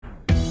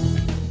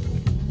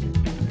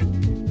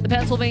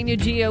Pennsylvania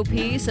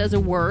GOP says a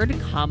word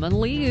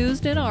commonly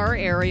used in our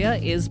area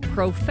is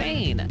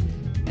profane.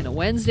 In a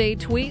Wednesday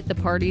tweet, the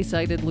party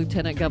cited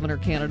Lieutenant Governor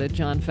candidate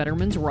John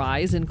Fetterman's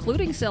rise,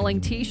 including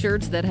selling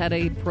T-shirts that had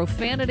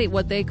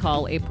what they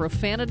call a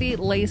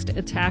profanity-laced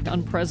attack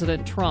on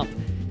President Trump.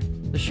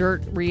 The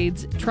shirt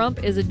reads,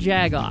 "Trump is a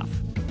jagoff."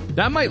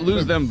 That might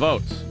lose them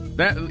votes.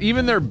 That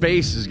even their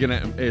base is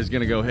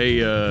gonna go, "Hey,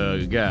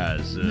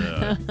 guys,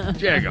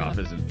 jagoff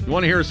isn't. You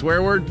want to hear a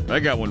swear word? I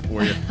got one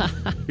for you.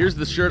 Here's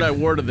the shirt I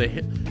wore to the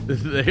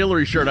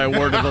Hillary shirt I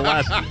wore to the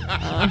last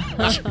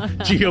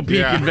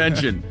GOP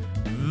convention.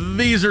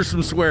 These are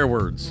some swear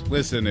words."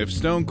 Listen, if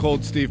Stone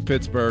Cold Steve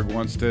Pittsburgh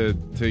wants to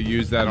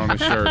use that on a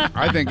shirt,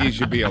 I think he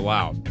should be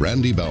allowed.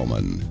 Randy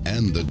Baumann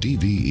and the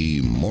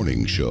DVE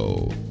Morning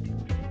Show.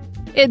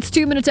 It's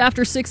 2 minutes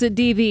after 6 at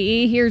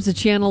DVE. Here's the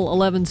Channel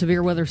 11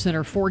 Severe Weather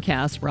Center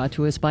forecast brought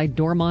to us by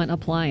Dormont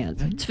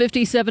Appliance. It's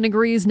 57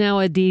 degrees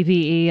now at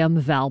DVE. I'm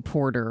Val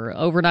Porter.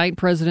 Overnight,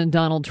 President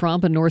Donald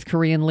Trump and North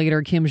Korean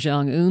leader Kim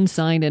Jong-un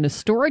signed an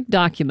historic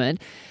document.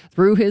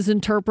 Through his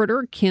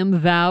interpreter, Kim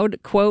vowed,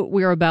 quote,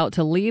 "We are about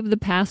to leave the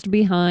past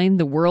behind.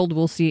 The world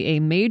will see a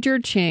major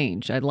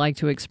change. I'd like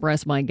to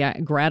express my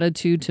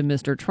gratitude to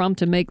Mr. Trump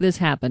to make this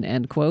happen,"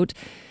 end quote.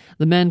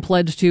 The men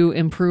pledged to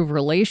improve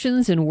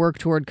relations and work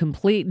toward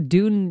complete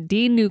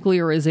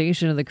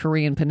denuclearization of the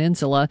Korean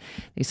Peninsula.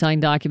 The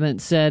signed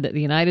document said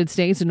the United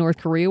States and North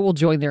Korea will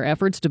join their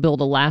efforts to build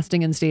a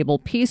lasting and stable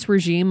peace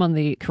regime on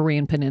the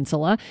Korean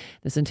Peninsula.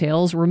 This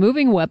entails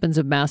removing weapons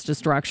of mass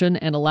destruction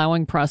and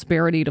allowing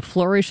prosperity to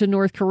flourish in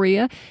North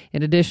Korea.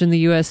 In addition, the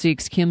U.S.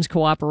 seeks Kim's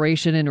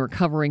cooperation in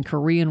recovering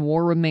Korean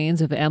War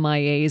remains of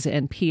MIAs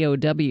and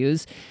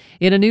POWs.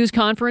 In a news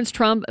conference,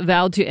 Trump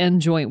vowed to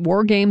end joint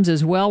war games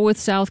as well with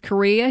South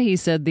Korea. He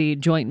said the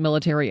joint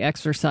military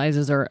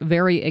exercises are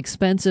very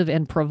expensive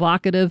and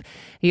provocative.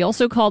 He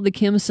also called the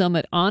Kim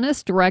summit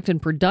honest, direct,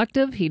 and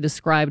productive. He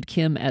described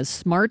Kim as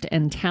smart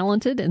and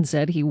talented and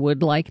said he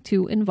would like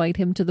to invite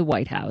him to the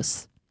White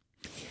House.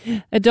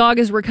 A dog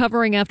is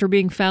recovering after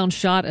being found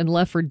shot and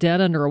left for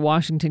dead under a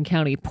Washington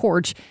County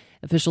porch.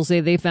 Officials say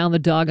they found the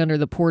dog under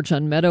the porch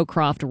on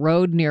Meadowcroft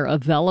Road near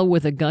Avella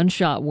with a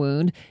gunshot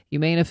wound.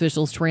 Humane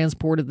officials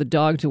transported the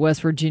dog to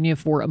West Virginia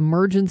for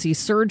emergency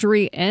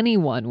surgery.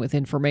 Anyone with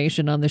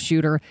information on the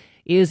shooter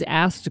is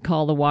asked to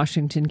call the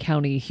Washington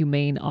County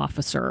Humane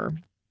officer.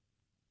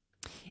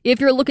 If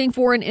you're looking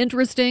for an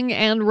interesting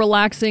and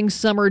relaxing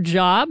summer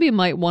job, you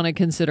might want to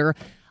consider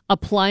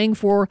applying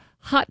for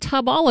hot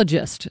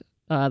tubologist.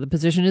 The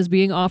position is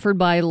being offered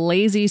by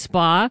Lazy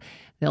Spa.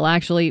 They'll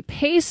actually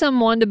pay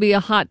someone to be a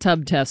hot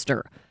tub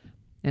tester.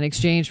 In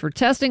exchange for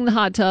testing the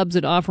hot tubs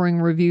and offering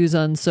reviews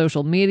on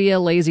social media,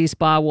 Lazy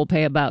Spa will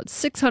pay about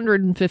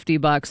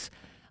 $650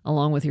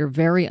 along with your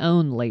very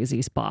own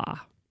Lazy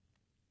Spa.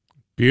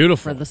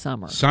 Beautiful. For the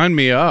summer. Sign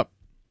me up.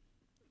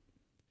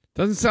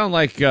 Doesn't sound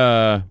like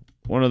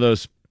one of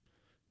those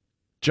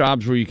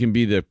jobs where you can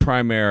be the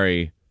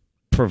primary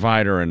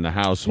provider in the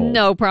household.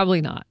 No,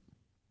 probably not.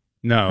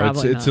 No,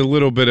 it's a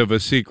little bit of a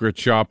secret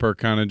shopper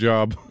kind of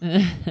job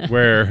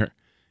where,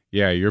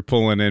 you're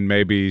pulling in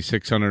maybe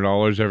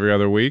 $600 every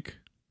other week.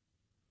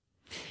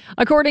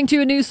 According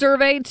to a new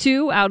survey,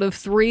 2 out of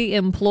 3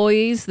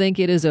 employees think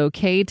it is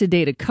okay to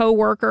date a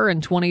coworker,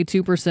 and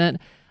 22%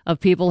 of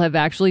people have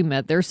actually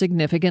met their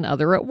significant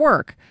other at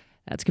work.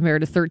 That's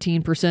compared to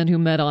 13% who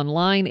met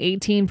online,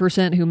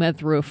 18% who met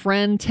through a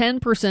friend,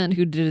 10%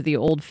 who did it the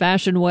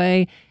old-fashioned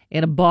way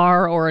in a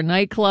bar or a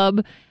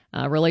nightclub.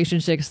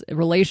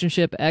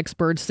 Relationship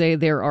experts say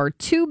there are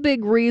 2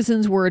 big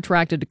reasons we're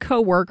attracted to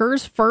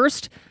coworkers.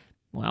 First,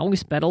 we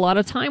spend a lot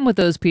of time with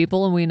those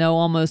people and we know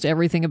almost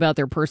everything about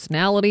their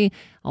personality.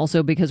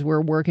 Also, because we're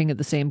working at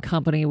the same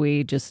company,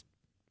 we just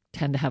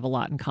tend to have a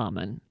lot in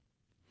common.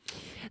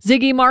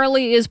 Ziggy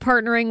Marley is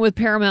partnering with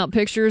Paramount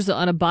Pictures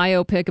on a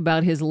biopic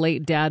about his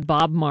late dad,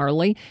 Bob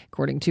Marley.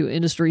 According to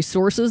industry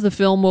sources, the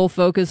film will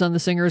focus on the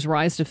singer's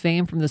rise to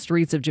fame from the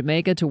streets of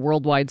Jamaica to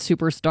worldwide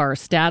superstar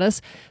status.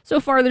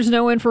 So far, there's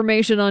no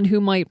information on who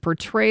might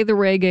portray the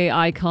reggae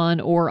icon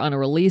or on a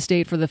release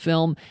date for the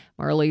film.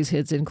 Marley's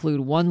hits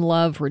include One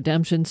Love,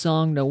 Redemption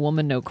Song, No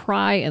Woman, No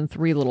Cry, and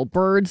Three Little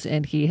Birds,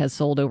 and he has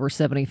sold over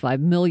 75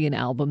 million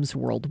albums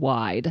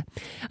worldwide.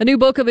 A new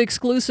book of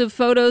exclusive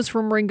photos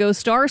from Ringo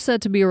Starr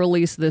set to be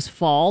released this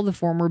fall. The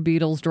former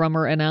Beatles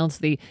drummer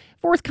announced the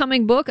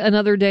forthcoming book,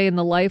 Another Day in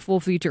the Life, will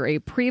feature a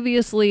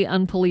previously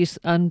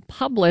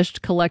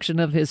unpublished collection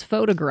of his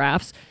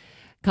photographs,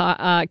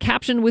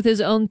 captioned with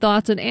his own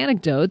thoughts and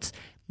anecdotes.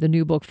 The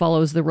new book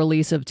follows the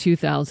release of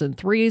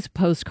 2003's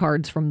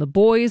Postcards from the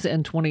Boys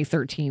and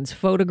 2013's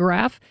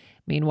Photograph.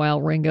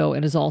 Meanwhile, Ringo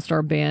and his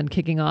all-star band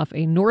kicking off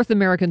a North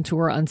American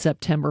tour on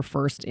September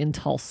 1st in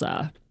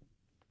Tulsa.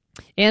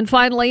 And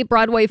finally,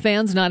 Broadway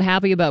fans not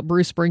happy about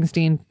Bruce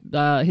Springsteen,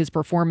 his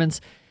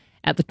performance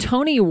at the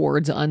Tony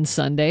Awards on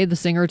Sunday. The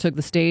singer took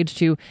the stage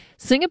to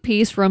sing a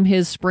piece from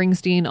his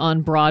Springsteen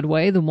on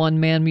Broadway, the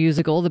one-man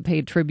musical that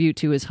paid tribute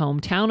to his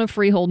hometown of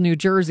Freehold, New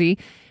Jersey.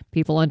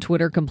 People on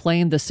Twitter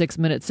complained the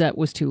 6-minute set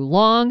was too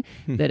long,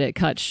 that it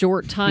cut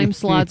short time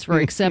slots for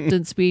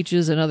acceptance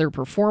speeches and other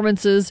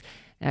performances.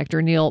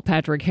 Actor Neil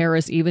Patrick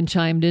Harris even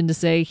chimed in to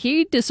say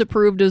he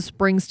disapproved of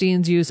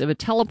Springsteen's use of a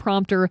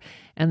teleprompter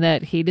and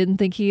that he didn't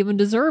think he even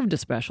deserved a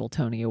special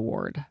Tony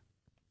Award.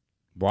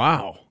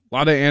 Wow. A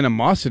lot of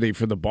animosity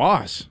for the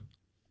boss.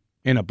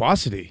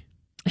 Animosity.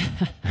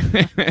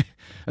 I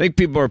think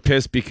people are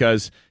pissed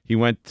because he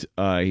went,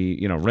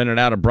 he rented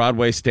out a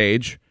Broadway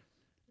stage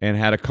and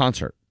had a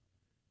concert.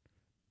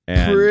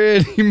 And,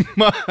 pretty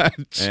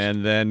much.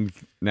 And then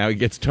now he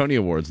gets Tony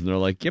Awards, and they're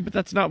like, yeah, but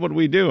that's not what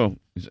we do.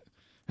 He's like,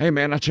 hey,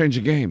 man, I changed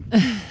the game.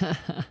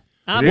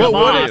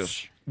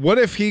 What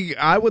if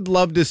I would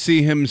love to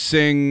see him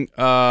sing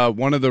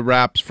one of the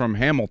raps from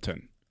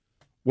Hamilton.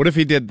 What if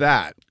he did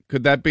that?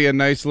 Could that be a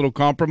nice little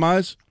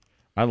compromise?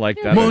 I like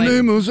that. My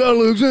name is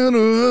Alexander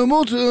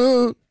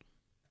Hamilton.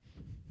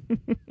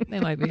 They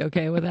might be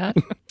okay with that.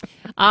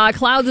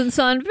 Clouds and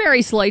sun,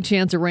 very slight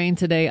chance of rain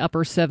today,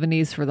 upper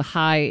 70s for the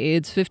high.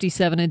 It's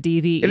 57 at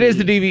DVE. It is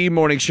the DVE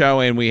Morning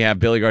Show, and we have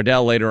Billy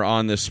Gardell later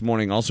on this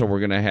morning. Also, we're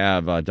going to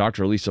have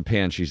Dr. Lisa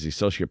Pan. She's the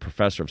Associate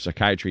Professor of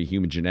Psychiatry,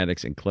 Human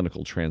Genetics, and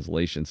Clinical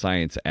Translation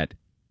Science at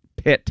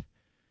Pitt.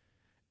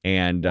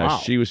 And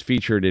she was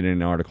featured in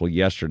an article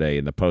yesterday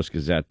in the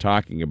Post-Gazette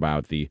talking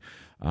about the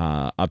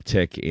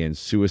uptick in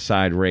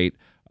suicide rate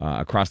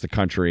across the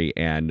country,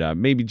 and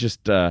maybe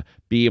just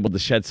be able to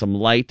shed some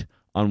light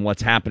on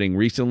what's happening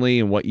recently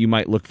and what you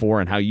might look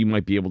for and how you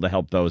might be able to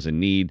help those in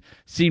need.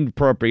 Seemed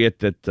appropriate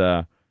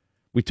that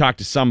we talk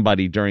to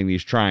somebody during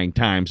these trying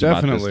times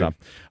about this stuff.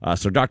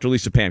 So Dr.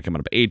 Lisa Pan coming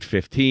up at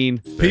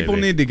 8:15. People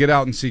need to get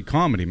out and see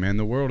comedy, man.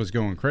 The world is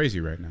going crazy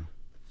right now.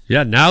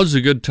 Yeah, now's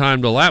a good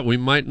time to laugh. We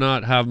might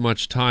not have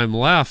much time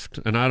left,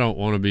 and I don't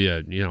want to be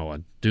a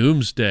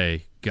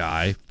doomsday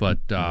guy, but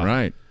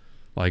right.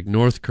 Like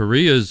North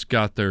Korea's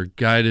got their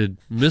guided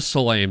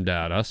missile aimed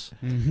at us.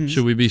 Mm-hmm.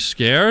 Should we be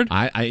scared?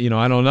 I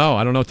don't know.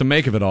 I don't know what to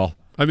make of it all.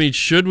 I mean,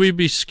 should we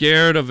be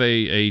scared of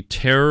a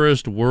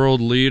terrorist world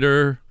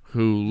leader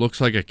who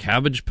looks like a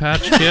Cabbage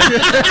Patch Kid?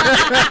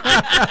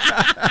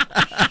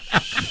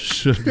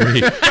 Should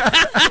we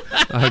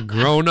a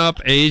grown-up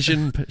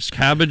Asian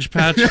Cabbage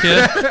Patch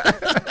Kid?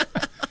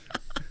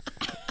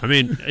 I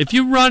mean, if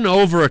you run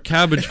over a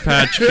Cabbage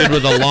Patch Kid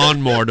with a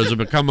lawnmower, does it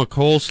become a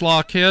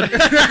coleslaw kid?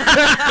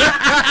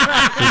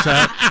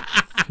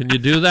 Can you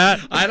do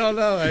that? I don't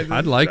know.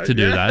 I'd like to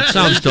do that. It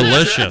sounds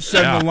delicious.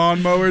 Send the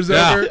lawnmowers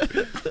over.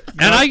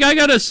 And I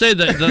got to say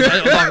that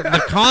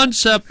the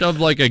concept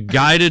of like a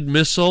guided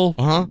missile,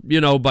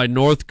 by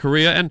North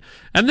Korea,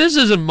 and this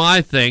isn't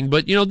my thing,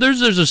 but,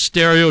 there's a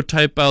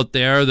stereotype out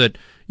there that,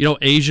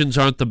 Asians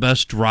aren't the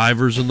best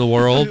drivers in the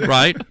world,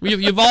 right?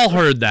 You've all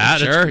heard that.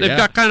 Sure, they've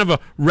got kind of a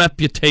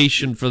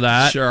reputation for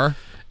that. Sure.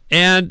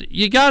 And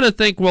you got to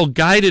think, well,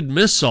 guided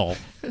missile,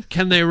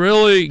 can they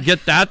really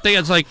get that thing?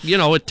 It's like,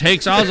 it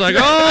takes, I was like,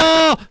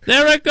 oh,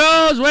 there it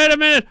goes. Wait a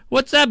minute.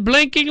 What's that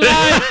blinking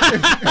light?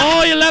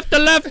 Oh, you left the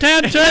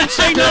left-hand turn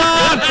signal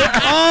on.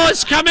 Oh,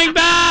 it's coming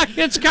back.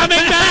 It's coming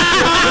back.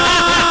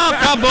 Oh,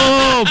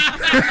 kaboom.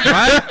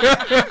 Right?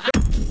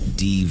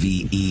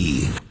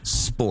 DVE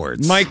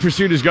Sports. Mike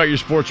Pursuita's got your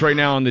sports right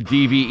now on the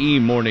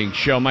DVE Morning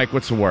Show. Mike,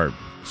 what's the word?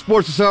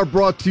 Sports this hour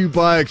brought to you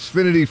by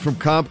Xfinity from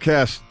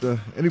Comcast.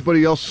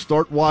 Anybody else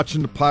start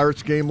watching the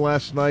Pirates game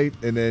last night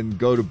and then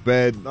go to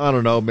bed, I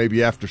don't know,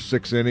 maybe after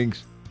 6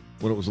 innings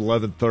when it was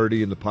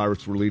 11:30 and the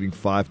Pirates were leading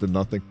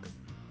 5-0?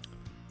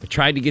 I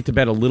tried to get to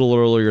bed a little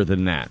earlier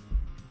than that.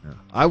 Yeah.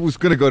 I was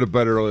going to go to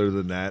bed earlier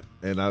than that,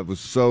 and I was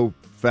so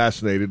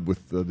fascinated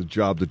with the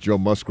job that Joe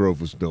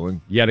Musgrove was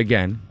doing. Yet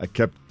again. I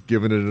kept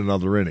giving it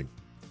another inning.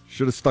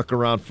 Should have stuck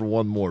around for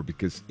one more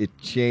because it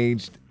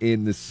changed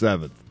in the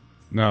 7th.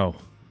 No.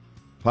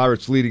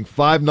 Pirates leading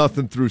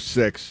 5-0 through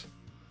 6.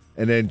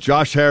 And then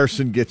Josh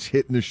Harrison gets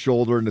hit in the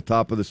shoulder in the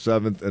top of the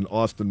 7th, and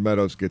Austin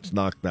Meadows gets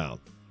knocked down.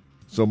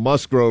 So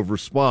Musgrove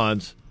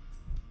responds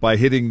by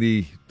hitting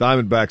the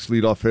Diamondbacks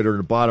leadoff hitter in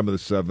the bottom of the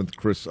 7th,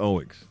 Chris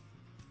Owings.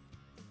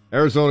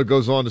 Arizona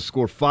goes on to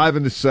score 5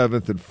 in the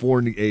 7th and 4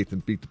 in the 8th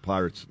and beat the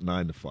Pirates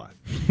 9-5.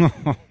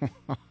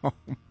 Oh,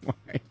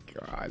 my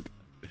God.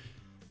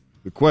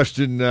 The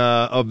question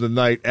of the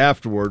night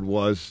afterward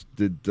was,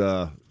 did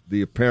the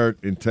apparent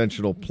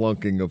intentional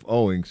plunking of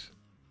Owings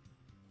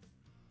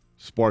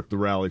spark the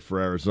rally for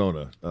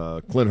Arizona?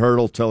 Clint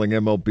Hurdle telling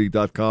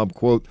MLB.com,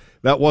 quote,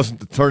 "That wasn't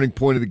the turning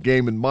point of the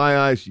game in my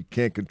eyes. You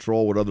can't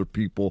control what other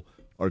people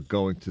are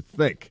going to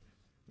think."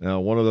 Now,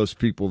 one of those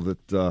people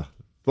that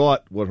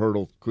thought what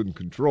Hurdle couldn't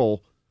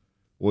control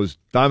was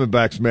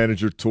Diamondbacks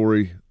manager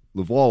Torey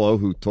Lovullo,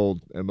 who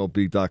told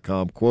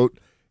MLB.com, quote,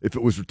 "If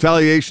it was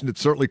retaliation, it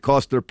certainly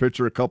cost their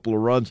pitcher a couple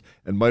of runs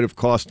and might have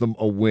cost them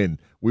a win.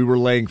 We were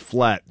laying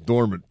flat,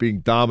 dormant,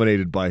 being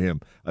dominated by him.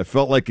 I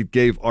felt like it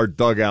gave our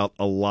dugout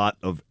a lot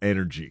of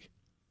energy."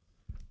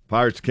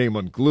 Pirates came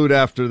unglued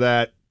after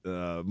that.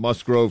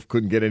 Musgrove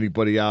couldn't get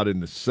anybody out in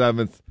the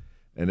 7th.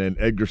 And then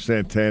Edgar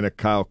Santana,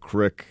 Kyle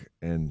Crick,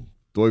 and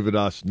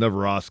Dovydas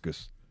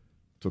Neverauskas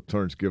took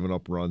turns giving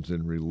up runs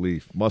in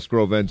relief.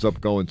 Musgrove ends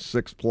up going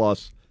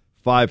 6+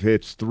 5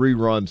 hits, 3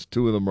 runs,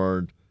 2 of them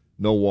earned,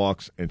 no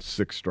walks, and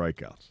 6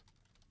 strikeouts.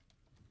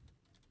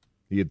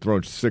 He had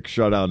thrown 6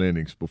 shutout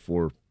innings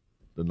before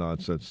the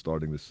nonsense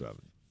starting the 7th.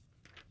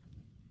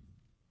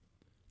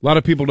 A lot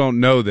of people don't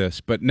know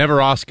this, but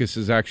Neverauskas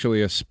is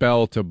actually a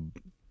spell to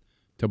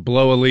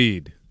blow a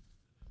lead.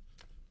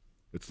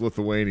 It's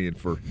Lithuanian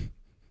for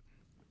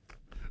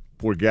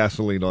pour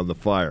gasoline on the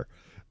fire.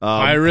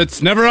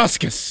 Pirates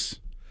Neverauskas.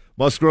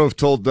 Musgrove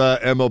told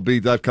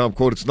MLB.com,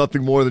 quote, "It's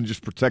nothing more than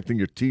just protecting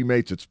your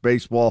teammates. It's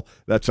baseball.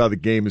 That's how the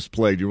game is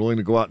played. You're willing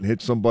to go out and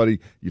hit somebody.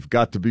 You've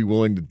got to be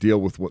willing to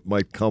deal with what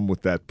might come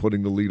with that,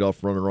 putting the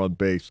leadoff runner on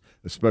base,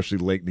 especially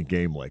late in a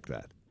game like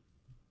that."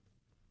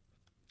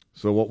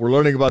 So what we're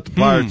learning about the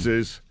Pirates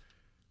is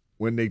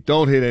when they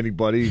don't hit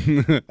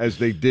anybody, as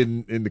they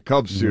did in the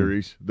Cubs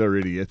series, they're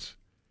idiots.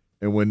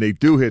 And when they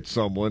do hit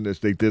someone, as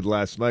they did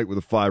last night with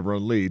a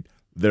 5-run lead,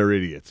 they're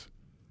idiots.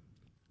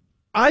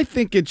 I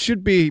think it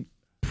should be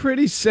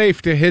pretty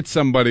safe to hit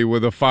somebody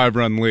with a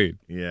 5-run lead.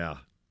 Yeah.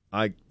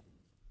 I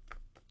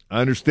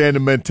understand the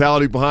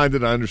mentality behind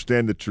it. I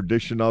understand the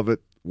tradition of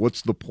it.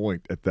 What's the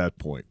point at that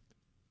point?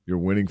 You're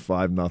winning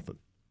 5-0.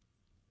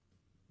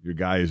 Your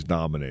guy is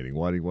dominating.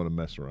 Why do you want to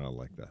mess around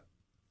like that?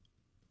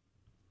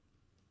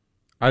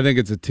 I think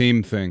it's a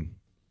team thing.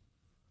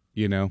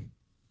 You know,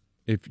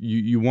 if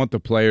you want the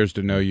players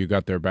to know you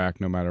got their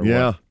back no matter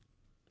what.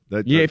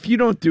 If you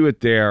don't do it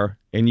there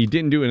and you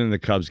didn't do it in the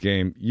Cubs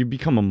game, you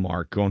become a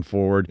mark going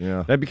forward.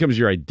 Yeah. That becomes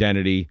your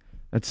identity.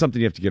 That's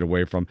something you have to get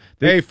away from.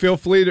 Hey, feel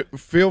free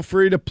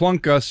to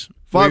plunk us.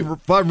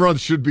 Five runs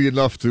should be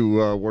enough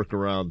to work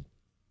around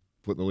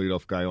putting the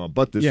leadoff guy on.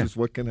 But this is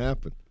what can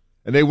happen.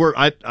 And they were.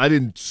 I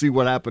didn't see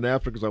what happened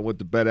after because I went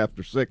to bed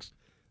after 6.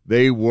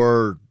 They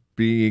were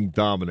being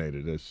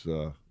dominated, as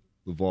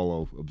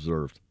Lovallo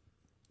observed,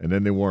 and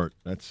then they weren't.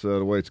 That's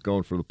the way it's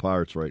going for the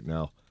Pirates right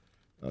now.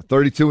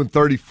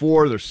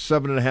 32-34. They're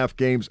 7.5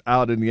 games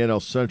out in the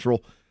NL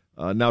Central.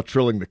 Now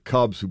trailing the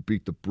Cubs, who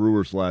beat the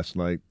Brewers last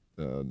night.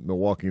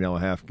 Milwaukee now a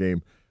half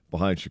game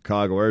behind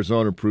Chicago.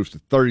 Arizona improves to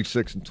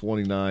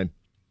 36-29.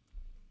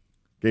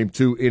 Game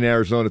 2 in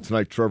Arizona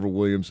tonight. Trevor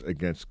Williams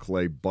against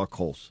Clay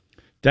Buchholz.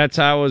 That's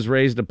how I was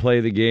raised to play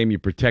the game. You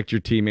protect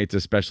your teammates,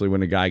 especially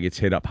when a guy gets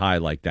hit up high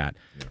like that.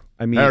 Yeah.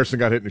 I mean, Harrison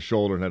got hit in the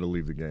shoulder and had to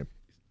leave the game.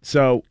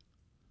 So,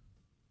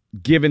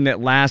 given that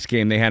last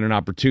game they had an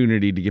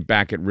opportunity to get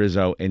back at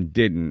Rizzo and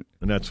didn't.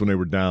 And that's when they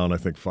were down, I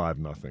think,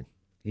 5-0.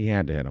 He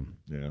had to hit him.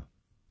 Yeah.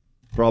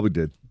 Probably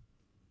did.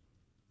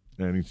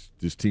 And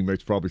his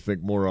teammates probably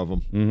think more of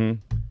him.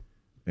 Mm-hmm.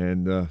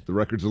 And the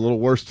record's a little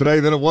worse today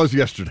than it was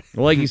yesterday.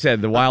 Well, like you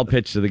said, the wild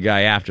pitch to the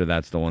guy after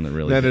that's the one that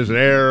really that is an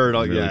error.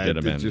 And really did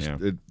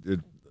him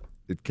in.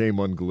 It came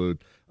unglued.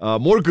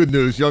 More good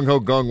news. Young Ho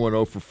Kang went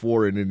 0 for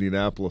 4 in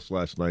Indianapolis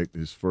last night.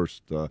 His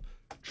first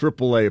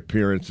AAA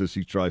appearance as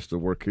he tries to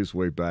work his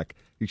way back.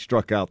 He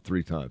struck out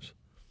 3 times.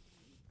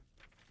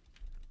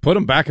 Put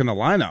him back in the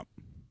lineup.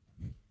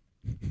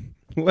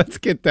 Let's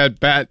get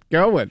that bat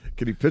going.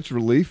 Can he pitch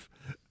relief?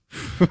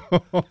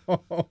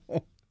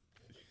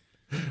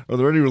 Are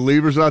there any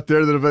relievers out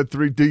there that have had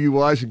 3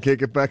 DUIs and can't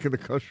get back in the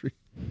country?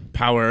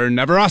 Power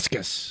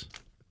Neverauskas.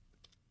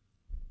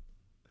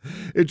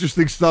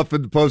 Interesting stuff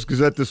in the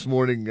Post-Gazette this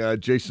morning.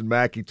 Jason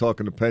Mackey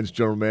talking to Penn's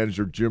general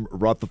manager, Jim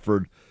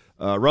Rutherford.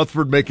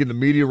 Rutherford making the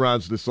media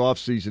rounds this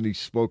offseason. He's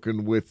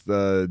spoken with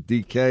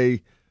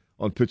DK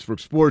on Pittsburgh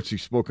Sports.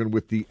 He's spoken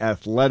with The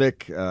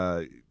Athletic,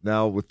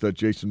 now with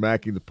Jason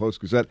Mackey in the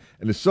Post-Gazette.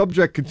 And the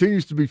subject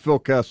continues to be Phil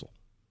Kessel.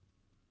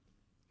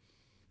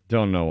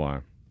 Don't know why.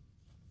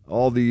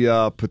 All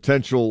the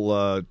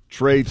potential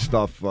trade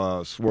stuff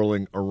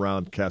swirling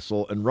around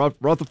Kessel. And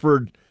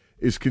Rutherford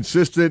is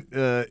consistent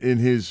in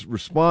his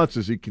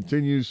responses. He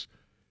continues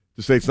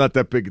to say it's not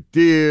that big a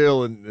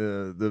deal, and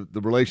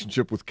the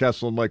relationship with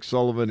Kessel and Mike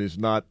Sullivan is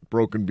not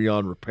broken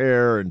beyond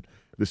repair, and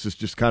this is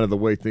just kind of the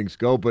way things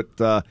go.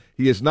 But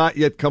he has not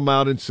yet come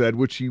out and said,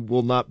 which he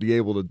will not be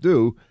able to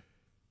do,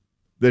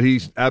 that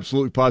he's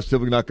absolutely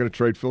positively not going to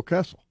trade Phil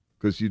Kessel,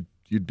 because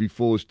you'd be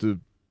foolish to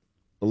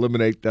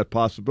eliminate that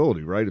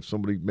possibility, right? If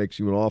somebody makes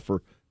you an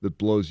offer that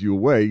blows you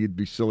away, you'd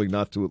be silly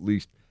not to at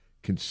least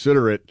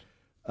consider it.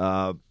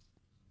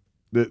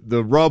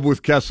 The rub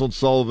with Kessel and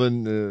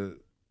Sullivan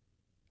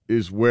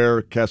is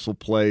where Kessel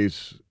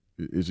plays.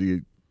 Is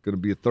he going to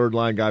be a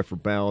third-line guy for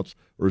balance,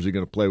 or is he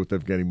going to play with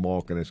Evgeny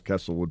Malkin, as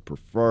Kessel would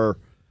prefer?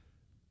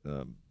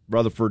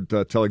 Rutherford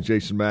telling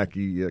Jason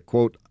Mackey,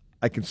 quote,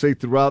 "I can say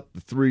throughout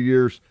the 3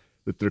 years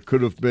that there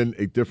could have been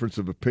a difference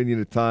of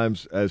opinion at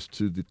times as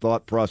to the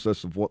thought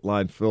process of what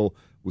line Phil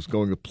was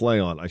going to play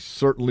on. I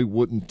certainly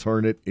wouldn't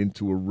turn it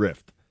into a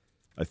rift.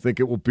 I think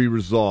it will be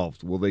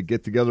resolved. Will they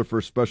get together for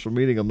a special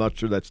meeting? I'm not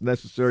sure that's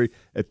necessary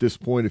at this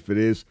point. If it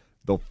is,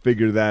 they'll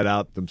figure that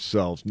out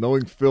themselves.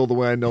 Knowing Phil the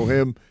way I know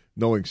him,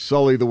 knowing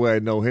Sully the way I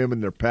know him,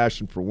 and their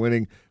passion for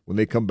winning, when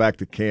they come back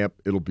to camp,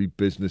 it'll be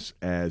business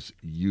as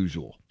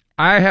usual."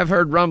 I have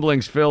heard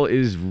rumblings Phil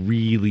is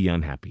really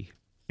unhappy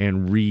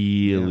and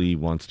really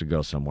wants to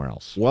go somewhere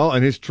else. Well,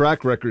 and his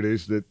track record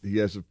is that he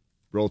has a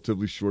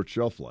relatively short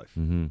shelf life.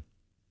 Mm-hmm.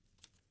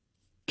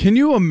 Can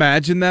you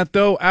imagine that,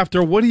 though,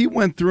 after what he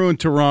went through in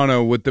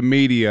Toronto with the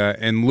media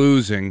and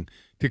losing,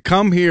 to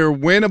come here,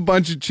 win a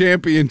bunch of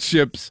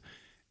championships,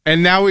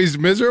 and now he's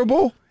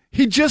miserable?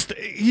 He just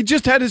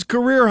had his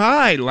career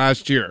high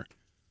last year.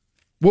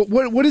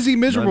 What is he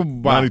miserable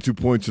about? 92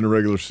 points in the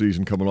regular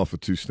season coming off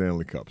of 2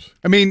 Stanley Cups.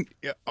 I mean,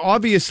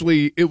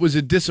 obviously, it was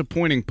a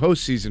disappointing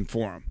postseason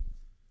for him.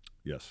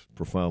 Yes,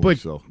 profoundly but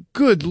so.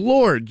 Good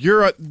Lord,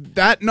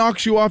 that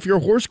knocks you off your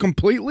horse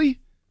completely?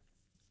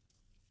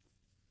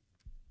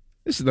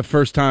 This is the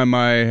first time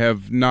I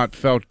have not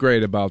felt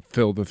great about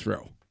Phil the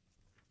Thrill.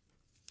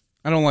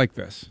 I don't like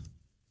this.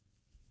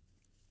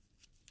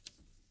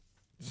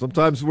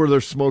 Sometimes where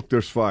there's smoke,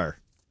 there's fire.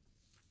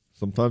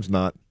 Sometimes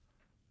not.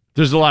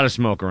 There's a lot of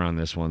smoke around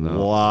this one, though. A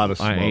lot of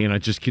smoke.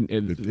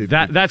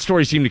 That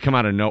story seemed to come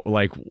out of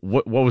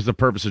what was the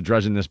purpose of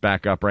dredging this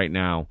back up right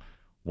now?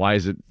 Why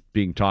is it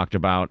being talked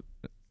about?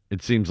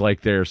 It seems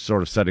like they're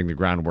sort of setting the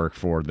groundwork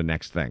for the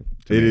next thing.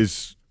 It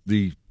is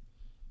the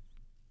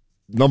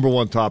number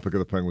one topic of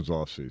the Penguins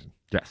offseason.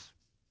 Yes.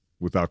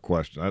 Without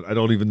question. I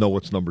don't even know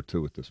what's number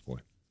 2 at this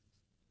point.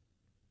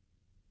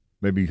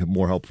 Maybe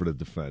more help for the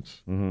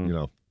defense. Mm-hmm. You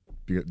know,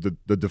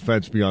 the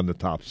defense beyond the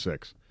top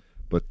 6.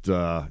 But,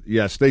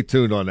 yeah, stay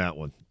tuned on that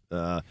one.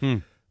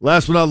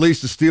 Last but not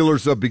least, the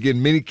Steelers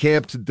begin mini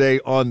camp today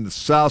on the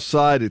South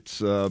Side.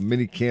 It's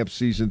mini camp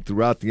season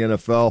throughout the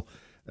NFL.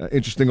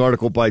 Interesting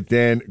article by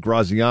Dan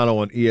Graziano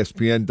on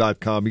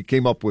ESPN.com. He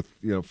came up with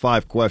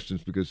 5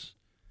 questions because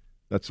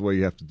that's the way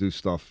you have to do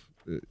stuff.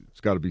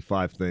 It's got to be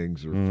 5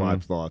 things or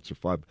 5 thoughts or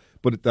 5.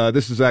 But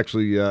this is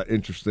actually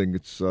interesting.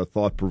 It's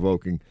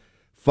thought-provoking.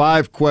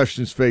 5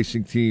 questions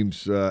facing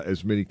teams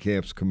as mini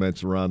camps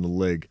commence around the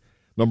league.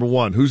 Number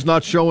 1, who's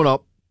not showing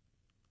up?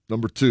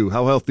 Number 2,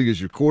 how healthy is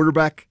your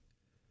quarterback?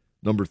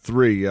 Number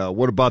 3,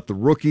 what about the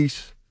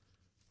rookies?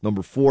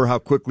 Number 4, how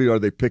quickly are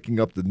they picking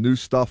up the new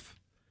stuff?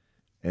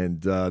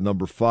 And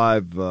number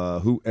 5,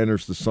 who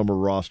enters the summer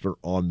roster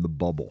on the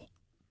bubble?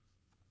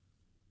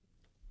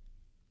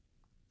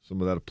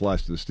 Some of that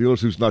applies to the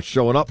Steelers. Who's not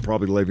showing up?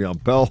 Probably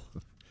Le'Veon Bell.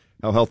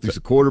 How healthy is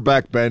the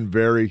quarterback? Ben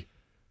Very.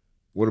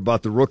 What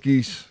about the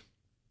rookies?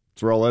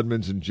 Terrell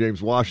Edmonds and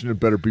James Washington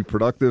better be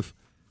productive.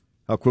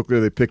 How quickly are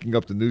they picking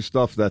up the new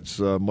stuff? That's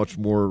much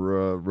more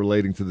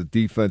relating to the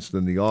defense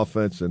than the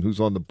offense. And who's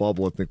on the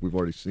bubble? I think we've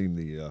already seen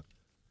the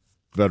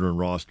veteran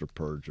roster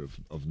purge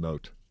of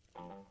note.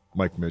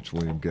 Mike Mitch,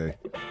 William Gay,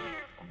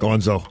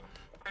 Gonzo.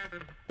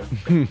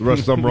 The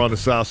rest of them are on the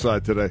South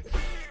Side today.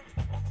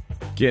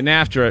 Getting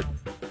after it.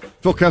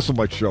 Phil Kessel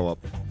might show up.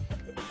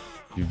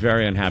 Be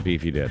very unhappy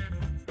if he did.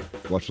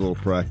 Watch a little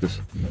practice.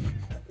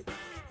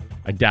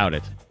 I doubt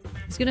it.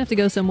 He's going to have to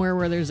go somewhere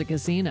where there's a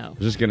casino. I was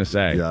just going to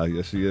say. Yeah,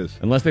 yes, he is.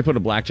 Unless they put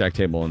a blackjack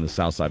table in the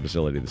Southside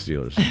facility of the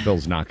Steelers,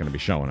 Phil's not going to be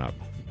showing up.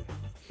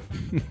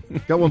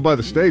 Got one by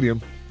the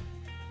stadium.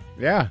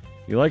 Yeah.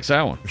 He likes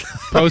that one.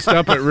 Post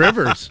up at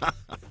Rivers.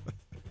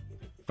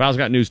 Val's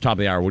got news top of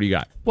the hour. What do you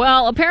got?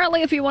 Well,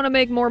 apparently if you want to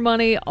make more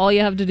money, all you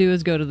have to do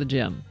is go to the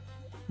gym.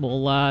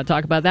 We'll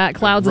talk about that.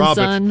 Clouds and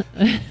sun.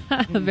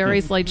 A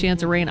very slight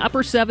chance of rain.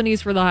 Upper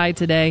 70s for the high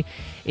today.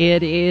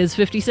 It is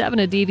 57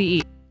 at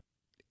DVE.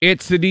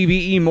 It's the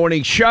DVE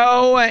Morning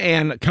Show,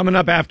 and coming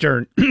up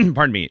after,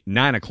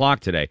 9 o'clock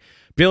today,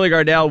 Billy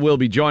Gardell will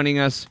be joining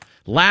us.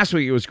 Last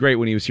week it was great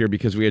when he was here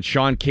because we had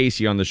Sean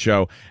Casey on the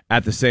show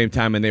at the same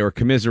time, and they were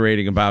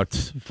commiserating about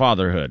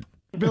fatherhood.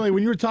 Billy,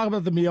 when you were talking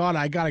about the Miata,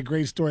 I got a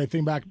great story. I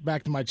think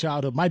back to my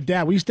childhood. My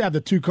dad, we used to have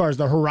the 2 cars,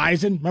 the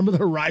Horizon. Remember the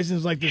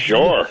Horizons? Like this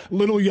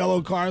little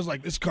yellow cars.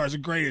 Like, this car's the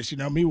greatest,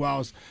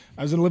 Meanwhile,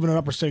 I was living in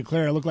Upper St.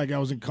 Clair. I looked like I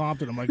was in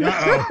Compton. I'm like,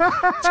 uh-oh,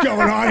 what's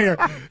going on here?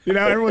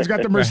 Everyone's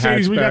got the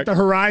Mercedes. We got the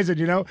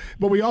Horizon,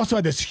 But we also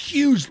had this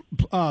huge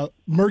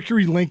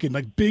Mercury Lincoln,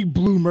 like big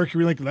blue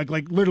Mercury Lincoln,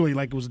 like literally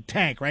like it was a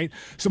tank, right?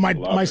 So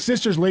my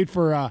sister's late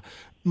for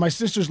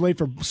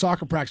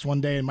soccer practice one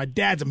day, and my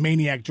dad's a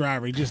maniac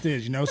driver. He just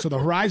is, So the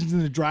Horizon's in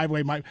the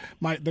driveway.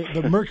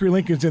 The Mercury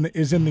Lincoln's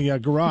is in the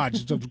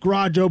garage. So the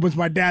garage opens.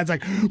 My dad's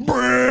like,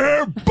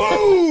 boom!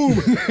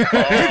 Hits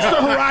the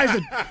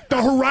Horizon.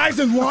 The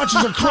Horizon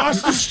launches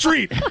across the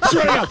street,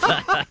 straight up.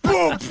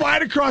 Boom!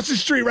 Flying across the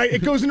street. Right?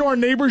 It goes into our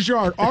neighbor's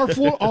yard. All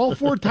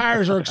 4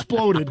 tires are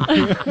exploded. The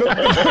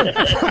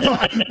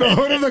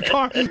hood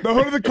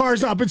of the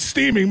car's up. It's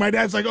steaming. My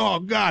dad's like, oh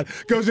God.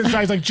 Goes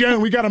inside. He's like,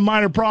 Jen, we got a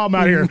minor problem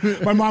out here.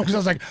 My mom, because I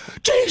was like,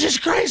 Jesus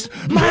Christ,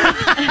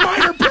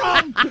 minor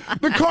problem.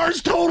 The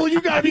car's total.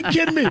 You got to be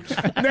kidding me.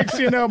 Next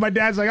thing you know, my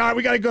dad's like, all right,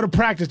 we got to go to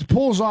practice.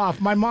 Pulls off.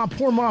 My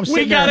poor mom.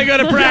 We got to go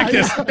to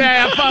practice.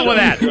 Yeah, have fun with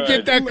that.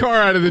 Get that car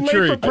out of the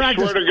tree. I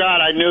swear to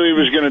God, I knew he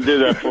was going to do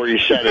that before you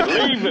said it.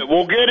 Leave it.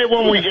 We'll get it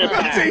when we get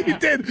back. He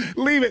did.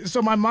 Leave it.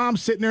 So my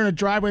mom's sitting there in a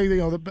driveway.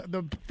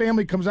 The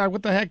family comes out.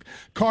 What the heck?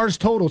 Car's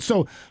totaled.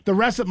 So the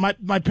rest of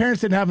my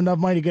parents didn't have enough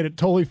money to get it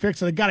totally fixed.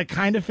 So they got it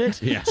kind of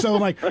fixed. Yeah. So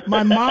like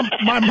my mom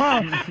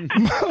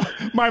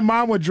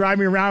would drive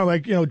me around,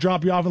 like,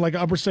 drop you off in like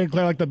Upper St.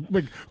 Clair, like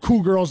the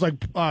cool girls like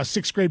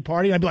 6th grade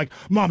party. And I'd be like,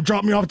 Mom,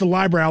 drop me off at the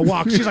library. I'll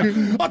walk. She's like,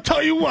 I'll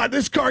tell you what,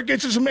 this car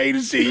gets us from A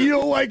to C. You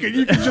don't like it.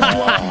 You can just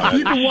walk.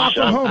 You can walk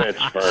from home.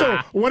 So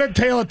what a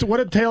tale of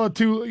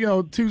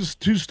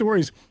two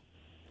stories.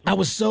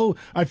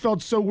 I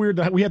felt so weird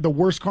that we had the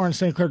worst car in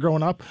St. Clair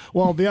growing up.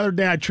 Well, the other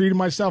day I treated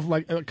myself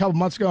like a couple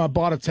months ago. I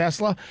bought a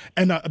Tesla,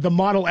 and the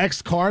Model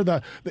X car,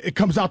 it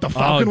comes out, the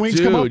Falcon wings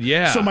come up.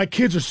 Yeah. So my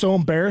kids are so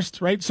embarrassed,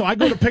 right? So I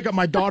go to pick up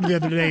my daughter the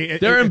other day.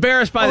 They're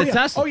embarrassed by the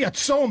Tesla? Oh, yeah,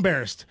 so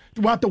embarrassed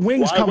about the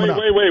wings coming up.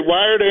 Wait.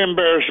 Why are they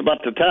embarrassed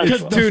about the Tesla?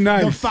 Because too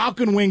nice. The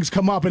Falcon wings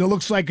come up, and it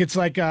looks like it's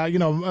like,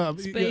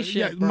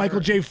 Spaceship Michael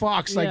J.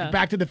 Fox, like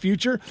Back to the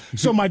Future.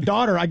 So my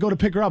daughter, I go to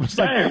pick her up. It's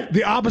like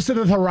the opposite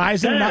of the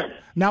horizon.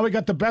 Now we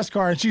got the best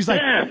car, and she's like,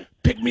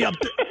 pick me up,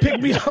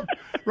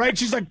 right?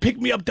 She's like,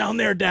 pick me up down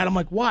there, Dad. I'm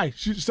like, why?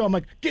 So I'm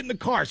like, get in the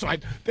car. So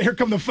here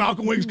come the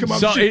Falcon wings come up.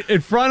 So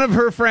in front of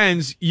her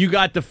friends, you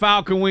got the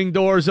Falcon wing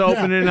doors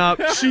opening up.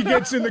 She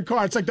gets in the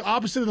car. It's like the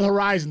opposite of the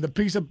horizon, the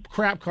piece of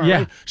crap car. Yeah.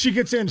 Right? She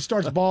gets in and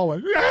starts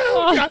bawling.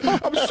 Oh, God,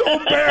 I'm so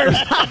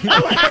embarrassed.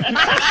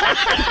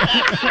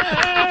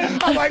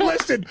 I'm like,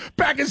 listen,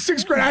 back in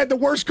 6th grade, I had the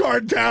worst car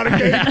in town.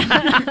 Okay?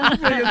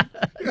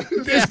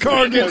 This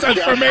car gets us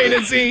from A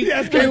to Z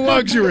in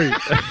luxury.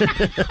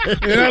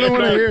 And I don't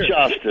want to hear it.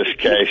 Justice,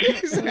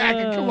 Case.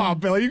 Exactly. Come on,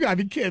 Billy. You got to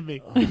be kidding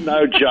me.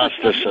 No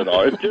justice at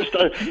all.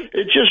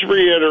 It just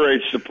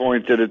reiterates the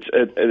point that it's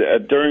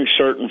during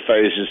certain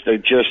phases they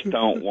just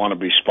don't want to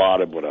be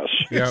spotted with us.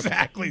 Yep.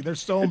 Exactly. They're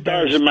so It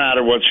embarrassed. doesn't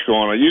matter what's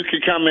going on. You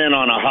could come in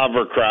on a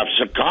hovercraft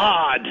and say,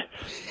 God,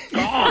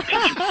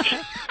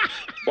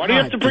 why do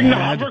you have to bring the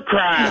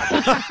hovercraft?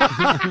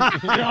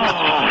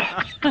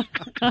 God,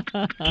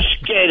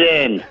 just get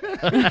in.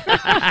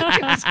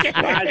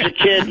 As a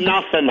kid,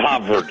 nothing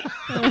hovered.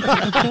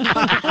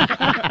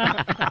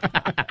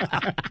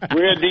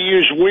 We had to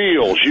use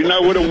wheels. You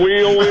know what a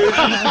wheel is?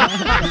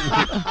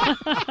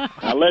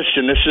 Now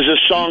listen, this is a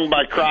song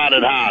by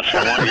Crowded House.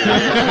 I want you to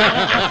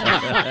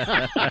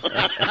hear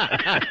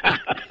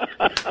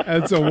it.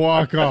 That's a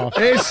walk-off.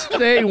 This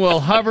thing will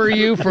hover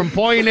you from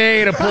point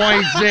A to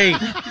point Z.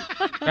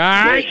 All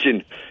right?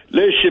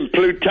 Listen,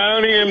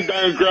 plutonium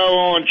don't grow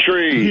on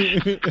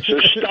trees, so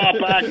stop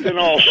acting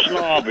all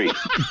snobby.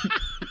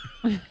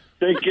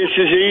 Think this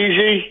is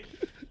easy?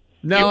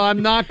 No,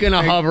 I'm not going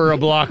to hover a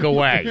block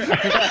away. I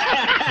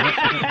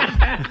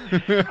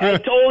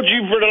told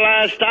you for the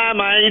last time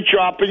I ain't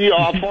dropping you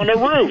off on the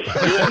roof.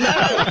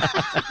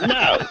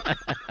 No.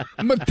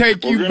 I'm going to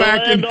take you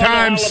back in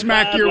time,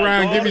 smack you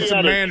around, give you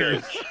some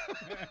manners.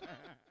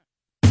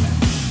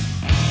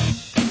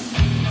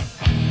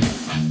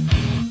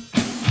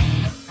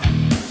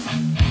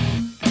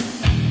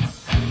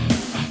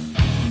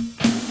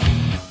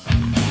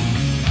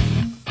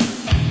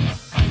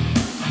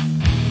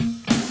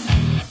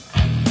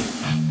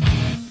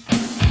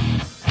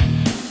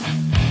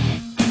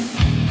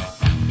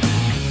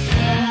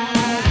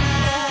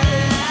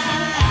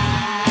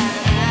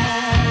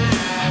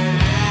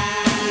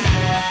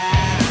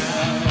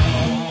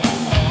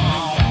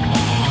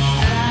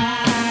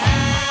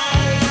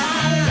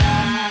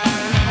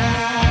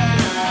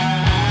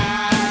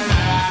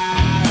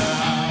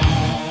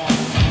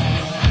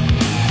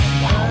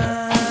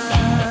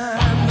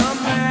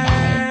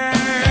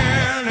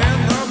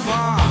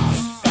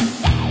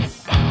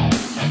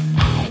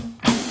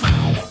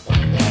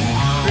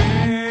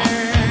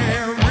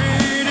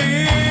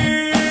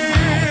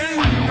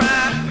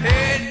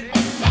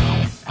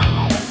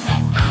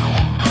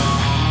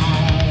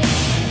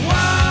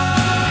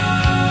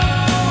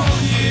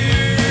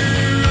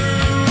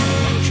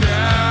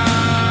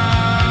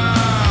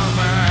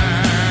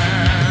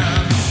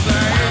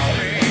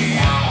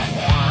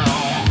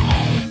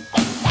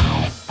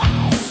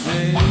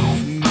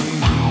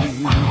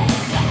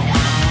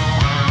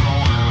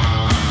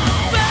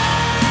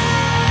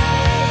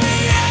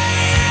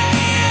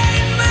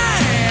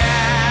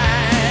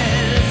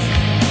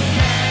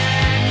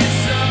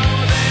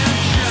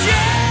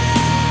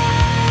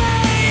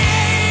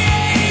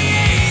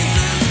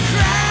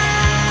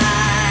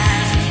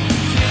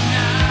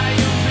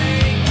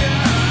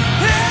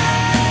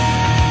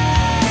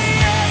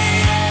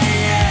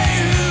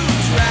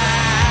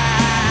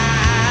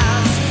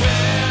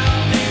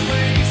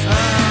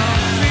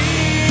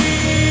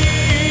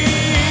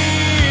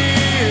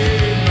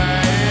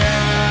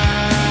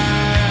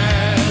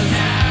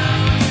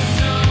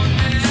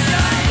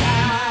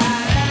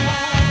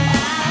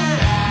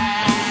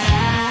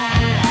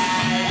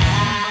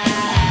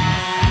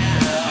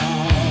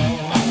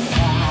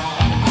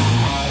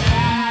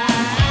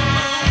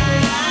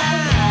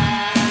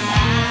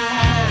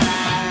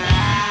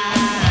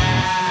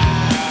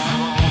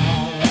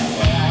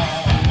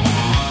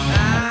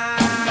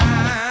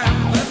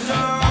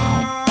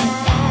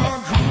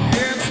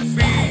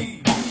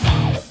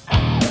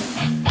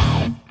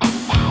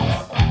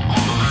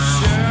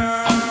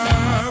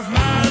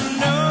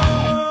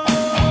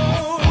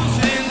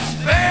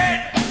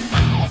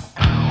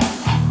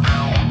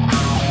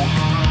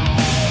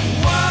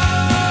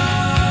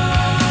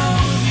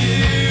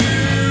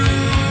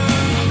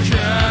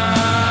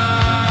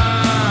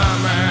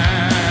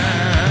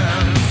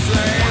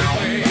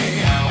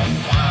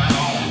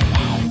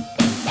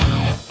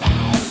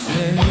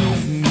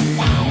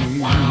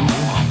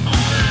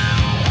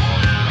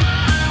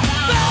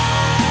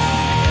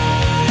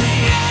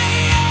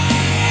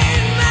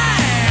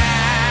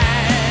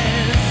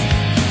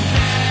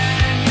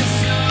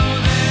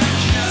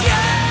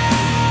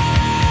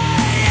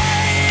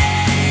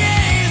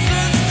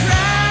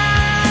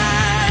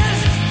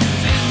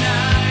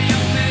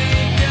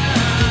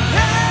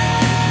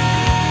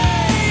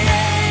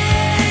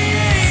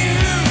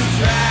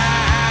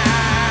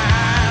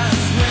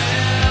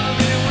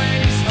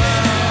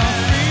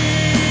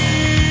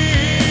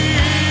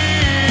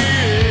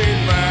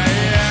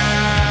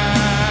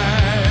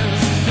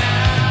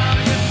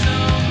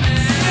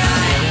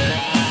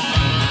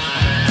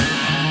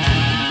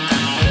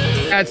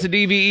 It's the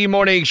DVE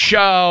Morning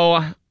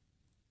Show.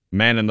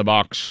 Man in the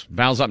Box.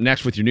 Val's up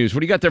next with your news. What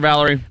do you got there,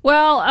 Valerie?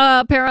 Well,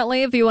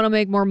 apparently, if you want to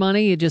make more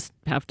money, you just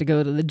have to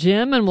go to the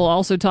gym. And we'll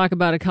also talk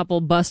about a couple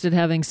busted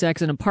having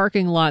sex in a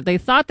parking lot. They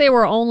thought they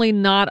were only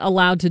not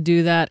allowed to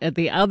do that at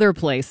the other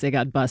place they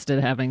got busted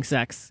having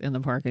sex in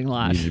the parking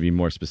lot. You need to be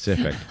more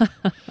specific.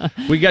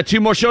 We got 2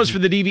 more shows for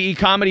the DVE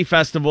Comedy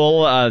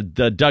Festival.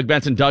 The Doug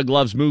Benson, Doug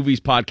Loves Movies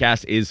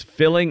podcast is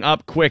filling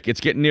up quick. It's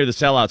getting near the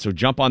sellout, so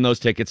jump on those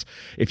tickets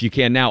if you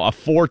can now. A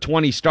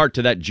 4:20 start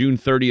to that June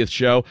 30th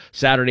show,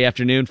 Saturday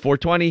afternoon,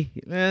 4:20.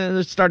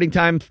 The starting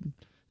time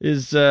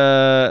is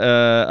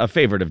a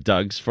favorite of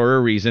Doug's for a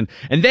reason.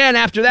 And then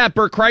after that,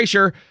 Bert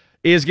Kreischer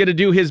is going to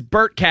do his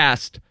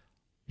Bertcast.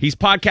 He's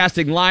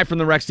podcasting live from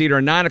the Rex Theater,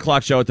 a 9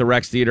 o'clock show at the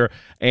Rex Theater,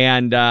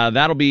 and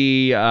that'll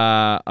be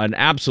an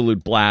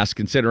absolute blast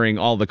considering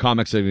all the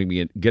comics that are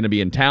going to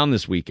be in town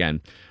this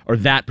weekend, or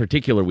that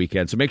particular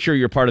weekend. So make sure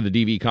you're part of the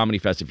DV Comedy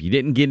Fest. If you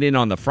didn't get in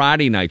on the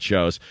Friday night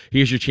shows,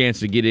 here's your chance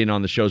to get in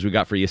on the shows we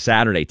got for you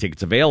Saturday.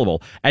 Tickets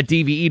available at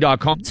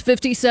DVE.com. It's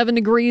 57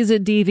 degrees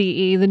at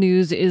DVE. The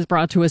news is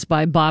brought to us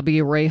by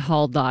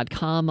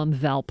BobbyRayHall.com. I'm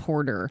Val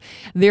Porter.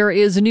 There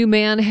is a new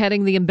man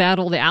heading the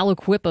embattled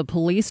Aliquippa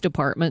Police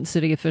Department.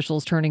 City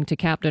officials turning to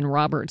Captain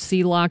Robert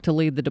Seelock to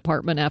lead the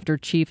department after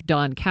Chief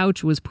Don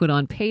Couch was put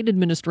on paid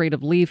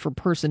administrative leave for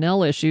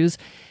personnel issues.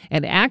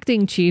 And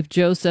acting Chief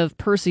Joseph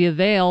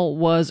Perciavail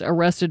was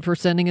arrested for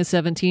sending a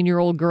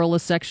 17-year-old girl a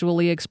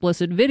sexually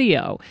explicit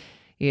video.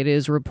 It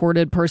is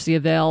reported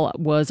Perciavail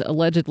was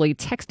allegedly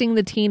texting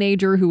the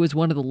teenager, who was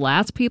one of the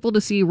last people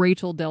to see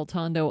Rachel Del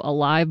Tondo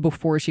alive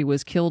before she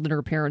was killed in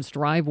her parents'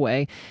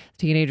 driveway.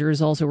 The teenager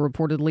is also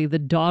reportedly the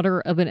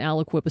daughter of an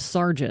Aliquippa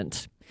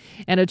sergeant.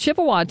 And a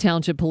Chippewa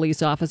Township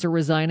police officer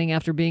resigning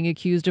after being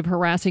accused of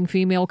harassing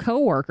female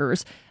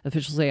co-workers.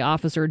 Officials say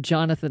Officer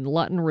Jonathan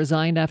Lutton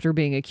resigned after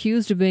being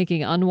accused of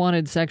making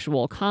unwanted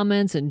sexual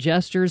comments and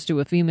gestures to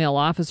a female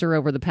officer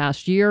over the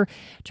past year.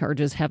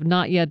 Charges have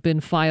not yet been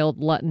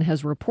filed. Lutton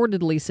has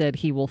reportedly said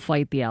he will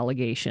fight the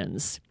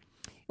allegations.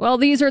 Well,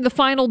 these are the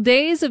final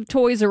days of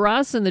Toys R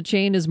Us, and the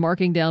chain is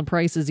marking down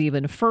prices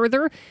even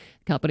further.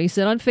 The company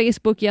said on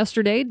Facebook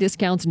yesterday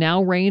discounts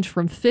now range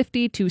from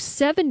 50 to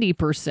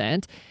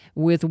 70%,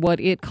 with what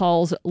it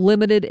calls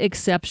limited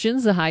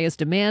exceptions. The highest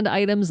demand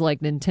items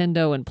like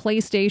Nintendo and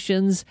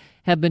PlayStations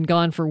have been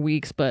gone for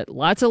weeks, but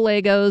lots of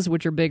Legos,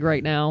 which are big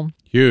right now.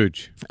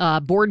 Huge.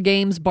 Board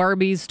games,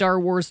 Barbies,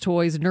 Star Wars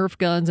toys, Nerf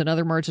guns, and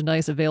other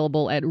merchandise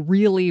available at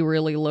really,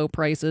 really low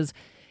prices.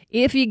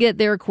 If you get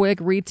there quick,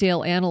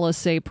 retail analysts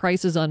say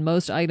prices on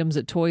most items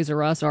at Toys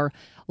R Us are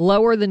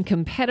lower than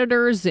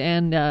competitors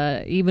and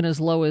even as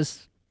low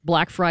as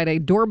Black Friday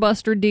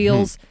doorbuster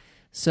deals.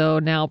 So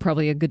now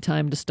probably a good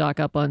time to stock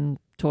up on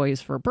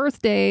toys for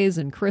birthdays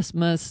and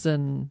Christmas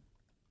and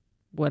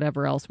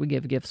whatever else we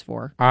give gifts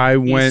for.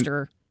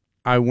 Easter.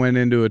 I went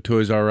into a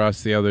Toys R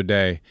Us the other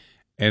day,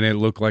 and it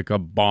looked like a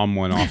bomb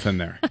went off in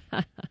there.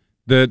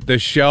 The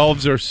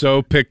shelves are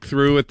so picked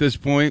through at this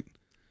point.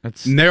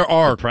 And there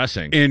are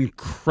depressing.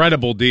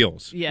 Incredible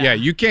deals. Yeah,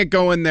 you can't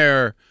go in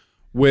there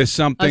with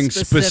something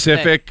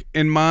specific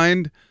in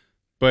mind,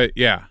 but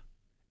yeah.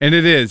 And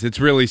it's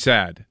really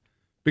sad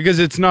because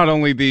it's not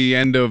only the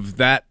end of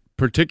that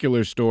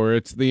particular store,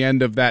 it's the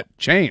end of that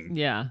chain.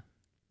 Yeah.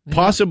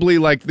 Possibly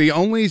like the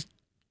only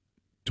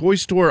toy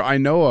store I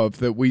know of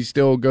that we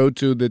still go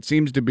to that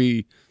seems to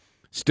be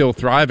still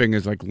thriving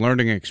is like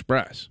Learning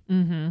Express.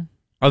 Mm-hmm.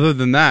 Other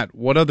than that,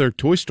 what other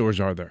toy stores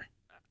are there?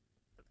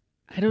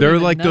 There are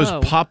like those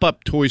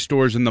pop-up toy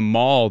stores in the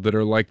mall that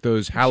are like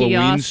those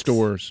Halloween kiosks.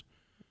 stores.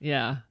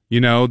 Yeah.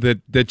 You know,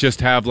 that just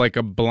have like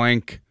a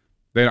blank.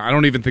 I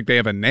don't even think they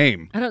have a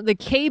name. The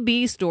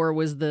KB store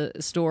was the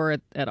store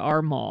at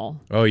our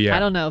mall. Oh, yeah. I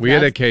don't know if we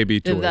had a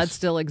KB Toys. if that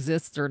still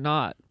exists or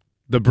not.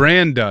 The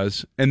brand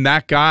does. And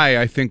that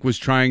guy, I think, was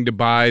trying to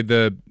buy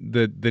the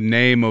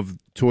name of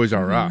Toys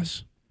R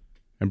Us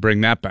and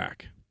bring that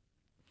back.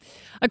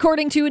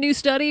 According to a new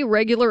study,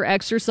 regular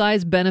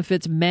exercise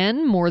benefits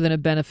men more than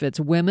it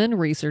benefits women.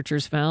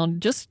 Researchers found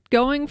just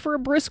going for a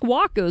brisk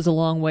walk goes a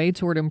long way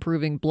toward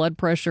improving blood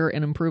pressure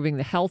and improving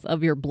the health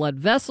of your blood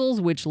vessels,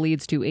 which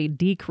leads to a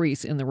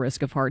decrease in the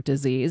risk of heart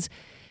disease.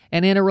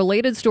 And in a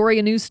related story,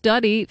 a new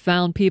study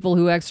found people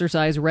who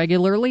exercise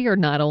regularly are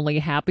not only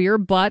happier,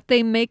 but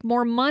they make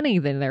more money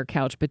than their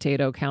couch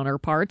potato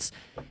counterparts.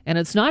 And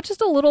it's not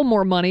just a little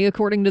more money.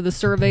 According to the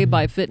survey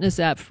by fitness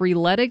app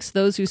Freeletics,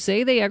 those who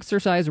say they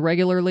exercise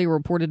regularly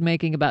reported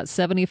making about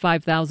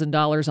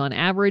 $75,000 on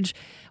average,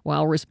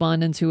 while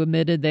respondents who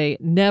admitted they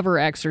never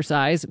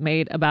exercise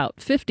made about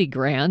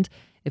 $50,000.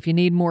 If you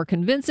need more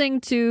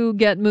convincing to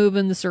get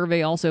moving, the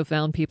survey also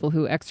found people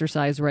who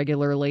exercise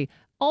regularly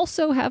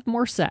also have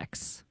more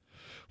sex.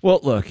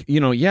 Well, look,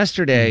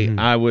 yesterday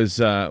I was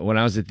when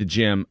I was at the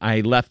gym,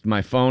 I left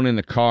my phone in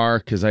the car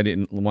because I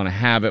didn't want to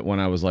have it when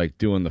I was like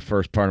doing the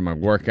first part of my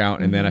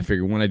workout, and then I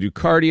figured when I do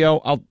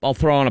cardio, I'll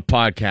throw on a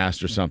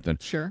podcast or something.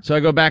 Sure. So I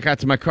go back out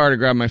to my car to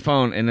grab my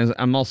phone, and as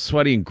I'm all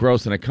sweaty and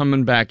gross, and I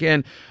come back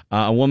in,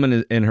 a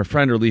woman and her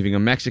friend are leaving a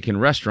Mexican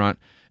restaurant,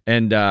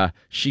 and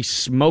she's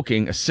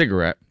smoking a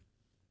cigarette,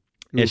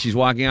 and she's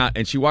walking out,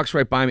 and she walks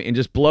right by me and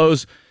just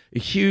blows a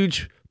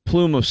huge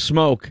plume of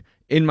smoke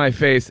in my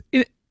face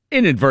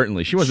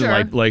inadvertently. She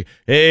wasn't like,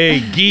 hey,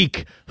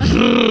 geek.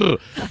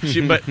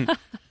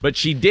 But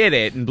she did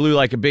it and blew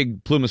like a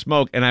big plume of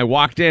smoke, and I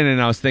walked in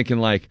and I was thinking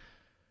like,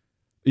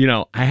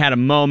 I had a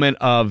moment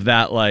of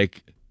that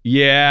like,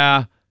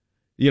 yeah,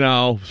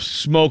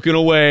 smoking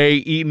away,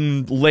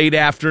 eating late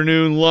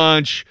afternoon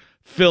lunch,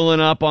 filling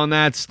up on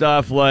that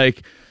stuff.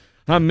 Like,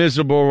 I'm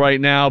miserable right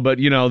now, but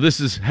this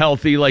is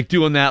healthy. Like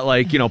doing that,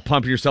 like,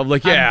 pump yourself.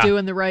 Like, yeah,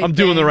 I'm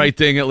doing the right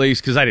thing at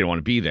least, because I didn't want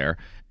to be there.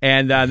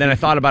 And then I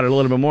thought about it a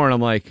little bit more, and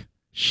I'm like,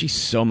 she's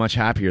so much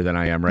happier than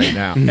I am right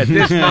now. At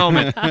this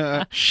moment,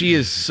 she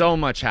is so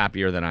much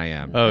happier than I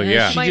am. Oh,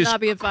 yeah. She might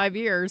not be in 5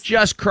 years.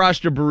 Just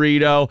crushed a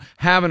burrito,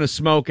 having a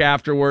smoke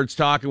afterwards,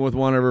 talking with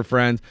one of her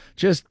friends,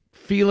 just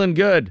feeling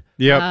good.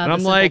 Yep. And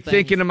I'm like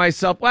thinking to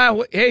myself,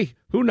 wow, hey,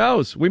 who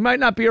knows? We might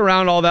not be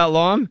around all that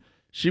long.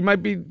 She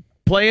might be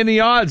playing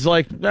the odds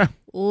like,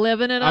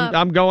 living it up.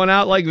 I'm going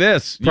out like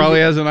this. Probably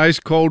has an ice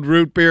cold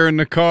root beer in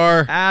the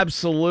car.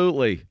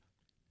 Absolutely.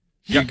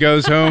 She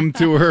goes home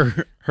to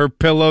her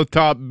pillow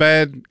top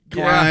bed,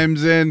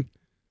 climbs in.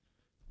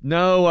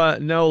 No,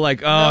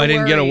 like, I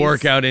didn't get a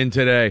workout in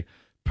today.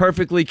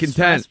 Perfectly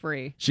content.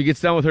 Stress-free. She gets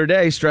done with her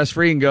day,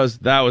 stress-free, and goes,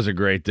 that was a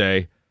great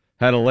day.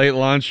 Had a late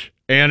lunch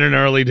and an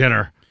early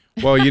dinner.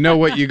 Well, you know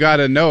what you got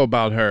to know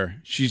about her?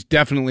 She's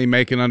definitely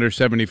making under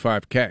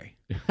 $75K.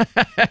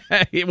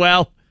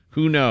 Well,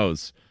 who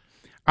knows?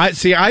 I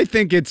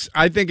think it's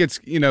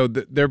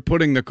they're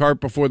putting the cart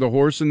before the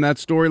horse in that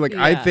story. Like,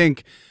 I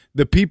think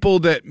the people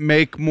that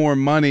make more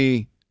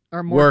money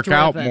are more work driven.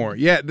 out more.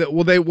 Yeah,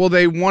 they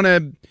want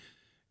to.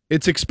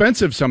 It's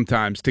expensive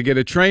sometimes to get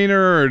a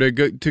trainer or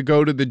to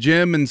go to the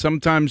gym, and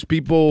sometimes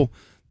people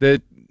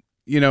that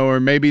are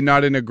maybe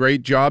not in a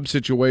great job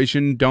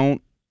situation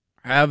don't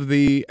have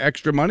the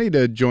extra money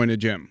to join a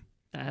gym,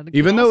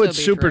 even though it's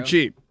super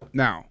cheap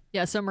now.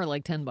 Yeah, some are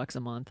like $10 a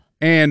month,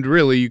 and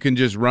really you can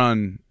just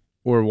run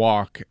or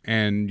walk,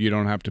 and you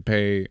don't have to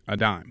pay a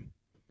dime.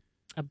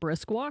 A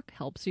brisk walk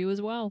helps you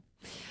as well.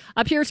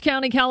 A Pierce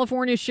County,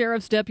 California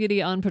sheriff's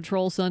deputy on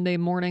patrol Sunday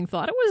morning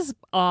thought it was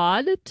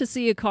odd to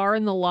see a car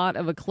in the lot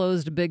of a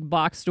closed big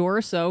box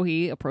store, so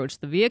he approached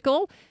the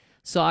vehicle,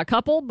 saw a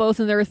couple, both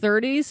in their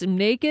 30s,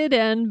 naked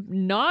and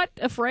not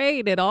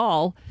afraid at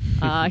all.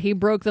 He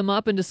broke them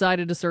up and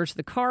decided to search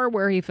the car,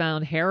 where he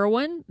found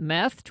heroin,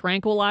 meth,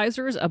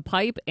 tranquilizers, a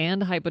pipe,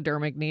 and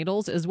hypodermic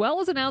needles, as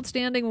well as an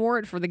outstanding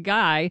warrant for the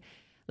guy.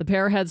 The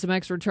pair had some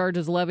extra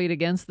charges levied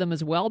against them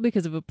as well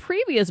because of a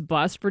previous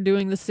bust for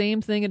doing the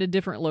same thing at a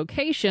different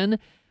location,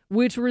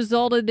 which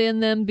resulted in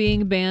them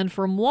being banned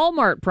from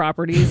Walmart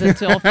properties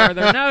until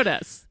further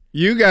notice.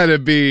 You got to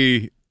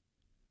be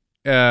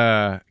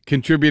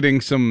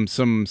contributing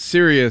some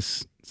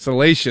serious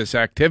salacious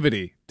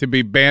activity to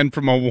be banned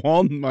from a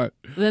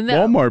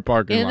Walmart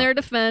parking lot. In their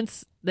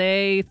defense,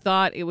 they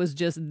thought it was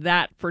just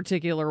that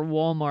particular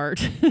Walmart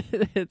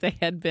that they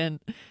had been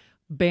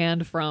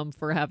banned from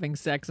for having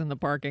sex in the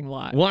parking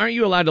lot. Well, aren't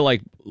you allowed to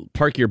like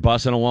park your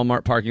bus in a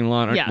Walmart parking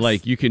lot? Yes.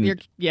 Like you can.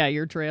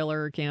 Your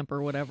trailer or camper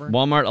or whatever.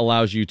 Walmart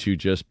allows you to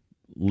just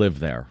live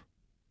there,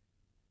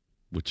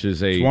 which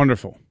is it's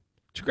wonderful.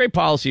 It's a great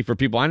policy for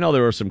people. I know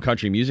there were some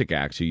country music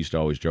acts who used to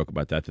always joke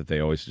about that they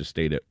always just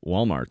stayed at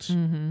Walmarts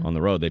on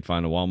the road. They'd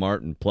find a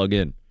Walmart and plug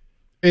in.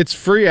 It's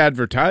free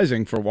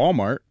advertising for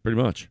Walmart.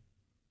 Pretty much.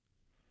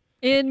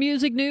 In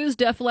music news,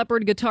 Def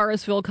Leppard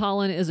guitarist Phil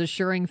Collen is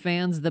assuring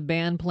fans the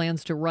band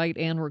plans to write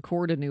and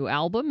record a new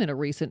album. In a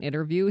recent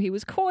interview, he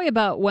was coy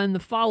about when the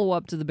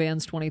follow-up to the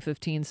band's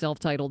 2015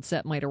 self-titled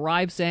set might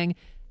arrive, saying,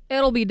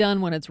 "It'll be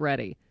done when it's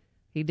ready."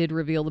 He did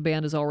reveal the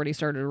band has already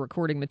started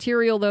recording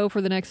material, though, for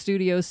the next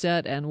studio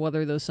set, and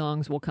whether those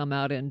songs will come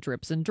out in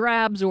drips and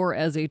drabs or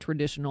as a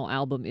traditional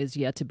album is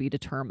yet to be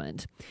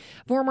determined.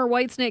 Former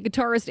Whitesnake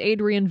guitarist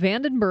Adrian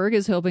Vandenberg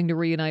is hoping to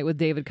reunite with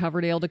David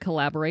Coverdale to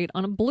collaborate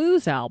on a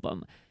blues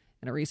album.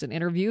 In a recent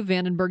interview,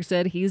 Vandenberg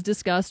said he's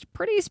discussed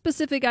pretty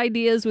specific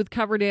ideas with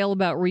Coverdale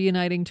about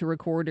reuniting to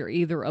record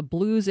either a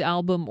blues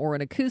album or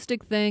an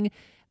acoustic thing.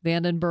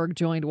 Vandenberg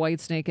joined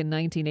Whitesnake in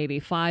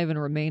 1985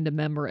 and remained a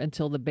member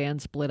until the band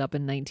split up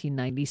in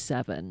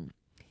 1997.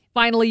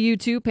 Finally,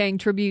 U2 paying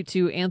tribute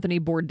to Anthony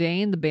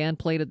Bourdain. The band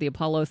played at the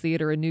Apollo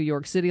Theater in New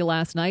York City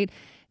last night.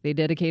 They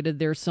dedicated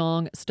their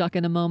song Stuck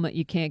in a Moment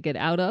You Can't Get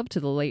Out Of to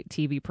the late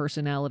TV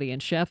personality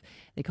and chef.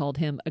 They called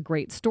him a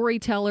great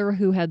storyteller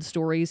who had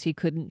stories he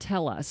couldn't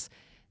tell us.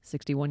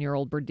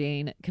 61-year-old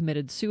Bourdain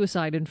committed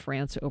suicide in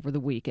France over the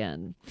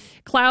weekend.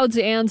 Clouds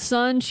and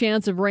sun,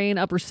 chance of rain,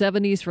 upper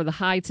 70s for the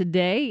high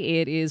today.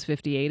 It is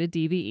 58 at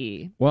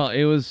DVE. Well,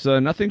 it was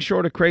nothing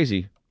short of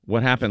crazy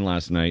what happened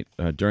last night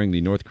during the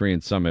North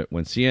Korean summit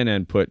when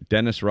CNN put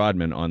Dennis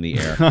Rodman on the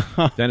air.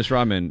 Dennis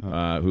Rodman,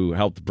 who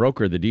helped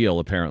broker the deal,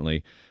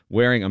 apparently,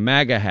 wearing a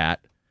MAGA hat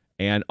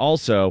and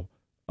also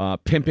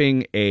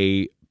pimping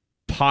a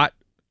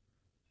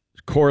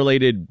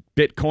pot-correlated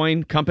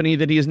Bitcoin company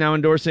that he is now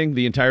endorsing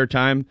the entire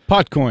time.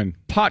 Potcoin.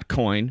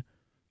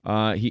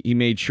 He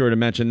made sure to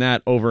mention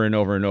that over and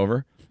over and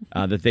over,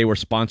 that they were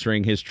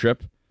sponsoring his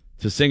trip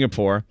to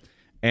Singapore.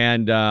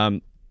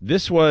 And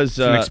this was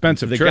an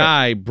expensive the trip.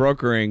 guy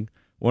brokering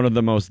one of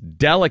the most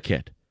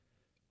delicate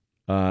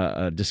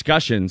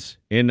discussions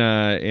in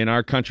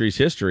our country's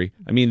history.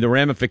 I mean, the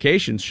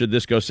ramifications, should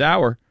this go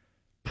sour,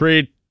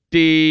 pretty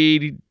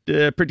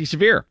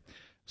severe.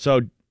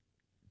 So,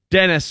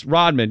 Dennis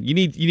Rodman, you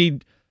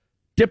need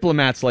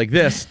diplomats like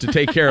this to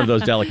take care of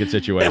those delicate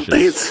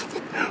situations.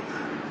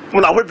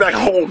 When I went back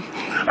home,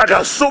 I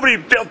got so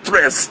many death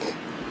threats.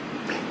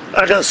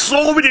 I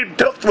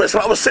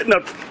was sitting there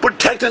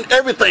protecting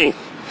everything.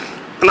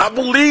 And I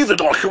believed in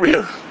North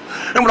Korea.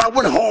 And when I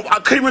went home, I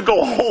couldn't even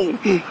go home.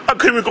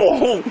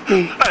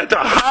 I had to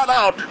hide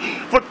out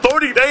for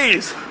 30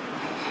 days.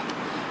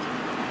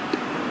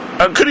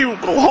 I couldn't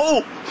even go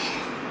home.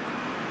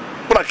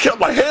 But I kept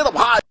my head up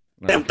high.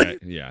 Okay.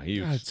 Yeah, he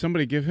was. God,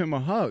 somebody give him a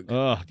hug.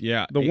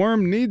 Yeah. The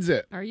worm needs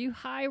it. Are you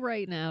high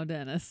right now,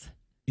 Dennis?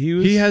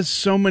 He has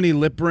so many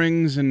lip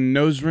rings and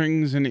nose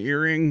rings and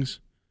earrings.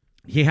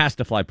 He has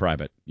to fly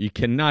private. You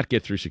cannot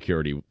get through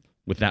security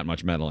with that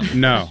much metal in it.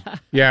 No.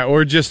 Yeah,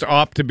 or just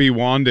opt to be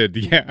wanded.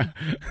 Yeah.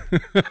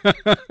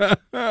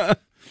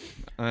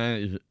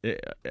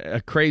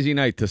 A crazy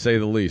night, to say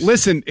the least.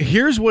 Listen,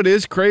 here's what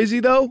is crazy,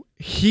 though.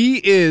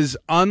 He is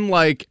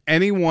unlike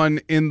anyone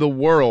in the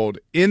world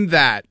in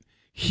that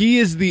he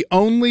is the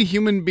only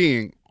human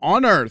being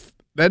on Earth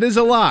that is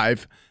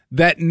alive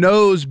that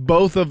knows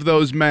both of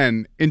those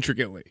men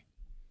intricately.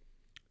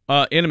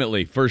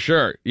 Intimately, for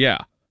sure. Yeah.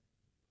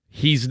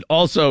 He's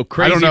also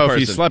crazy. I don't know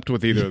person. if he slept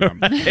with either of them,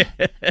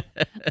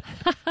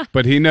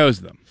 but he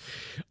knows them.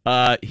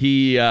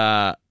 He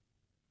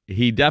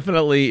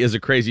definitely is a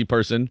crazy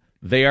person.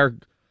 They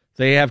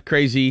have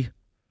crazy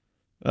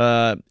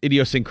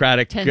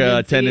idiosyncratic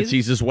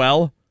tendencies as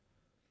well.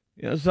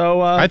 Yeah,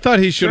 so I thought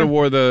he should have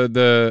wore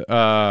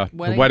the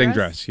wedding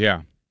dress.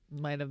 Yeah,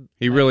 might have.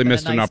 He really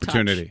missed an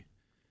opportunity.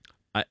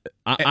 I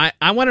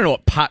want to know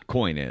what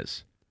Potcoin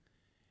is.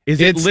 Is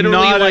it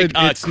literally like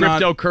a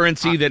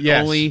cryptocurrency that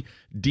only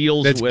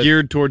deals that's with...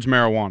 geared towards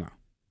marijuana?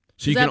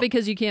 So is that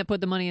because you can't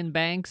put the money in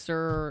banks,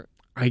 or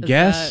I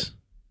guess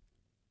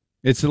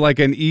it's like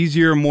an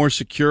easier, more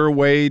secure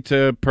way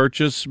to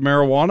purchase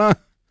marijuana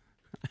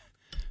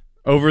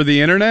over the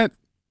internet?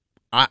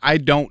 I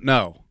don't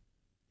know.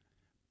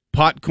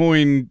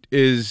 Potcoin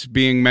is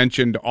being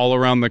mentioned all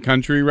around the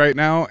country right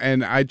now,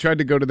 and I tried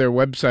to go to their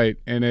website,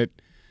 and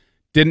it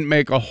didn't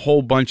make a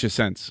whole bunch of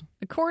sense.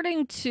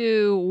 According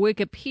to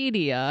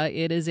Wikipedia,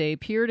 it is a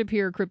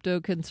peer-to-peer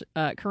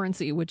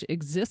cryptocurrency which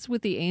exists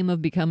with the aim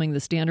of becoming the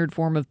standard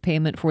form of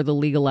payment for the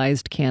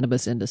legalized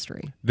cannabis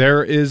industry.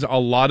 There is a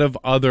lot of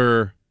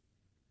other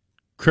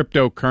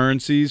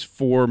cryptocurrencies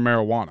for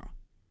marijuana.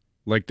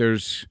 Like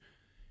there's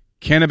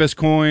Cannabis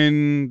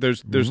Coin.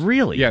 There's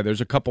really? Yeah,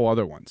 there's a couple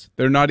other ones.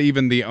 They're not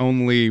even the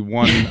only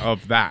one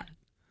of that.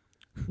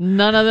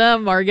 None of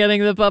them are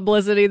getting the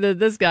publicity that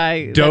this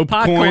guy,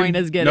 Potcoin,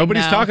 is getting.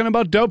 Nobody's talking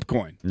about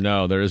Dopecoin.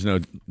 No, there is no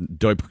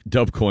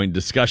Dopecoin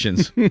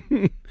discussions.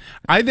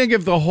 I think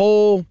if the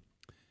whole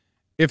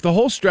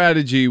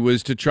strategy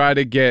was to try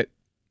to get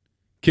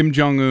Kim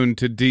Jong-un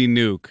to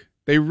de-nuke,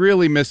 they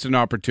really missed an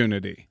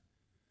opportunity.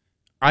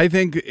 I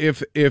think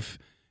if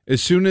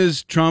as soon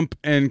as Trump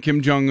and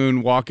Kim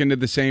Jong-un walk into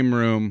the same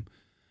room,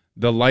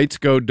 the lights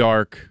go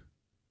dark,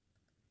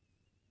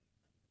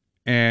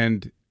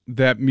 and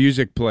that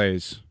music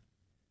plays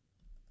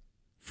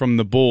from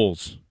the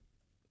Bulls.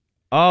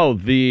 Oh,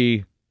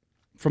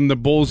 from the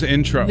Bulls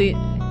intro.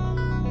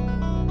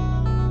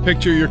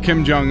 Picture your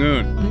Kim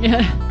Jong-un.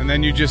 Yeah. And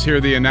then you just hear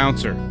the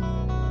announcer.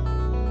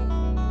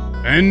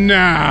 And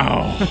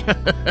now,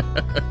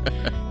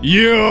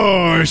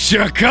 your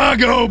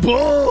Chicago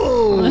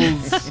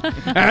Bulls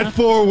at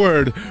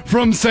forward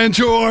from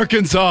Central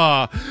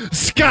Arkansas,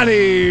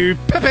 Scottie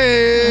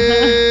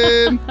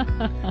Pippen.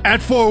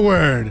 At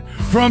forward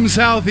from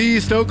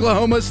Southeast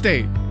Oklahoma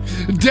State,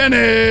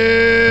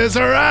 Dennis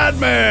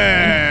Rodman.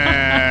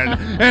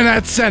 And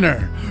at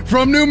center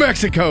from New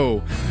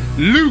Mexico,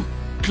 Luke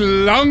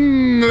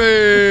Longley.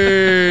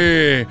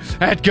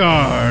 At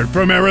guard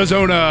from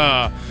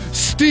Arizona,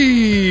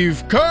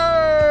 Steve Kerr.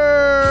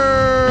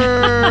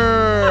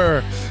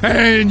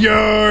 And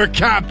your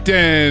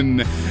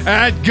captain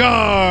at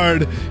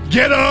guard,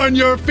 get on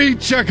your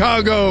feet,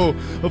 Chicago,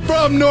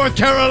 from North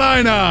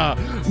Carolina,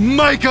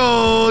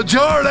 Michael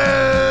Jordan.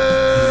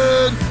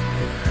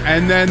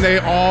 And then they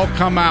all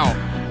come out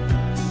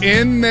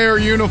in their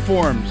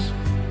uniforms.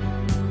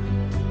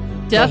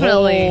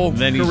 Definitely.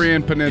 The whole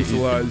Korean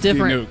Peninsula is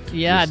different. denuked.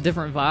 Yeah,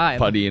 different vibe.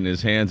 Putty in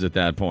his hands at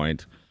that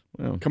point.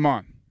 Well, come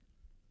on.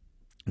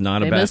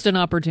 Not a bad. They missed an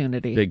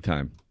opportunity. Big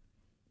time.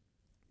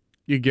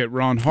 You get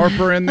Ron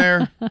Harper in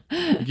there.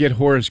 You get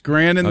Horace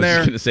Grant in there. I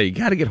was going to say, you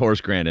got to get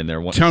Horace Grant in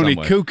there. Tony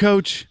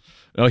Kukoc.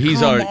 Oh, he's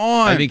Come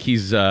on. I think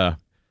he's on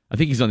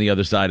the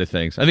other side of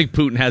things. I think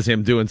Putin has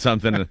him doing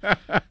something.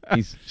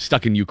 He's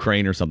stuck in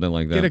Ukraine or something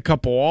like that. Get a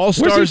couple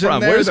all-stars in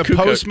there. Where's the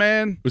Kukoc?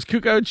 postman. Was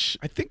Kukoc?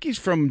 I think he's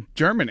from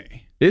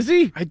Germany. Is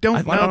he? I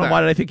don't know know. that.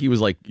 Why did I think he was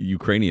like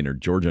Ukrainian or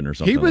Georgian or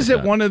something? He was like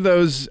at that. one of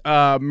those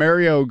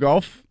Mario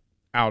golf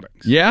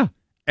outings. Yeah.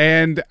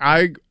 And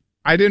I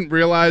didn't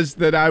realize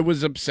that I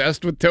was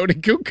obsessed with Tony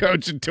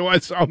Kukoc until I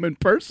saw him in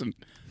person.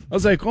 I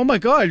was like, oh, my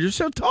God, you're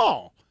so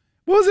tall.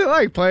 What was it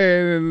like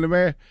playing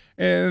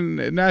in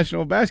the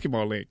National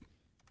Basketball League?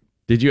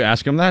 Did you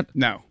ask him that?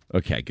 No.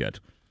 Okay, good.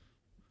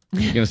 I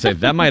was going to say,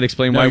 that might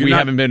explain No, why you're we not-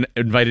 haven't been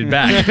invited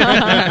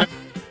back.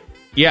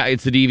 Yeah,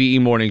 it's the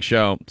DVE Morning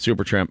Show,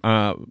 Supertramp.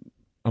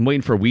 I'm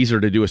waiting for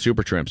Weezer to do a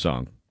Supertramp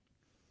song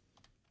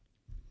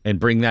and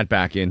bring that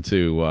back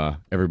into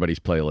everybody's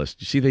playlist.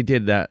 You see they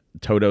did that,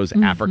 Toto's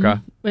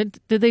Africa? But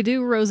did they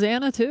do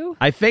Rosanna too?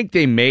 I think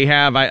they may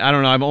have. I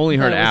don't know. I've only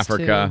heard That was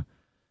Africa.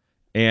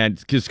 And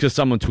because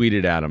someone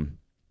tweeted at him.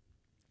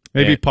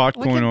 Maybe And-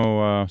 Potcoin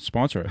will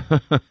sponsor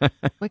it.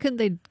 Why couldn't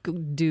they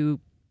do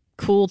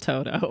Cool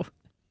Toto?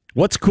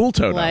 What's Cool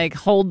Toto? Like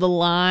Hold the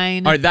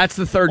Line. All right, that's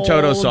the third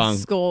Toto song.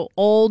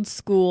 Old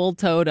school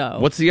Toto.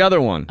 What's the other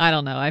one? I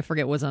don't know. I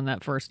forget what's on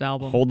that first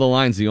album. Hold the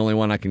Line's the only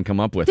one I can come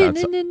up with.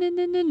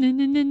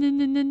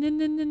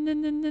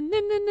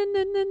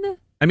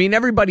 I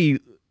mean,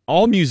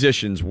 all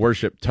musicians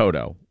worship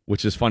Toto,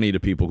 which is funny to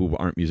people who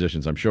aren't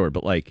musicians, I'm sure.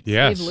 But like,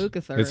 yes, Dave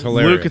Lukather. it's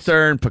hilarious.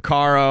 Lukather and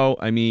Picaro.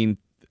 I mean,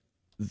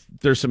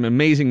 there's some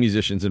amazing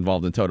musicians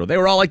involved in Toto. They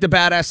were all like the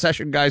badass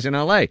session guys in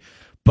L.A.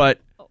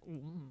 But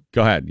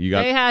go ahead, you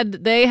got.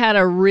 They had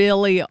a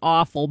really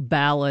awful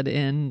ballad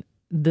in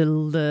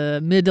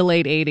the mid to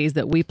late '80s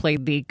that we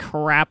played the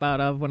crap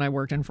out of when I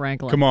worked in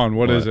Franklin. Come on,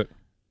 what is it?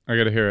 I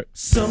got to hear it.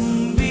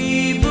 Some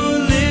people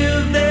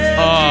live there.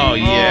 Oh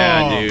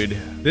yeah, dude.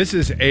 This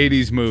is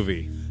 80s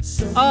movie.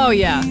 Oh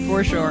yeah,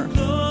 for sure.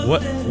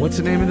 What's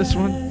the name of this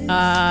one?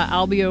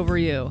 I'll Be Over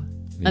You.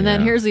 And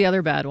then Yeah. here's the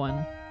other bad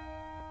one.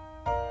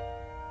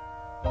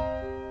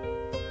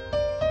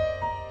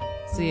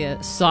 See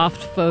a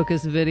soft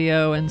focus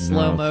video in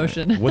slow No.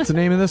 motion. What's the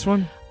name of this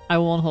one? I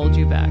Won't Hold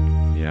You Back.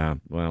 Yeah,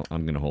 well,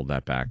 I'm gonna hold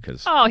that back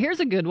because. Oh, here's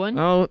a good one.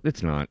 Oh,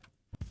 it's not.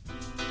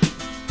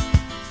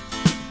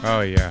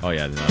 Oh, yeah. Oh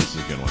yeah, no, this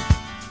is a good one.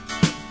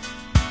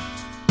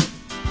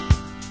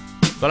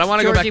 But I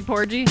want to go back. Georgie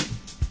Porgy.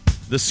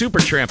 The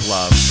Supertramp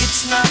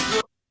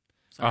love.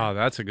 Oh,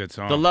 that's a good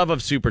song. The love of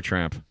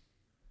Supertramp.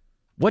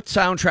 What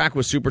soundtrack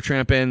was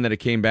Supertramp in that it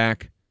came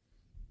back?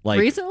 Like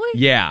Recently?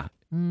 Yeah.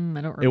 I don't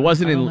remember. It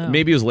wasn't I don't in. know.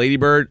 Maybe it was Lady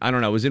Bird. I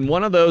don't know. It was in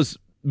one of those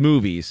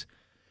movies,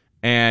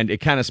 and it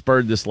kind of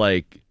spurred this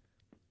like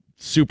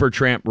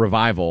Supertramp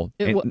revival.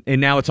 And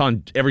now it's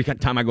on every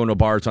time I go into a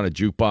bar. It's on a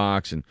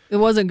jukebox, and It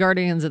wasn't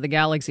Guardians of the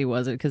Galaxy,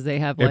 was it? Because they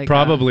have like it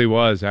probably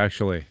was,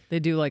 actually. they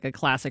do like a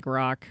classic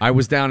rock. I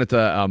was down at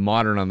the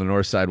Modern on the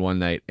North Side one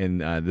night,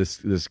 and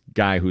this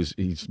guy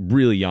he's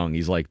really young.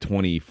 He's like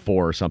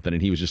 24 or something,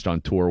 and he was just on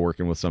tour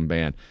working with some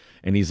band,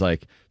 and he's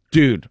like,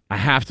 dude, I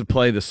have to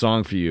play the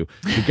song for you.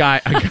 The guy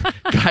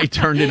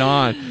turned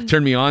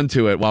me on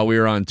to it while we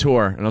were on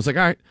tour, and I was like,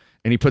 all right.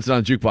 And he puts it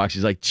on the jukebox.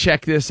 He's like,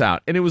 check this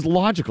out. And it was a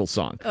Logical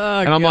song. Oh,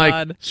 and I'm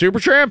God. like,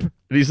 Supertramp? And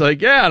he's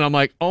like, yeah. And I'm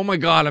like, oh my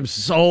God, I'm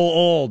so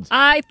old.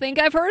 I think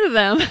I've heard of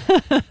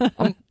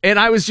them. And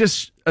I was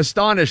just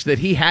astonished that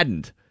he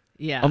hadn't.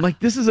 Yeah. I'm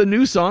like, this is a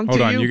new song Hold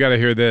to on, you? you got to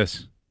hear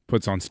this.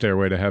 Puts on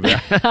Stairway to Heaven.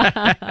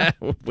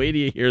 Wait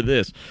till you hear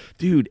this.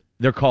 Dude,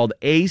 they're called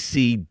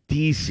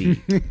AC/DC.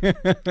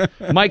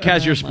 Mike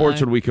has your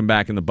sports when we come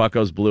back, and the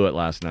Buccos blew it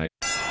last night.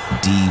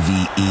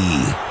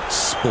 DVE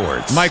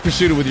Sports. Mike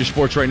Pursuta with your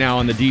sports right now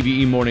on the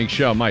DVE Morning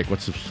Show. Mike,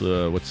 what's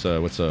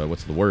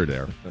the word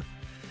there?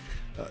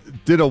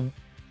 Did a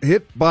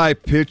hit by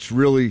pitch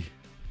really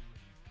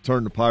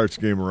turn the Pirates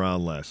game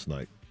around last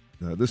night?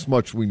 This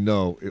much we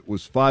know. It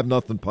was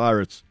 5-0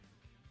 Pirates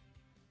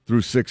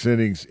through 6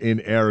 innings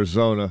in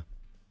Arizona.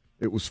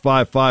 It was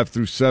 5-5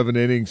 through 7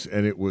 innings,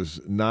 and it was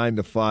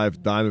 9-5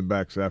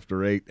 Diamondbacks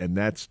after 8, and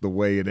that's the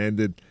way it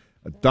ended.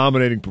 A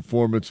dominating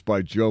performance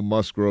by Joe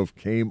Musgrove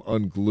came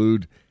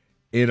unglued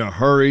in a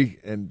hurry,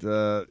 and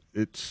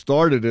it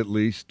started at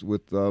least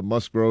with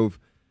Musgrove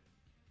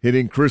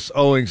hitting Chris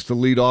Owings to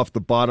lead off the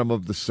bottom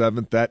of the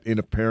 7th. That in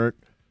apparent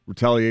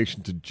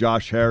retaliation to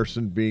Josh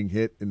Harrison being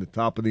hit in the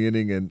top of the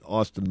inning and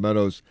Austin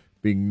Meadows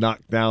being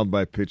knocked down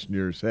by a pitch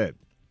near his head.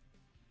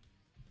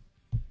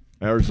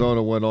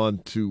 Arizona went on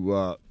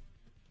to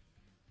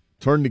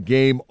turn the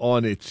game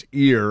on its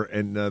ear,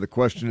 and the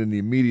question in the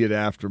immediate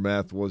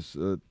aftermath was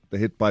the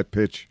hit by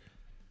pitch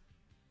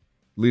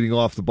leading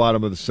off the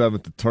bottom of the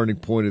 7th, the turning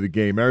point of the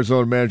game.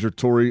 Arizona manager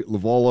Torey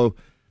Lovullo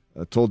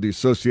told the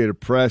Associated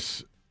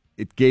Press,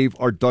 it gave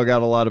our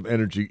dugout a lot of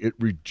energy. It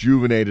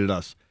rejuvenated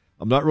us.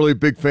 I'm not really a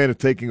big fan of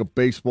taking a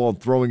baseball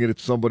and throwing it at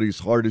somebody as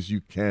hard as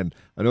you can.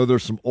 I know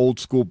there's some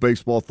old-school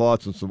baseball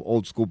thoughts and some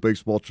old-school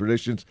baseball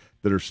traditions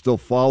that are still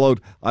followed.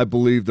 I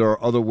believe there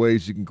are other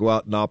ways you can go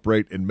out and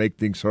operate and make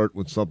things hurt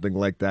when something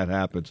like that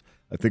happens.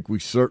 I think we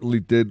certainly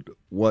did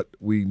what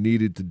we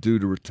needed to do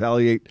to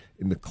retaliate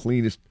in the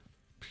cleanest,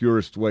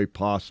 purest way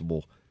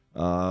possible.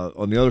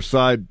 On the other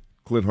side,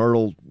 Clint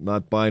Hurdle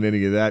not buying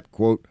any of that.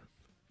 Quote,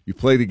 you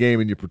play the game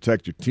and you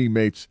protect your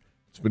teammates.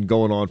 It's been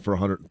going on for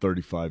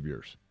 135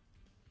 years.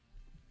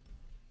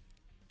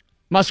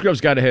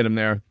 Musgrove's got to hit him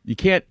there. You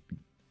can't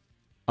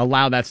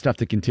allow that stuff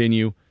to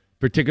continue,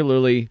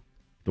 particularly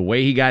the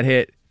way he got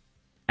hit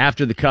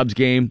after the Cubs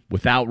game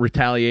without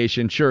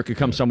retaliation. Sure, it could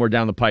come somewhere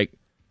down the pike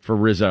for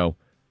Rizzo.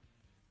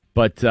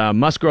 But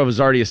Musgrove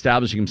is already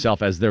establishing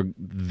himself as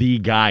the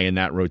guy in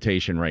that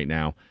rotation right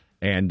now.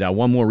 And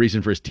one more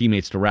reason for his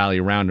teammates to rally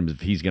around him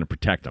if he's going to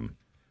protect them.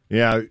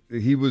 Yeah,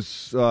 he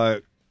was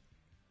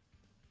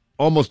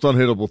almost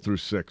unhittable through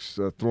 6,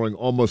 throwing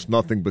almost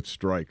nothing but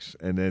strikes.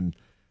 And then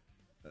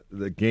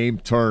the game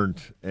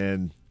turned,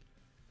 and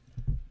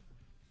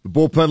the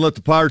bullpen let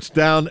the Pirates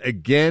down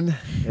again,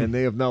 and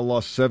they have now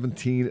lost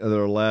 17 of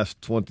their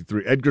last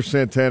 23. Edgar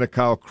Santana,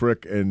 Kyle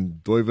Crick,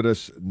 and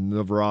Dovydas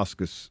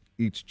Neverauskas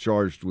each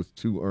charged with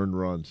 2 earned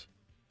runs.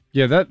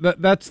 Yeah,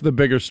 that's the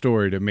bigger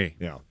story to me.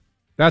 Yeah.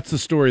 That's the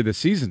story of the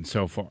season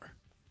so far.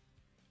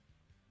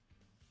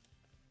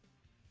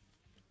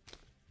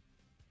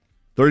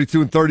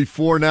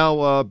 32-34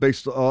 now,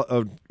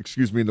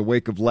 in the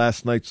wake of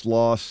last night's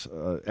loss.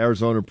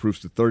 Arizona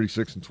improves to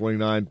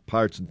 36-29.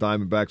 Pirates and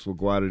Diamondbacks will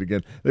go at it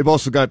again. They've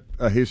also got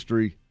a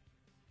history.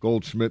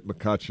 Goldschmidt,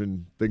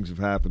 McCutchen, things have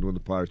happened when the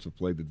Pirates have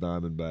played the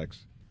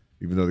Diamondbacks,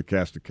 even though the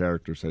cast of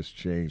characters has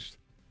changed.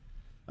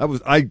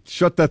 I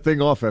shut that thing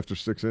off after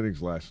 6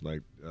 innings last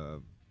night.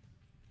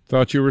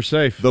 Thought you were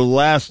safe. The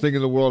last thing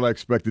in the world I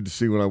expected to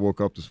see when I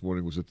woke up this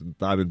morning was that the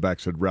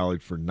Diamondbacks had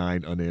rallied for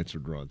 9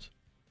 unanswered runs.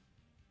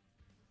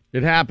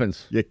 It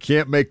happens. You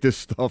can't make this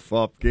stuff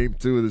up. Game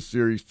 2 of the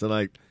series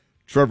tonight.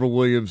 Trevor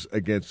Williams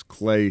against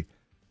Clay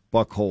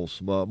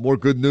Buchholz. More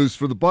good news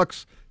for the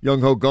Bucks.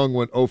 Young Ho Kang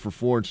went 0 for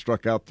 4 and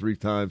struck out 3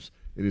 times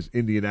in his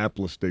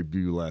Indianapolis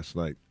debut last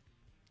night.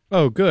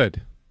 Oh,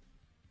 good.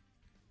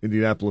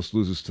 Indianapolis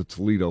loses to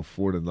Toledo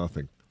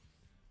 4-0.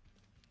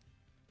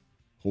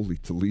 Holy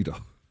Toledo.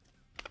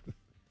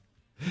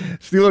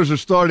 Steelers are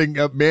starting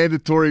a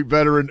mandatory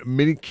veteran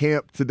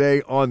minicamp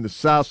today on the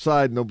south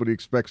side. Nobody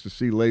expects to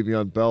see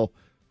Le'Veon Bell,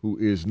 who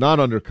is not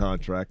under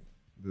contract.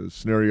 The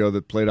scenario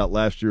that played out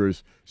last year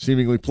is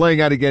seemingly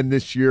playing out again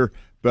this year.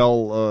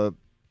 Bell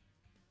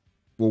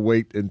will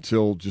wait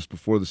until just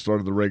before the start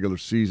of the regular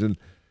season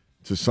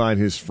to sign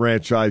his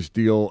franchise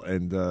deal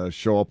and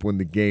show up when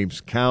the games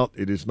count.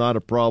 It is not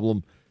a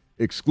problem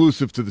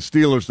exclusive to the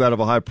Steelers, that of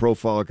a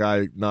high-profile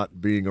guy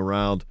not being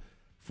around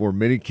for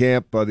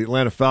minicamp. The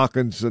Atlanta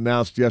Falcons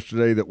announced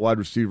yesterday that wide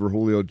receiver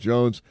Julio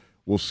Jones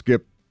will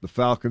skip the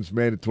Falcons'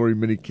 mandatory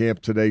minicamp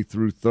today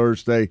through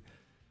Thursday.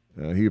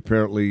 He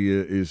apparently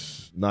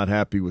is not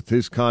happy with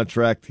his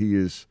contract. He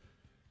is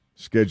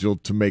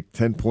scheduled to make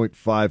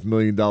 $10.5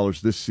 million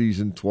this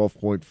season,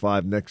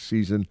 $12.5 next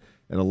season,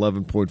 and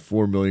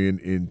 $11.4 million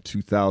in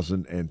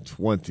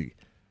 2020.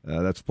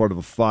 That's part of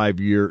a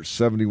 5-year,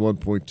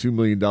 $71.2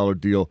 million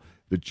deal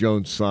that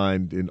Jones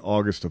signed in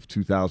August of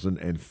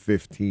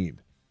 2015.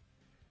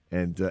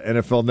 And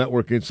NFL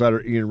Network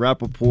insider Ian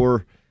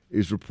Rappaport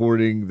is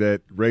reporting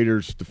that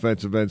Raiders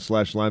defensive end /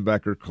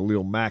 linebacker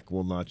Khalil Mack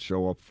will not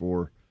show up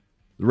for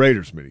the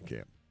Raiders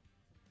minicamp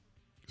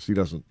because he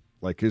doesn't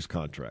like his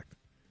contract.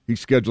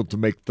 He's scheduled to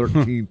make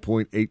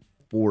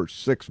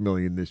 $13.846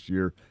 million this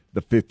year,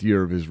 the 5th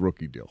year of his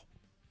rookie deal.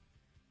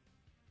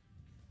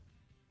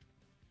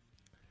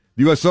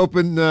 The U.S.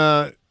 Open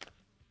will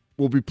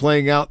be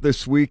playing out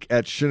this week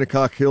at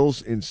Shinnecock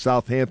Hills in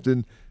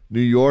Southampton, New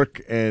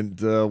York,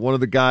 and one of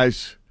the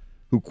guys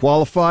who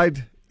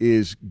qualified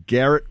is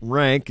Garrett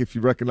Rank. If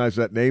you recognize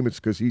that name, it's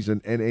because he's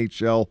an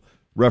NHL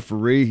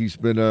referee. He's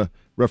been a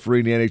referee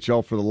in the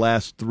NHL for the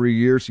last 3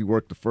 years. He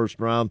worked the first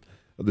round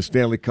of the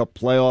Stanley Cup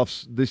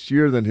playoffs this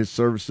year. Then his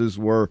services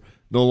were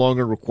no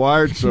longer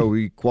required, so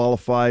he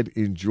qualified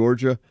in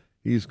Georgia.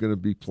 He's going to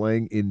be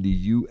playing in the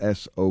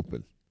U.S.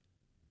 Open.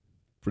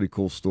 Pretty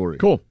cool story.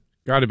 Cool.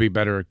 Got to be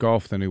better at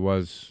golf than he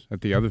was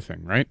at the other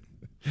thing, right?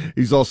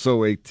 He's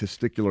also a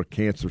testicular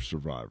cancer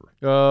survivor.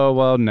 Oh,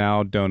 well,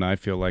 now don't I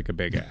feel like a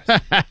big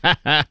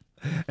ass.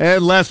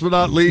 And last but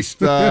not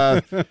least,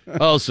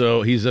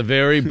 also, he's a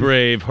very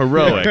brave,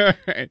 heroic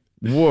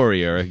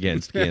warrior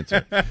against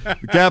cancer.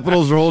 The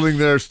Capitals are holding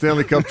their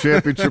Stanley Cup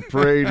Championship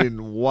Parade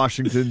in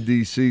Washington,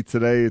 D.C.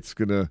 today. It's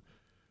going to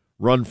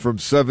run from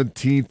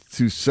 17th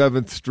to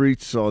 7th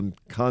Streets on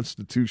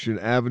Constitution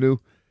Avenue,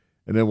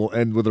 and then we'll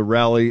end with a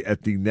rally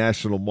at the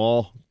National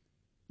Mall.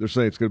 They're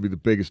saying it's going to be the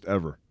biggest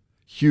ever.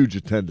 Huge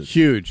attendance.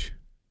 Huge.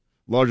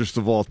 Largest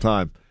of all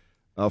time.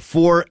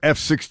 4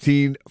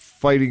 F-16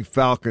 Fighting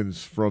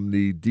Falcons from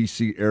the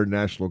D.C. Air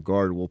National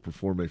Guard will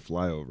perform a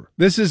flyover.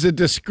 This is a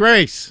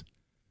disgrace.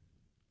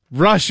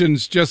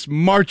 Russians just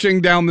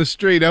marching down the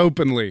street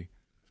openly.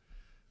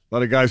 A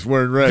lot of guys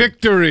wearing red.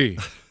 Victory.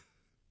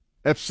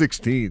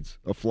 F-16s,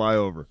 a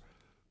flyover.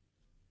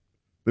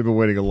 They've been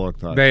waiting a long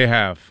time. They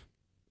have.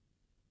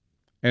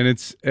 And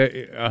it's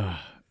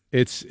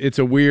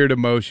a weird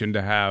emotion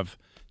to have,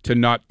 to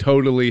not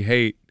totally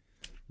hate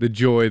the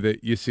joy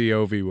that you see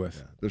Ovi with.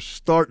 Yeah, they're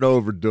starting to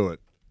overdo it.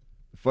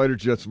 The fighter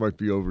jets might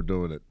be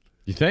overdoing it.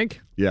 You think?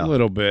 Yeah. A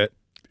little bit.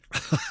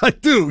 I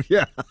do,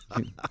 yeah.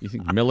 You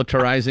think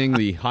militarizing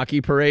the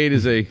hockey parade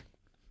is a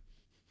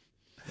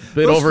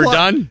Bit Those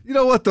overdone. You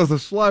know what, though? The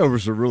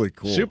flyovers are really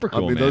cool. Super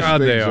cool, I mean, man. those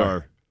God, things they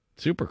are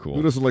super cool.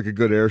 Who doesn't like a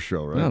good air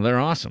show, right? No, they're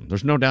awesome.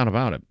 There's no doubt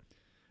about it.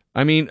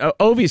 I mean,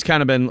 Ovi's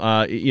kind of been,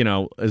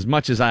 as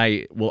much as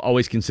I will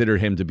always consider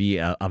him to be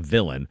a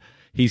villain,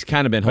 he's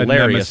kind of been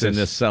hilarious in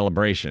this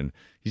celebration.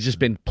 He's just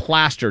been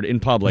plastered in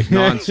public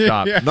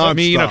nonstop. Nonstop. I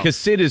mean, because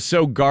Sid is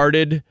so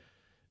guarded.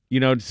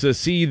 To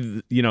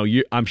see,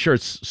 I'm sure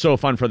it's so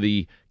fun for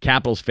the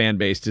Capitals fan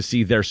base to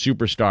see their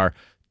superstar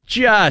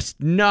just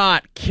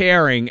not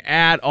caring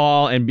at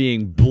all and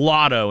being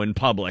blotto in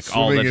public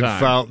all the Swimming in time.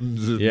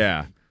 fountains.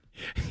 Yeah.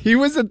 He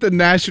was at the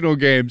national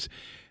games,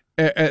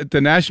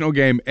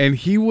 and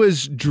he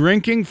was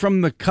drinking from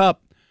the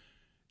cup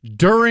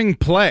during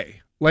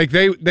play. Like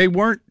they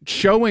weren't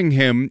showing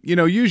him.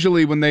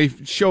 Usually when they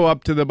show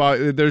up to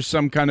there's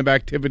some kind of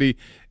activity.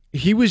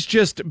 He was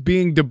just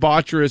being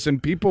debaucherous,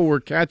 and people were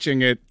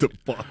catching it.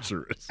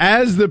 Debaucherous.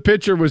 As the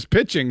pitcher was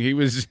pitching, he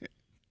was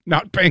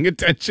not paying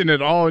attention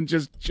at all and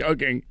just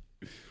chugging.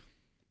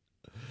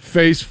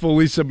 Face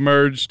fully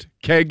submerged.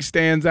 Keg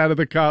stands out of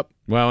the cup.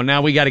 Well,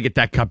 now we got to get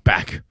that cup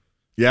back.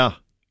 Yeah,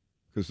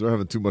 because they're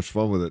having too much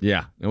fun with it.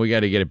 Yeah, and we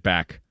got to get it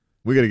back.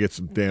 We got to get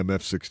some damn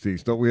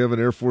F-16s. Don't we have an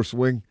Air Force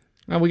wing?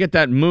 Well, we get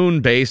that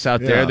moon base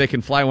out there. Yeah. They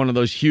can fly one of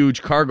those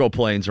huge cargo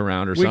planes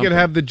around or something. We could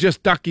have the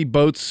Just Ducky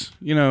boats,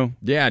 Yeah,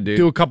 dude.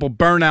 do a couple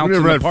burnouts We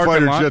in never the had parking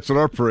fighter lot. jets on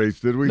our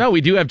parades, did we? No,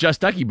 we do have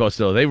Just Ducky boats,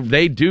 though.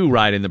 They do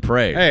ride in the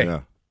parade. Hey,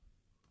 Yeah.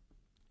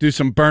 do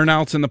some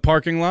burnouts in the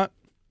parking lot.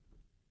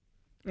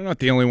 They're not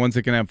the only ones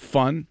that can have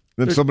fun.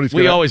 Then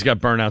We always got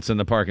burnouts in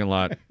the parking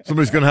lot.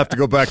 somebody's going to have to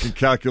go back and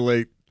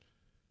calculate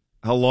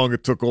how long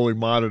it took Ole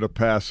Mata to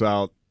pass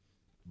out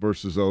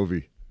versus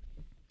Ovi.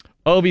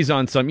 Ovi's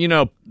on some,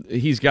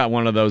 he's got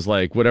one of those,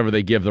 like, whatever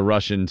they give the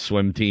Russian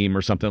swim team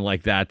or something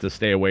like that to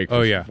stay awake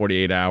for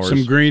 48 hours.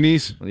 Some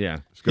greenies. Yeah.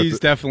 He's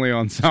definitely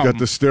on He's some. got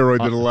the steroid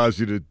that allows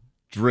you to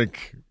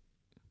drink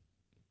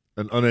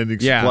an unending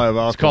supply of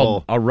alcohol. It's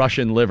called a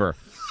Russian liver.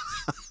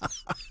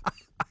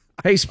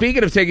 Hey,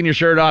 speaking of taking your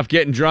shirt off,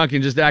 getting drunk,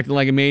 and just acting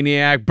like a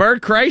maniac,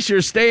 Bert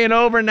Kreischer's staying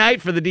overnight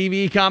for the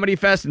DVE Comedy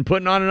Fest and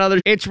putting on another.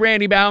 It's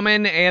Randy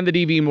Bauman and the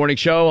DVE Morning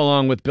Show,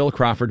 along with Bill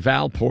Crawford,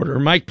 Val Porter,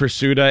 Mike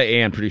Pursuta,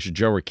 and producer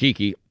Joe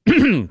Rikiki.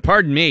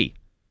 Pardon me.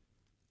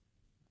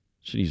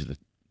 Should use the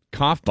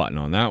cough button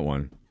on that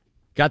one.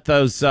 Got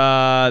those the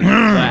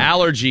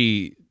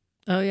allergy,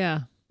 Oh, yeah.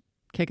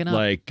 Kicking up.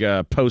 like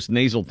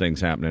post-nasal things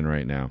happening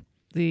right now.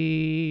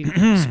 The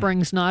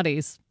spring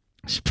snotties.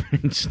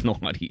 Spring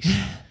snotties.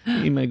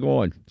 Oh, my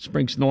God.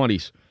 Spring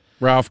snotties.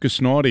 Ralph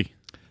Gasnaughty.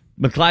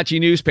 McClatchy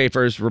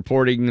newspapers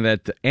reporting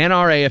that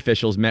NRA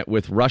officials met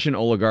with Russian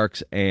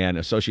oligarchs and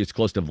associates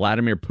close to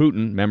Vladimir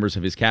Putin, members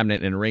of his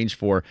cabinet, and arranged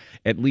for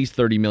at least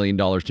 $30 million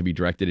to be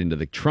directed into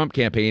the Trump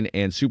campaign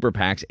and super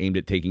PACs aimed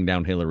at taking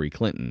down Hillary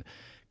Clinton.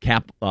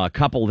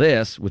 Couple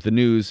this with the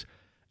news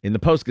in the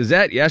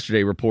Post-Gazette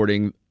yesterday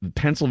reporting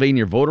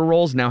Pennsylvania voter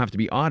rolls now have to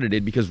be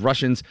audited because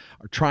Russians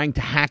are trying to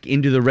hack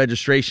into the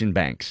registration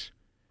banks.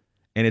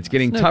 And it's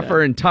getting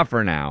tougher and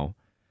tougher now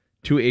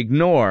to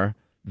ignore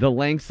the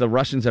lengths the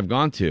Russians have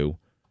gone to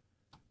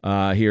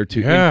here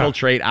to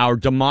infiltrate our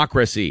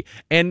democracy.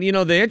 And,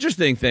 the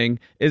interesting thing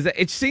is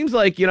that it seems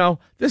like,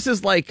 this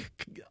is like,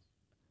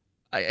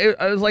 it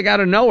was like out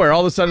of nowhere.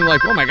 All of a sudden,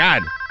 like, oh, my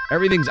God.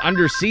 Everything's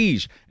under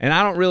siege. And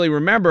I don't really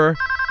remember,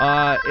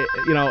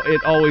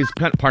 it always...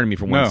 Pardon me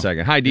for one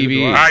second. Hi,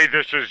 DVE. Hi,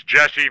 this is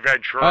Jesse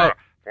Ventura,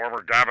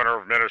 former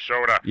governor of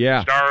Minnesota,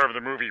 star of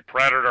the movie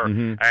Predator,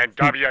 and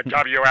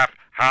WWF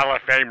Hall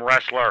of Fame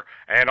wrestler,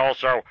 and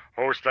also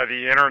host of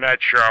the internet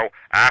show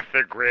Off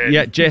the Grid.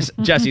 Yeah,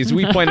 Jesse, as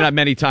we pointed out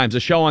many times, a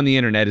show on the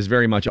internet is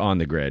very much on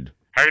the grid.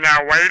 Hey, now,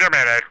 wait a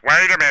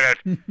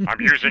minute.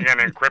 I'm using an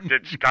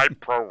encrypted Skype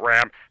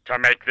program to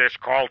make this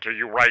call to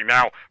you right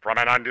now from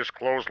an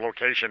undisclosed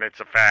location. It's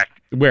a fact.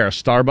 Where,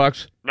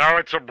 Starbucks? No,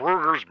 it's a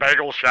Brugger's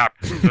Bagel Shop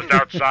just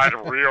outside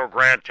of Rio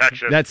Grande,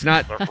 Texas. That's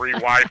not... The free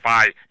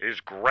Wi-Fi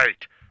is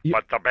great,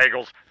 but the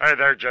bagels,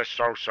 they're just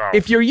so-so.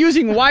 If you're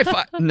using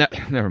Wi-Fi...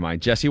 never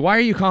mind. Jesse, why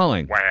are you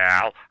calling?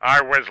 Well,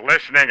 I was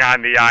listening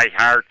on the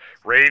iHeart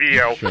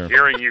radio,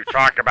 hearing you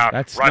talk about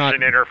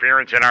Russian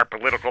interference in our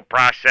political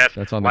process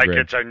That's on the like grid.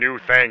 it's a new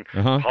thing.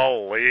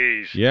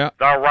 Please. Yeah.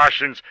 The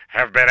Russians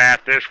have been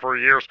at this for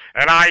years,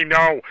 and I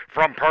know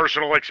from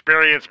personal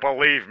experience,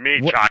 believe me,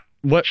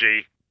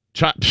 Chachi.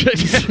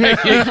 You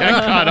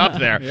got caught up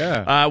there.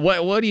 Yeah.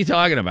 What are you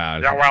talking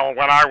about? Yeah, well,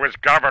 when I was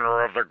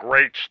governor of the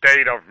great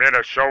state of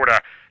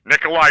Minnesota,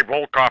 Nikolai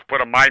Volkov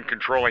put a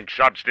mind-controlling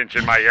substance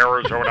in my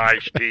Arizona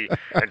iced tea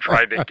and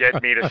tried to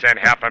get me to send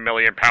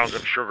 500,000 pounds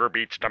of sugar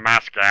beets to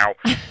Moscow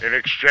in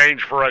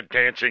exchange for a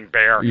dancing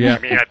bear. Yeah. I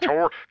mean, a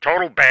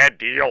total bad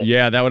deal.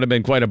 Yeah, that would have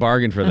been quite a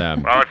bargain for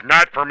them. Well, if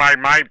not for my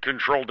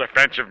mind-control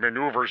defensive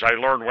maneuvers I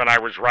learned when I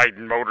was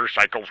riding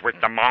motorcycles with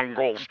the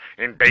Mongols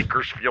in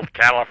Bakersfield,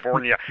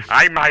 California,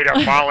 I might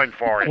have fallen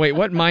for it. Wait,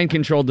 what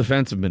mind-control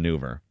defensive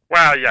maneuver?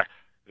 Well, yeah.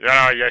 You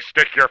know, you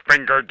stick your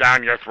finger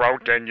down your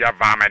throat and you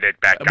vomit it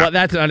back Well, up.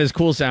 that's not as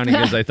cool sounding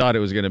as I thought it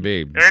was going to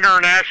be.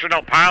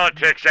 International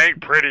politics ain't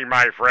pretty,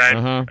 my friend.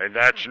 Uh-huh. And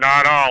that's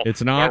not all.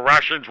 It's not? The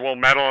Russians will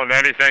meddle in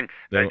anything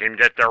they can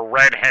get their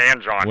red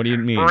hands on. What do you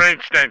mean? For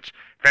instance,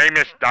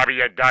 famous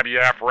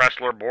WWF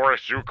wrestler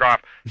Boris Zukov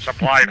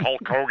supplied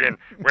Hulk Hogan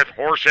with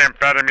horse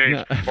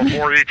amphetamines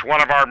before each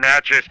one of our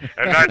matches,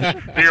 and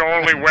that's the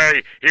only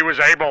way he was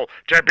able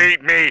to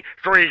beat me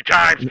 3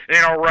 times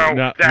in a row.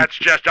 No. That's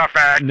just a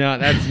fact. No,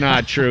 that's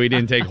not true. He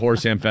didn't take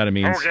horse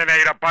amphetamines. Hogan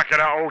ate a bucket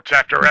of oats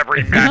after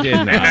every match, did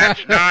and not.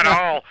 that's not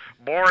all.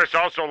 Boris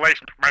also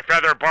laced my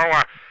feather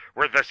boa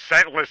with the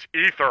scentless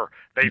ether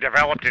they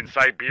developed in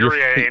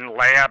Siberia in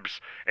labs,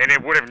 and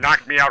it would have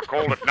knocked me out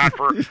cold if not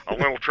for a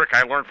little trick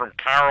I learned from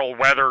Carol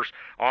Weathers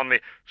on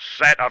the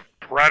set of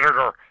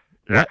Predator.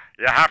 What?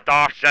 You have to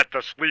offset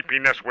the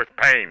sleepiness with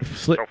pain.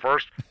 So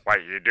first,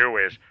 what you do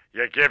is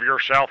you give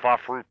yourself a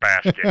fruit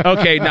basket.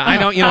 Okay, no, I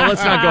don't.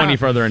 Let's not go any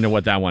further into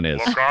what that one is.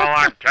 Look, all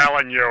I'm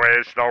telling you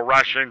is the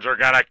Russians are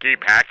going to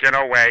keep hacking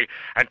away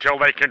until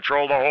they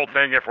control the whole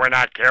thing if we're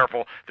not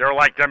careful. They're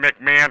like the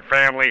McMahon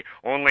family,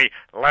 only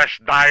less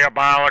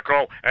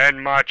diabolical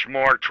and much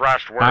more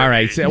trustworthy. All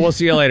right, so we'll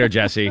see you later,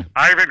 Jesse.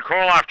 Ivan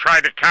Koloff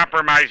tried to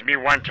compromise me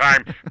one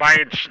time by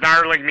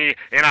ensnarling me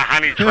in a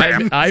honey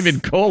trap. Ivan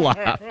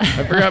Koloff.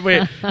 I forgot.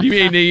 Wait, you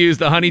mean they used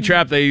the honey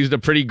trap? They used a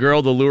pretty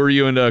girl to lure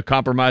you into a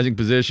compromising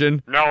position?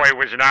 No, it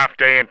was an off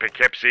day in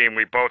Poughkeepsie, and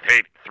we both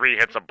ate 3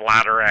 hits of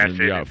bladder acid.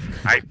 Yup.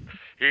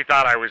 He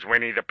thought I was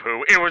Winnie the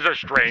Pooh. It was a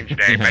strange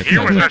day, but he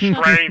was a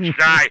strange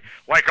guy,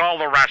 like all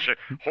the Russians.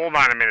 Hold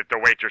on a minute, the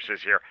waitress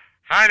is here.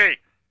 Honey,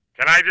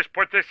 can I just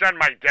put this on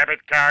my debit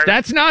card?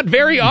 That's not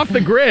very off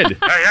the grid.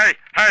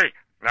 Hey,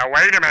 now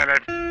wait a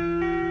minute.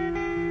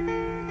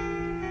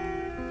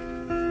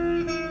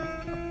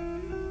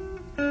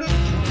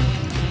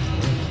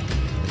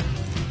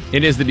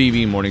 It is the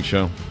DV Morning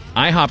Show.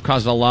 IHOP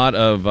caused a lot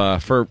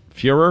of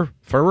furor,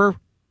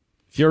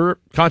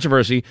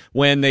 controversy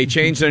when they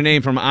changed their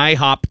name from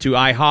IHOP to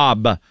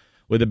IHOB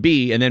with a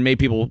B and then made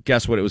people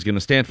guess what it was going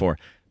to stand for.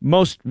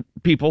 Most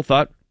people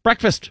thought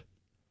breakfast.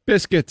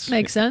 Biscuits.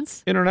 Makes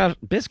sense.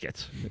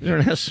 Biscuits.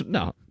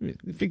 No.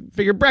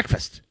 Figure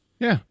breakfast.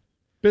 Yeah.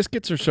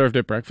 Biscuits are served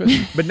at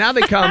breakfast. But now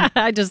they come.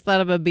 I just thought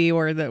of a B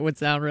word that would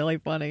sound really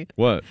funny.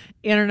 What?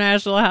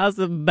 International House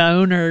of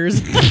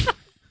Boners.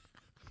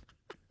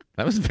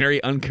 That was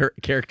very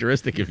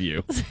uncharacteristic of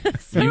you.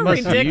 So you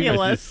must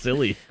ridiculous. Be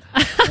silly.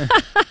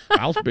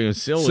 I was being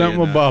silly.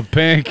 Something about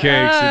pancakes.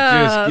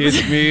 It just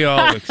gets me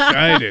all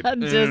excited.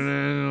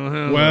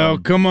 Well,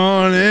 come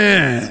on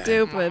in.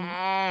 Stupid.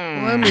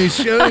 Let me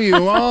show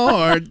you all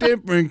our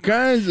different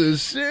kinds of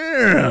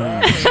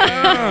syrups.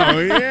 Oh,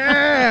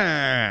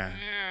 yeah.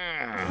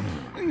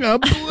 I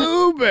got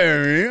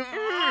blueberry.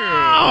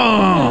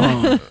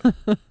 Oh.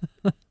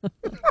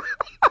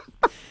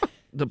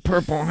 The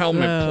purple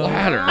helmet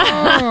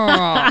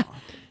platter.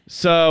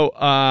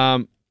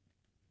 So,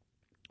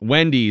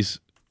 Wendy's,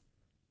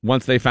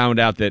 once they found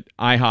out that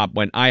IHOP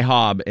went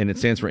IHOB and it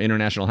stands for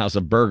International House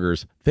of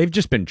Burgers, they've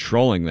just been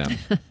trolling them.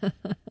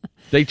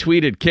 They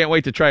tweeted, "Can't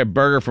wait to try a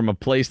burger from a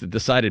place that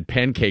decided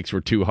pancakes were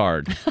too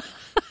hard."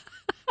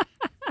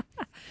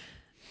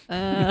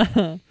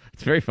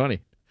 It's very funny.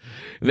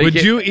 Would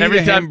you eat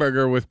a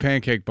hamburger with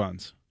pancake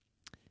buns?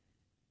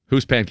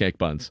 Who's pancake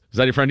buns? Is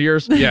that a friend of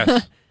yours?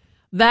 Yes.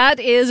 That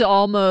is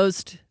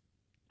almost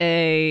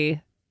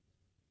a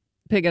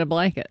pig in a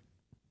blanket.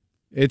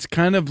 It's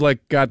kind of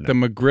like got the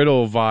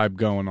McGriddle vibe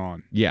going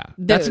on. Yeah.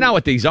 That's not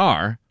what these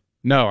are.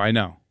 No, I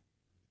know.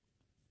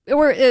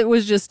 It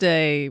was just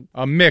a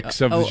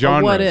mix of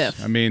genres. A what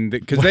if? I mean,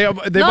 because they've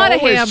Not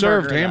always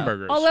served though.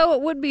 hamburgers. Although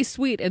it would be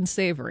sweet and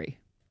savory.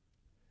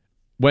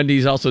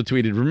 Wendy's also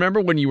tweeted,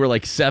 "Remember when you were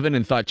like 7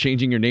 and thought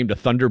changing your name to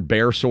Thunder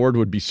Bear Sword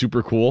would be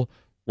super cool?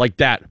 Like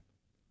that.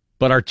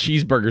 But our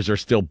cheeseburgers are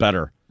still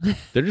better."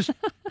 They're just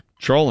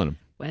trolling them.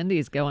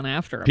 Wendy's going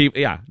after them.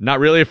 Not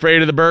really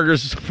afraid of the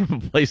burgers from a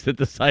place that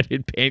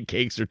decided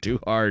pancakes are too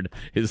hard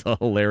is a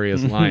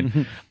hilarious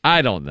line.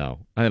 I don't know.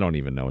 I don't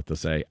even know what to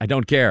say. I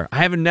don't care. I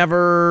haven't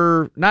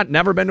never been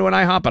to an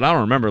IHOP, but I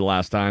don't remember the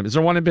last time. Is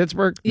there one in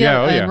Pittsburgh?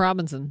 Yeah, in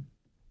Robinson.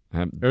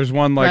 There's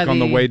one on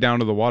the way down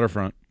to the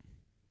waterfront.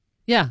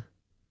 Yeah.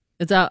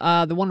 It's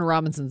the one in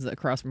Robinson's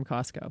across from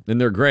Costco.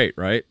 And they're great,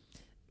 right?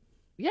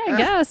 Yeah, I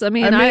guess. I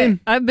mean,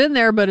 I've been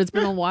there, but it's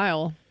been a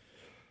while.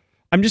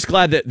 I'm just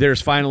glad that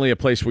there's finally a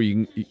place where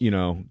you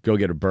can, go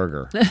get a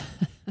burger.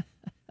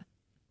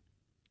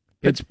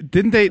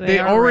 Didn't they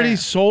already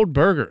sold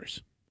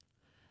burgers?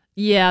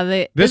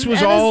 Yeah, This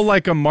was all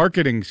like a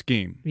marketing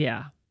scheme.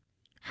 Yeah.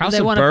 House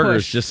of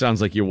Burgers just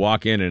sounds like you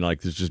walk in and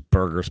like there's just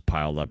burgers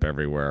piled up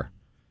everywhere.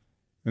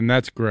 And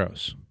that's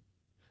gross.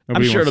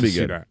 I'm sure it'll be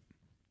good. Come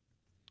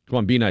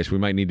on, be nice. We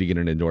might need to get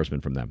an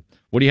endorsement from them.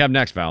 What do you have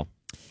next, Val?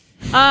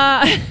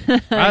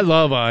 I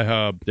love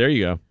iHub. There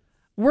you go.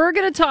 We're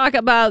going to talk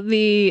about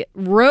the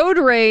road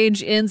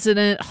rage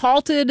incident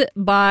halted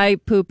by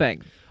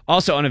pooping.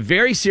 Also, on a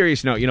very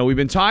serious note, we've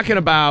been talking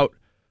about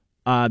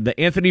the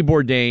Anthony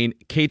Bourdain,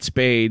 Kate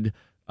Spade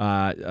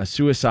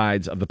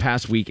suicides of the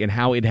past week and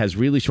how it has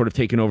really sort of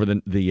taken over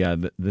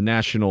the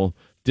national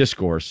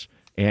discourse.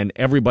 And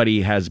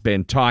everybody has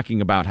been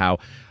talking about how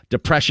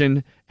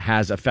depression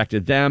has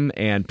affected them,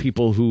 and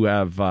people who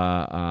have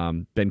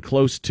been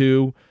close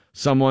to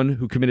someone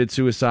who committed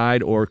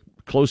suicide or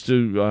close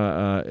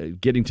to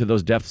getting to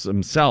those deaths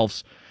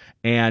themselves.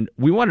 And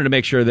we wanted to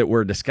make sure that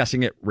we're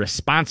discussing it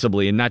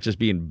responsibly and not just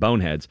being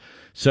boneheads.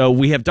 So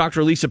we have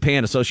Dr. Lisa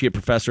Pan, Associate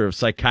Professor of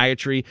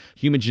Psychiatry,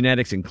 Human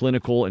Genetics, and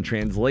Clinical and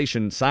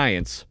Translation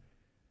Science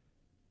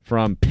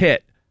from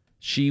Pitt.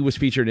 She was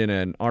featured in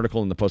an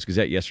article in the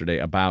Post-Gazette yesterday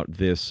about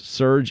this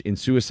surge in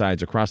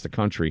suicides across the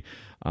country.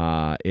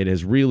 It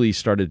has really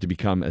started to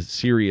become a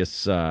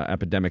serious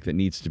epidemic that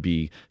needs to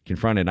be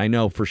confronted. I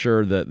know for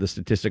sure the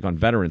statistic on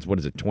veterans,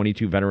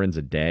 22 veterans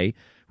a day,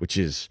 which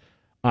is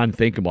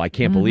unthinkable. I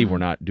can't believe we're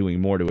not doing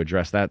more to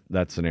address that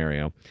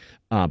scenario.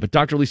 But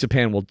Dr. Lisa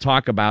Pan will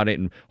talk about it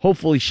and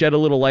hopefully shed a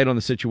little light on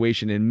the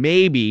situation and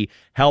maybe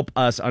help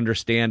us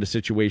understand a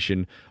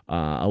situation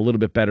a little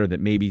bit better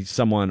that maybe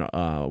someone,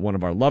 one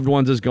of our loved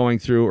ones is going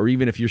through, or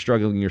even if you're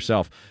struggling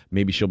yourself,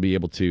 maybe she'll be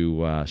able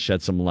to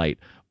shed some light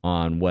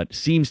on what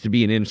seems to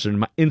be an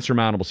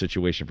insurmountable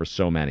situation for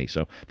so many.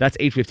 So that's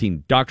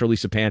 8:15. Dr.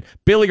 Lisa Pan.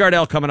 Billy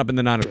Gardell coming up in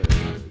the 9.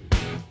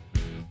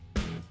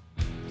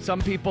 Some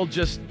people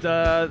just,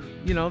 they're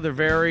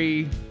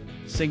very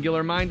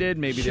singular-minded.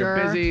 Maybe Sure.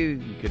 they're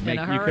busy. You could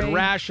hurry.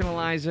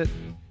 rationalize it,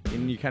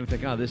 and you kind of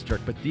think, oh, this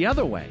jerk. But the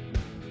other way,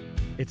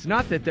 it's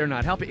not that they're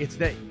not helping. It's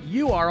that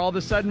you are all of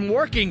a sudden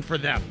working for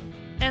them.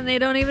 And they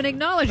don't even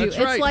acknowledge you. That's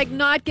right. It's like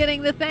not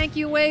getting the thank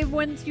you wave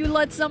when you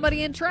let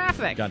somebody in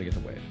traffic. Got to get the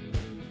wave.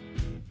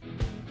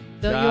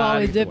 Don't you Gotta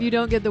always, get the if you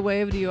don't get the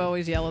wave, do you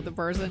always yell at the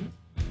person?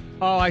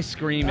 Oh, I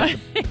scream at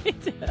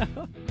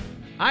For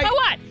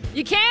what?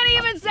 You can't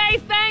even say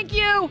thank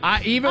you.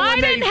 I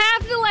didn't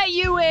have to let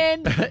you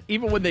in.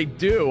 Even when they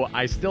do,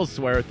 I still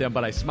swear at them,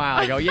 but I smile.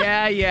 I go,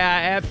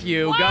 yeah, F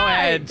you. Why? Go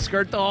ahead.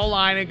 Skirt the whole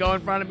line and go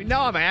in front of me.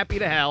 No, I'm happy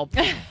to help.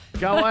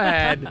 Go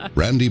ahead.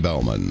 Randy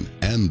Bauman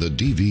and the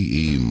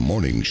DVE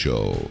Morning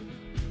Show.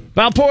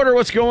 Val Porter,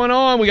 what's going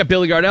on? We got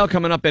Billy Gardell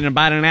coming up in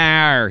about an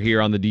hour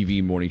here on the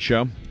DVE Morning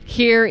Show.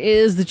 Here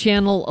is the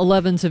Channel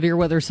 11 Severe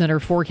Weather Center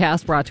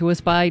forecast brought to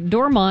us by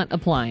Dormont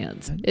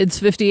Appliance. It's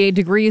 58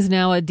 degrees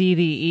now at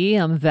DVE.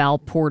 I'm Val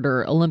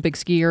Porter. Olympic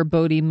skier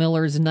Bodie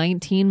Miller's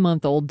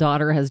 19-month-old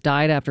daughter has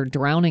died after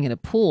drowning in a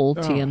pool,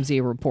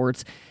 TMZ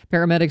reports.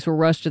 Paramedics were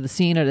rushed to the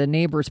scene at a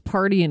neighbor's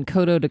party in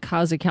Coto de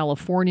Caza,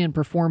 California, and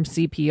performed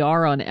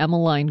CPR on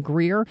Emmeline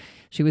Greer.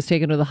 She was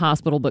taken to the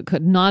hospital but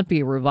could not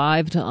be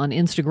revived. On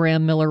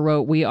Instagram, Miller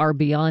wrote, "We are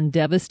beyond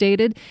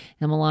devastated."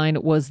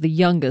 Emmeline was the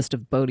youngest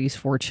of Bodie's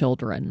 4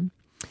 children.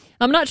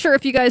 I'm not sure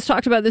if you guys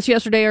talked about this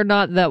yesterday or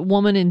not, that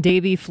woman in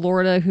Davie,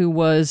 Florida, who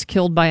was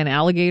killed by an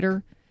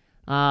alligator.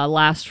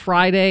 Last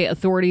Friday,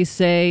 authorities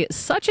say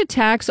such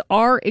attacks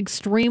are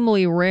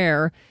extremely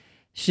rare.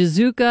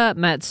 Shizuka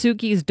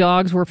Matsuki's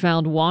dogs were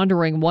found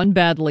wandering, one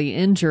badly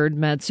injured.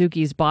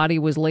 Matsuki's body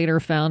was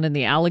later found and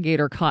the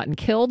alligator caught and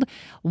killed.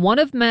 One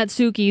of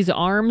Matsuki's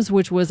arms,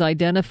 which was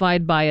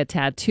identified by a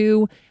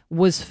tattoo,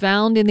 was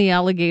found in the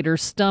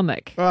alligator's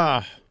stomach.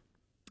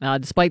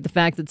 Despite the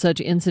fact that such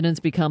incidents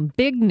become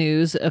big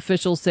news,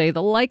 officials say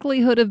the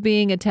likelihood of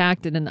being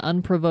attacked in an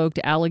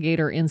unprovoked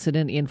alligator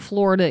incident in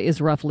Florida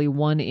is roughly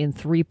 1 in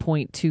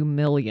 3.2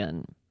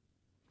 million.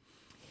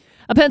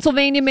 A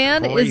Pennsylvania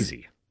man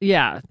Crazy.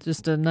 Yeah,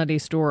 just a nutty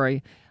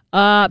story.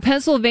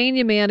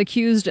 Pennsylvania man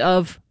accused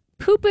of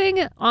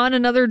pooping on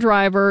another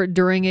driver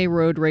during a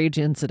road rage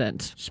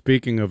incident.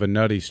 Speaking of a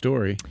nutty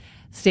story.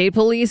 State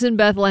police in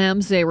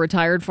Bethlehem say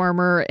retired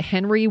farmer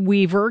Henry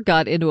Weaver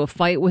got into a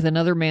fight with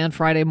another man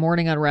Friday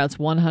morning on routes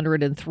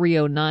 100 and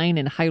 309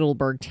 in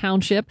Heidelberg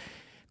Township.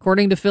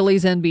 According to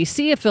Philly's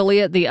NBC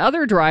affiliate, the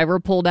other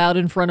driver pulled out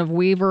in front of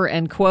Weaver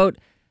and, quote,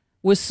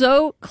 was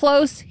so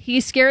close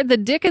he scared the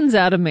dickens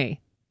out of me.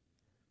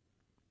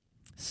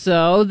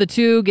 So the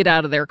two get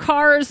out of their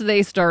cars.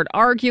 They start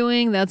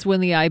arguing. That's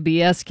when the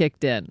IBS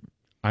kicked in.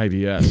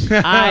 IBS.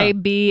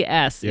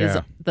 IBS is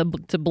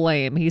to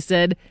blame. He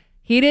said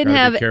he didn't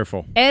have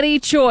any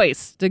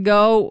choice to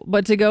go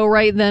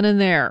right then and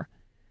there.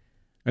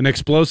 An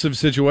explosive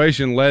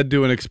situation led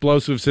to an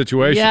explosive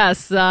situation.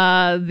 Yes.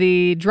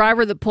 The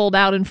driver that pulled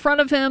out in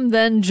front of him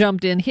then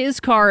jumped in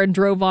his car and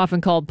drove off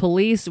and called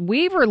police.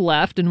 Weaver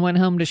left and went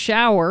home to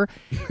shower.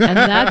 And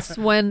that's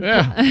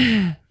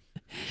when...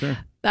 Sure.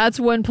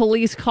 That's when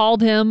police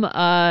called him.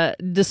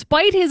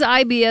 Despite his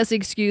IBS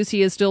excuse,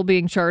 he is still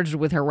being charged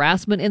with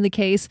harassment in the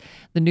case.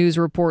 The news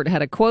report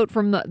had a quote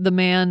from the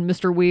man,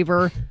 Mr.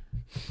 Weaver.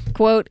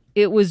 Quote,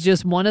 "It was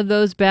just one of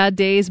those bad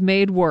days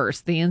made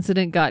worse. The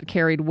incident got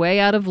carried way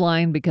out of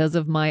line because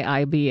of my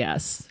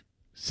IBS."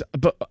 So,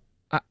 but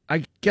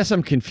I guess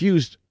I'm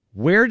confused.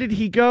 Where did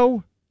he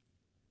go?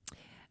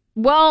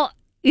 Well,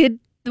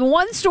 the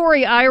one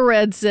story I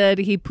read said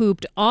he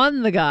pooped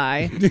on the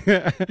guy.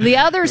 The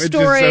other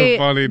story Which is so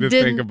funny to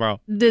think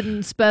about.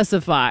 Didn't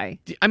specify.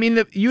 I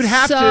mean, you'd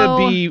have to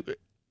be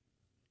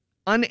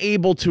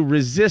unable to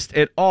resist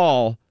at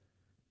all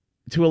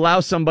to allow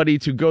somebody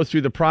to go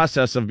through the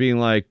process of being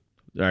like,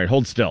 all right,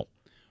 hold still.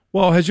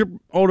 Well, has your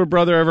older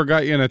brother ever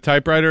got you in a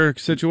typewriter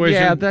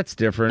situation? Yeah, that's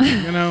different.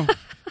 You know?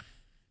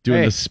 Doing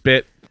Hey. the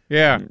spit.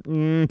 Yeah.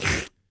 Ding,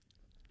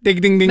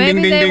 ding, ding, Maybe ding,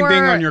 ding, they ding, ding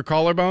were- on your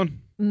collarbone.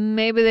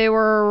 Maybe they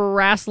were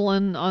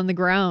wrestling on the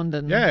ground.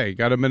 And Yeah, you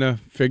got him in a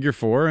figure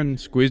 4 and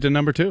squeezed a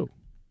number 2.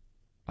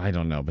 I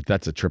don't know, but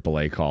that's a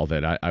AAA call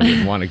that I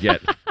wouldn't want to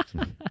get.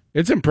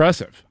 It's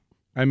impressive.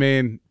 I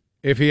mean,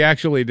 if he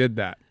actually did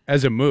that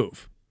as a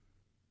move.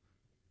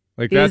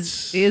 Like, He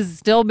is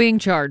still being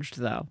charged,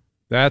 though.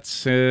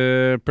 that's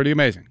pretty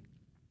amazing.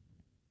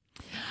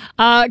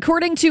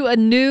 According to a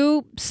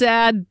new,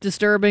 sad,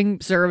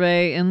 disturbing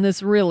survey, and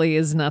this really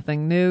is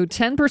nothing new,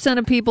 10%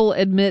 of people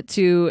admit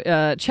to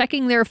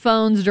checking their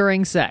phones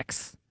during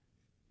sex.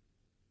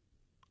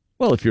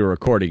 Well, if you're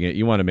recording it,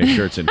 you want to make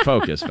sure it's in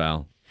focus,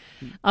 Val.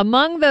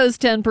 Among those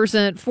 10%,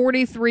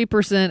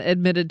 43%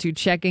 admitted to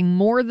checking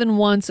more than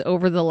once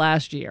over the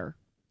last year.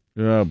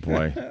 Oh,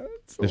 boy.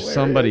 If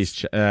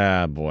somebody's...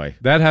 boy.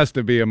 That has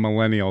to be a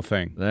millennial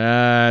thing.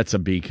 That's a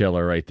bee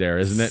killer right there,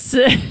 isn't it?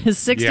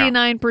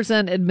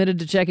 69% admitted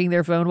to checking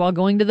their phone while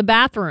going to the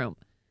bathroom.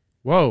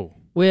 Whoa.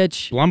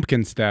 Which...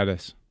 Blumpkin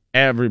status.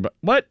 Everybody...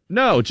 What?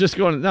 No, just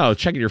going... No,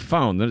 checking your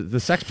phone. The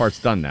sex part's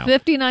done now.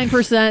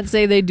 59%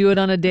 say they do it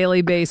on a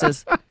daily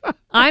basis.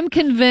 I'm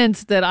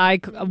convinced that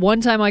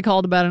one time I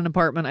called about an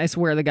apartment, I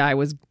swear the guy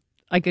was...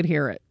 I could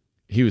hear it.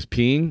 He was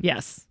peeing?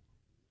 Yes.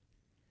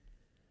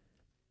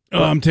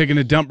 Oh, I'm taking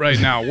a dump right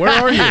now. Where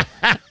are you?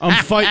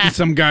 I'm fighting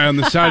some guy on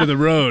the side of the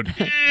road.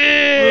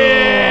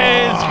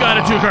 It's got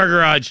a 2-car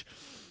garage.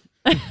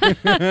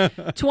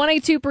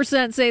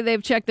 22% say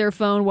they've checked their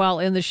phone while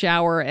in the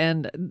shower,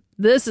 and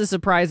this is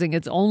surprising.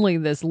 It's only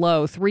this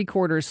low.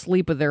 3/4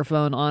 sleep with their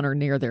phone on or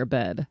near their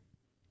bed.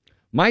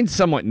 Mine's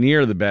somewhat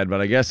near the bed, but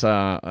I guess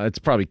it's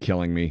probably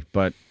killing me.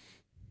 But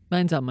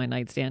Mine's on my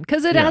nightstand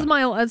because it's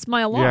my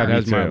alarm. Yeah, it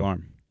has Me my too.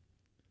 alarm.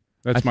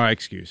 That's my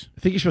excuse.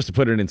 I think you're supposed to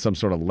put it in some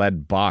sort of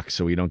lead box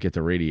so we don't get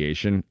the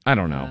radiation. I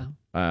don't know.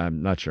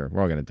 I'm not sure.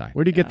 We're all going to die.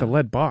 Where do you get the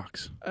lead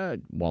box?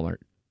 Walmart.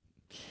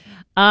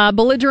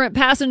 Belligerent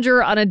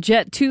passenger on a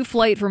Jet 2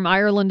 flight from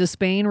Ireland to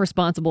Spain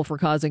responsible for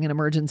causing an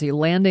emergency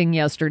landing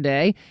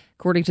yesterday.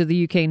 According to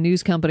the UK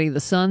news company The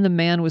Sun, the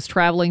man was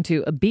traveling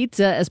to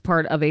Ibiza as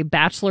part of a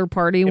bachelor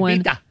party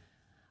when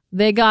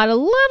they got a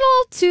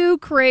little too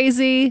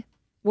crazy,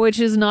 which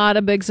is not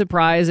a big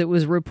surprise. It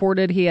was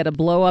reported he had a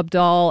blow-up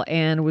doll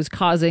and was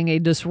causing a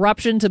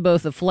disruption to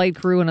both the flight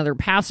crew and other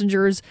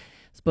passengers.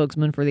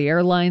 Spokesman for the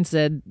airline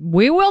said,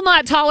 "We will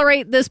not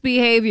tolerate this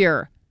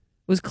behavior.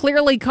 Was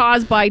clearly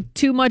caused by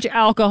too much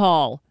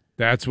alcohol."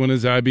 That's when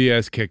his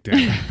IBS kicked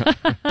in.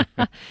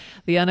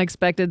 The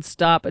unexpected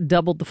stop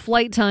doubled the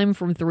flight time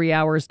from 3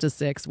 hours to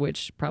 6,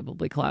 which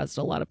probably caused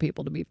a lot of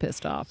people to be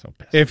pissed off.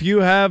 If you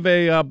have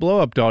a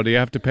blow-up doll, do you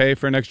have to pay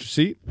for an extra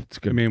seat? It's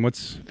good. I mean,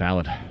 what's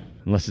valid?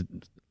 Unless it's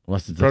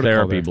a Protocol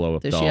therapy there.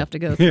 blow-up Does doll. she have to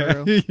go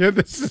through? yeah,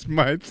 this is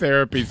my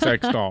therapy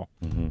sex doll.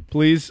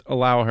 Please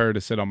allow her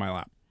to sit on my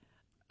lap.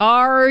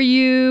 Are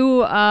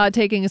you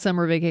taking a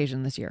summer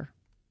vacation this year?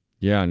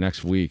 Yeah,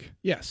 next week.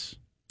 Yes.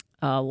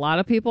 A lot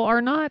of people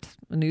are not.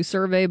 A new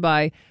survey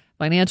by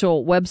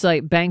financial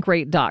website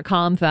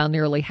Bankrate.com found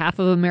nearly half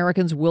of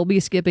Americans will be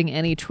skipping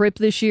any trip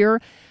this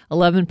year.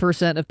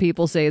 11% of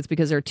people say it's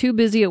because they're too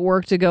busy at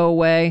work to go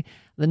away.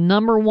 The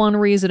number one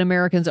reason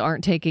Americans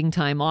aren't taking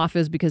time off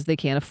is because they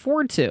can't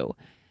afford to.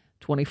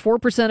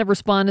 24% of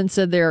respondents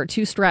said they're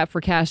too strapped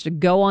for cash to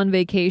go on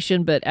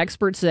vacation, but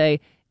experts say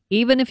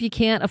even if you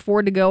can't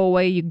afford to go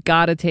away, you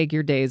got to take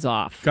your days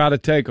off. Got to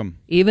take them.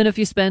 Even if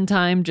you spend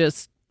time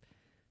just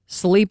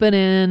sleeping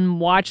in,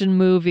 watching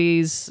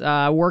movies,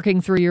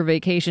 working through your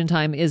vacation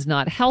time is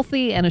not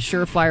healthy and a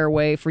surefire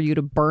way for you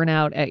to burn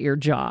out at your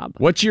job.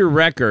 What's your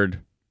record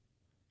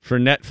for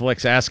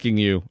Netflix asking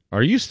you,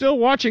 are you still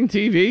watching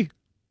TV?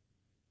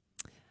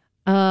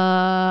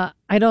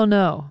 I don't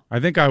know. I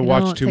think I don't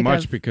watch too think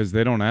much I've- because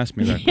they don't ask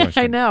me that Yeah,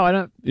 question. I know. I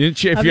don't. If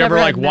I've you're ever never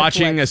like had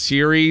watching Netflix. a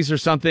series or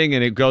something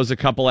and it goes a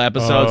couple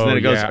episodes and then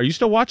it goes, yeah. are you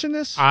still watching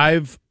this?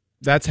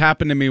 That's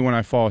happened to me when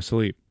I fall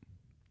asleep.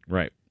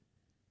 Right.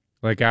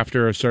 Like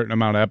after a certain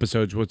amount of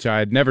episodes, which I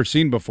had never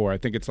seen before. I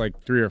think it's like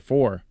 3 or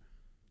 4.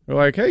 They're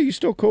like, hey, you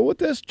still cool with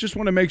this? Just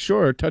want to make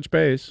sure, touch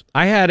base.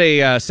 I had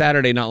a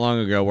Saturday not long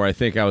ago where I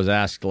think I was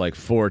asked like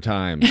 4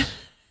 times,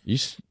 you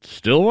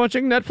still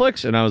watching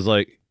Netflix? And I was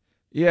like,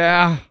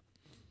 yeah.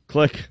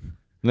 Click.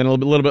 And then a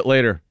little bit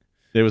later,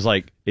 it was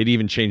like, it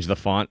even changed the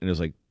font. And it was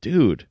like,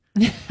 dude,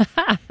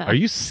 are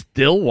you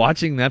still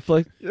watching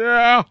Netflix?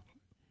 Yeah.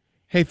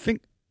 Hey,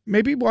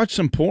 maybe watch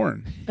some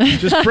porn.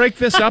 Just break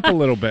this up a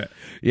little bit.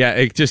 Yeah,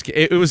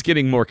 it was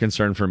getting more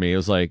concerned for me. It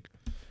was like,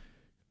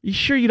 you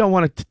sure you don't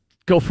want to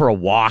go for a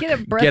walk, Get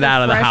a breath get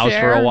out of of the fresh house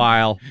for air? a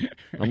while?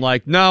 I'm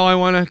like, no, I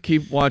want to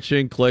keep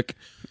watching. Click.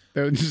 It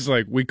was just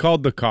like, we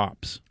called the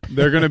cops.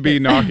 They're going to be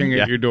knocking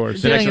Yeah. at your door.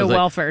 The next Doing a one's like,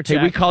 welfare hey,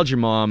 check. we called your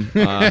mom.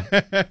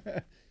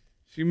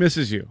 She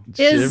misses you.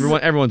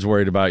 Everyone's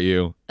worried about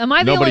you. Am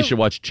I the Nobody only- should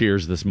watch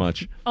Cheers this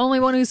much. Only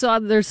one who saw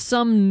there's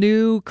some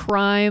new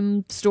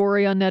crime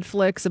story on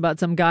Netflix about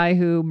some guy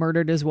who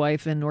murdered his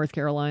wife in North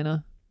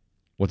Carolina.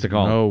 What's it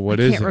called? Oh, what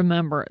I is can't it?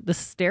 remember. The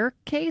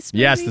Staircase,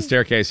 maybe? Yes, The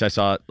Staircase. I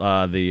saw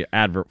the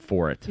advert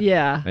for it.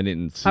 Yeah. I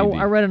didn't see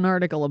I read an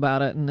article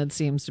about it, and it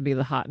seems to be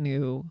the hot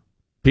new...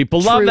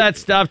 People love that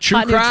stuff. True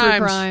hot new crimes.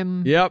 True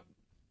crime. Yep.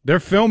 They're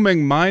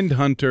filming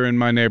Mindhunter in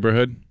my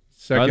neighborhood.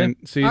 Second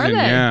season. Are they?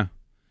 Yeah.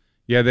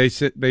 Yeah, they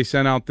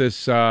sent out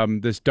this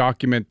this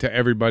document to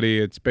everybody.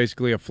 It's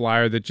basically a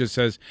flyer that just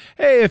says,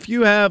 "Hey, if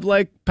you have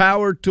like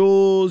power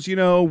tools,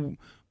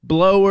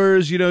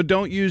 blowers,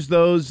 don't use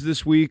those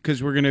this week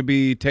because we're going to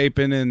be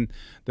taping in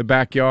the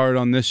backyard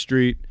on this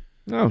street."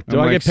 Oh, do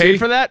I get paid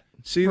for that?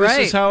 See, this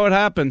Right. is how it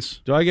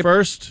happens. Do I get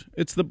First,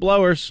 it's the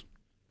blowers.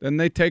 Then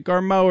they take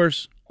our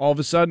mowers. All of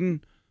a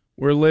sudden,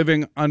 we're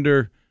living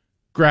under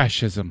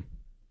Grashism.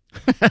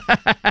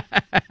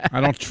 I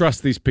don't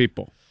trust these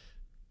people.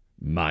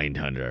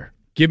 Mindhunter.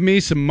 Give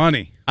me some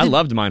money. I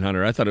loved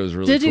Mindhunter. I thought it was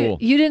really Did cool.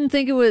 you didn't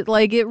think it was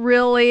like it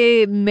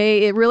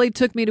really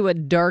took me to a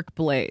dark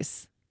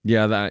place.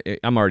 Yeah,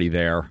 I'm already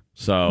there.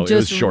 So it was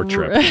Just a short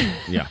trip.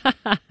 Yeah.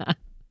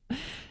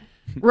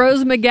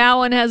 Rose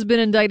McGowan has been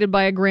indicted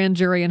by a grand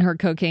jury in her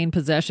cocaine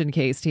possession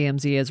case,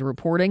 TMZ is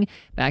reporting.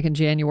 Back in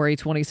January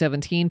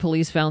 2017,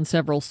 police found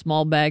several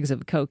small bags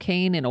of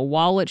cocaine in a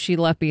wallet she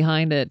left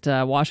behind at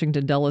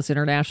Washington Dulles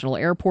International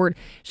Airport.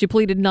 She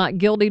pleaded not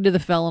guilty to the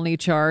felony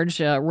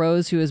charge.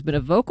 Rose, who has been a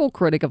vocal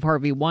critic of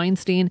Harvey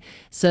Weinstein,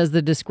 says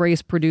the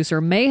disgraced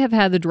producer may have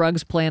had the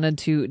drugs planted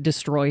to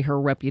destroy her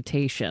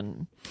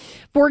reputation.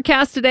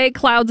 Forecast today,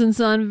 clouds and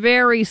sun,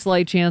 very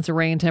slight chance of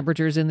rain,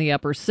 temperatures in the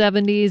upper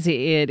 70s.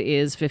 It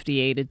is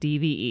 58 at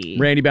DVE.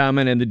 Randy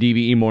Bauman and the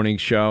DVE Morning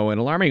Show. An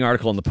alarming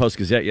article in the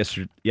Post-Gazette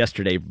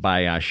yesterday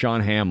by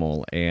Sean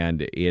Hamill,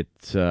 and it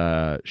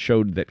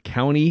showed that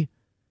county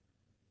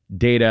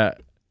data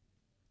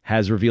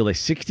has revealed a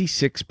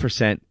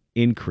 66%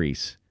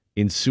 increase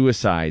in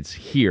suicides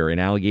here in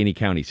Allegheny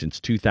County since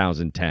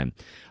 2010.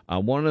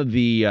 One of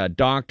the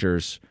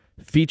doctors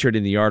featured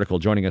in the article,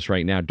 joining us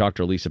right now,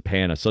 Dr. Lisa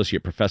Pan,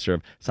 Associate Professor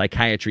of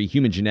Psychiatry,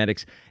 Human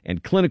Genetics,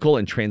 and Clinical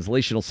and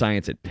Translational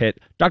Science at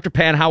Pitt. Dr.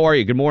 Pan, how are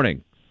you? Good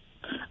morning.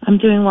 I'm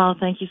doing well.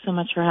 Thank you so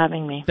much for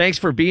having me. Thanks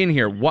for being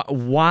here.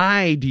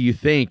 Why do you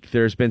think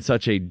there's been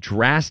such a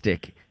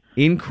drastic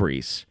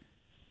increase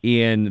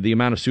in the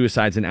amount of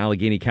suicides in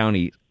Allegheny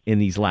County in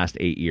these last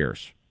 8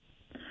 years?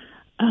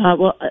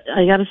 Well,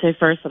 I got to say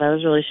first that I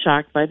was really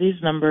shocked by these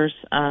numbers,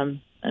 and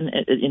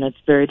it's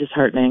very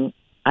disheartening.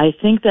 I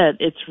think that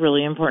it's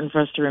really important for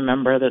us to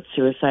remember that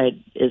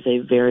suicide is a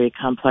very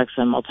complex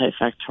and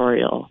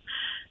multifactorial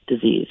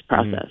disease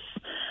process.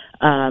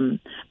 And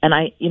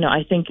I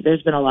think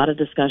there's been a lot of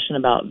discussion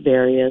about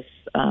various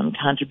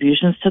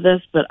contributions to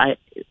this, but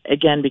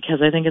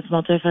because I think it's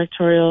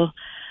multifactorial,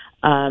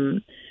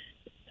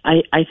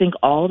 I think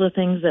all the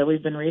things that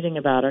we've been reading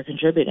about are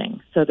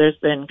contributing. So there's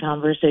been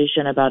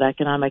conversation about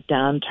economic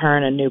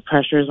downturn and new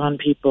pressures on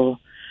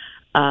people.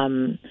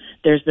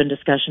 There's been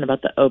discussion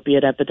about the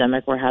opiate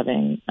epidemic we're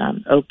having.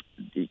 The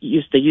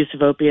use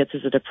of opiates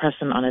is a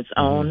depressant on its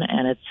own,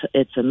 and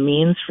it's a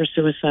means for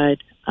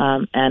suicide.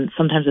 And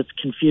sometimes it's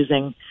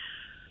confusing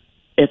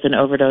if an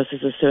overdose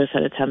is a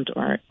suicide attempt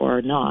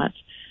or not.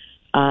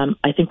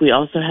 I think we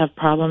also have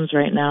problems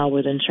right now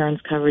with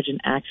insurance coverage and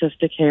access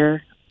to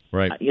care.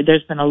 Right.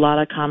 There's been a lot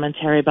of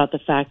commentary about the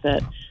fact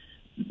that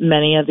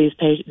many of these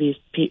patients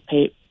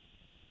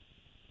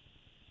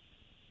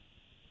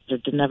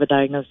didn't have a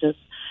diagnosis,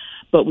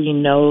 but we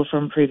know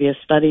from previous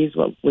studies,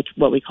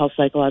 what we call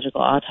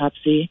psychological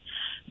autopsy,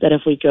 that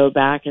if we go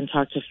back and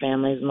talk to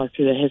families and look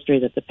through the history,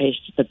 that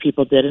the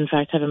people did in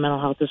fact have a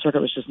mental health disorder,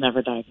 it was just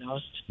never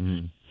diagnosed.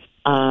 And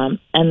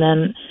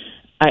then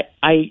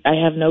I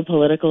have no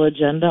political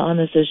agenda on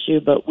this issue,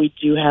 but we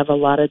do have a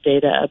lot of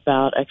data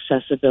about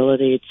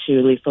accessibility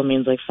to lethal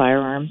means like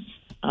firearms,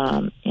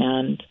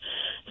 and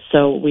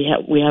so we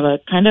have a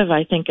kind of,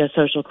 I think, a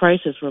social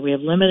crisis where we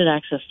have limited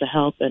access to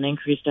help and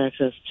increased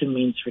access to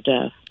means for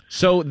death.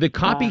 So the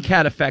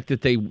copycat effect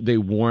that they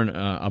warn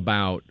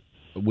about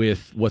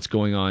with what's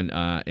going on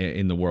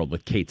in the world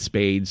with Kate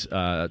Spade's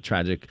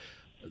tragic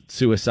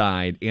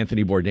suicide,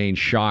 Anthony Bourdain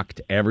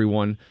shocked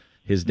everyone,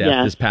 his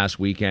death this past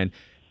weekend.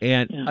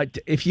 And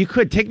if you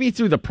could take me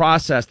through the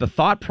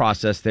thought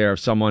process there of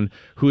someone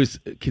who is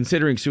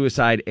considering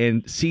suicide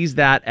and sees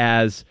that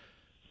as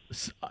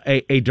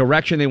a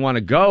direction they want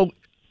to go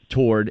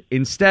toward,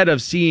 instead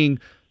of seeing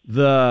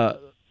the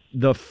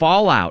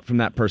fallout from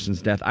that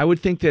person's death, I would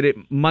think that it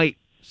might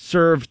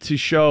serve to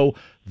show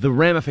the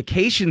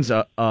ramifications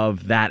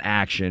of that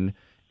action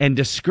and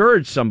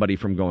discourage somebody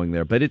from going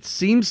there. But it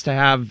seems to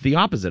have the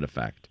opposite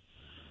effect.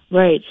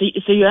 Right.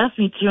 So you asked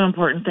me two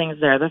important things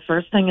there. The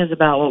first thing is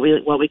about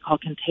what we call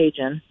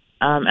contagion,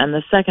 and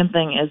the second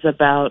thing is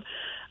about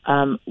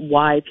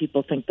why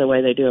people think the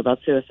way they do about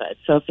suicide.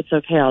 So if it's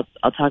okay,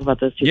 I'll talk about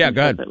those two things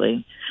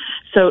separately.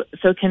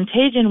 So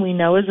contagion we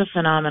know is a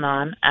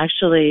phenomenon.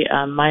 Actually,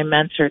 my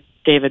mentor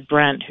David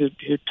Brent, who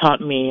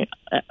taught me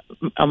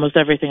almost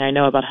everything I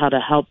know about how to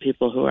help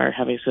people who are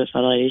having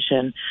suicidal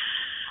ideation,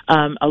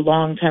 a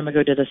long time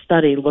ago did a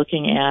study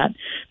looking at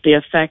the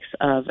effects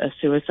of a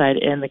suicide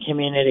in the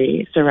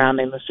community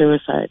surrounding the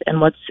suicide.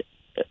 And what's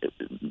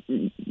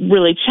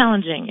really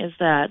challenging is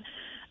that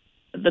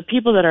the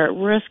people that are at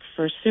risk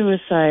for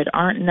suicide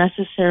aren't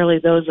necessarily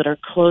those that are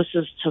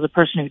closest to the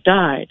person who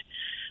died,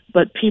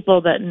 but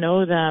people that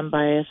know them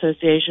by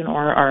association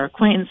or are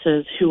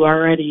acquaintances who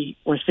already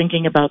were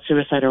thinking about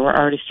suicide or were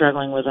already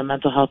struggling with a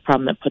mental health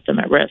problem that put them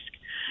at risk.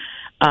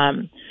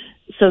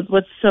 So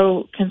what's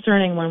so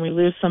concerning when we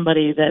lose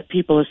somebody that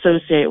people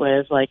associate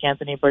with, like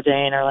Anthony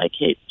Bourdain or like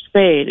Kate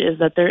Spade, is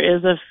that there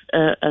is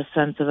a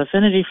sense of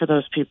affinity for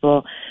those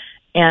people.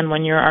 And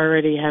when you're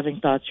already having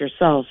thoughts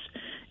yourself,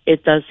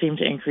 it does seem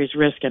to increase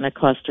risk in a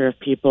cluster of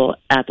people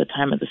at the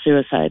time of the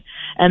suicide.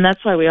 And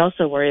that's why we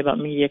also worry about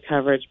media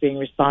coverage being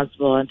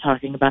responsible and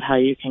talking about how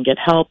you can get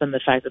help and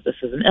the fact that this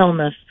is an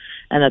illness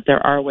and that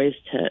there are ways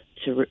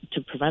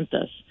to prevent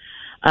this.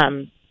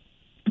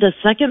 The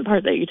second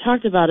part that you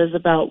talked about is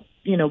about,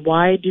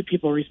 why do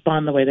people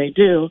respond the way they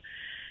do?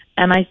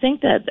 And I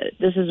think that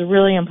this is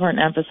really important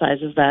to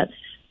emphasize is that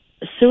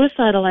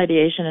suicidal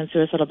ideation and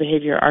suicidal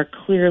behavior are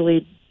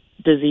clearly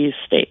disease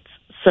states.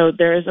 So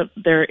there is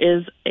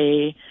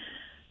a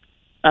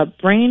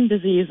brain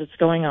disease that's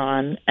going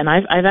on, and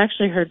I've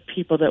actually heard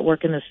people that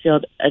work in this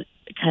field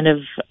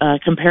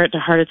compare it to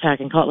heart attack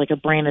and call it like a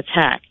brain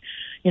attack.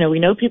 We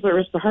know people are at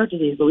risk for heart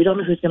disease, but we don't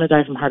know who's going to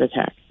die from heart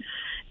attack.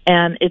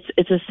 And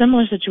it's a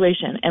similar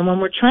situation. And when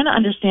we're trying to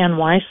understand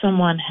why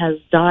someone has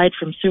died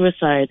from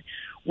suicide,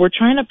 we're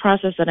trying to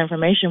process that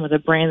information with a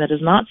brain that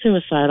is not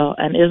suicidal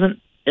and isn't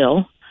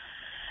ill.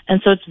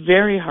 And so it's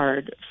very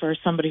hard for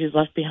somebody who's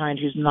left behind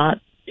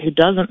who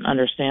doesn't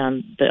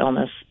understand the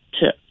illness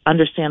to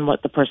understand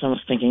what the person was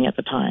thinking at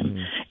the time.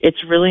 Mm-hmm.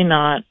 It's really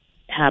not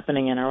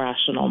happening in a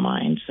rational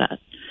mindset.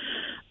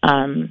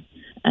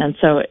 And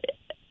so,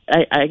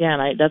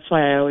 that's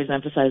why I always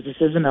emphasize this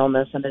is an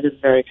illness and it is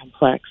very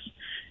complex.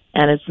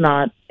 And it's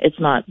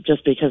not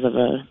just because of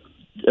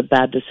a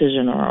bad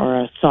decision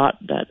or a thought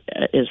that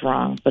is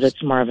wrong, but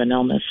it's more of an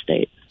illness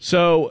state.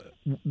 So,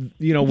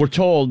 we're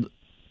told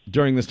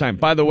during this time.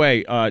 By the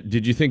way,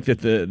 did you think that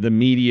the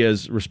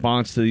media's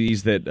response to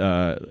these, that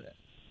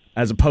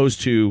as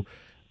opposed to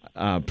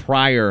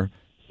prior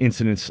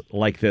incidents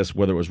like this,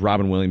 whether it was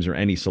Robin Williams or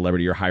any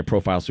celebrity or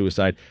high-profile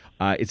suicide,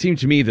 it seemed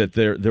to me that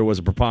there was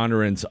a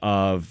preponderance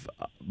of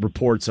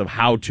reports of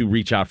how to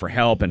reach out for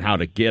help and how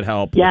to get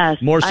help,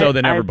 more so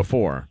than ever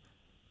before.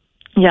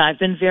 Yeah, I've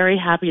been very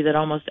happy that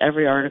almost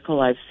every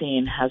article I've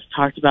seen has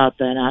talked about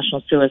the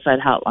National Suicide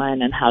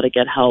Hotline and how to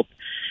get help.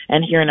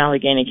 And here in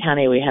Allegheny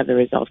County, we have the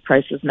Results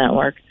Crisis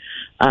Network,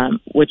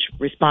 which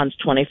responds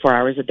 24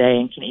 hours a day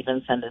and can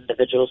even send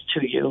individuals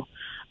to you.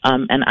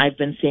 And I've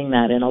been seeing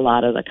that in a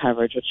lot of the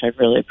coverage, which I've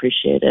really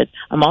appreciated.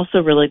 I'm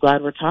also really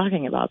glad we're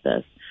talking about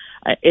this.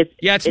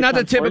 It's not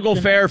the typical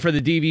fare for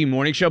the DV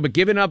morning show, but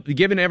given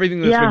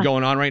everything that's been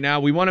going on right now,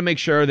 we want to make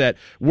sure that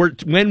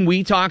when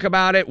we talk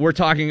about it, we're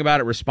talking about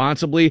it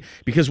responsibly,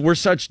 because we're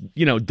such,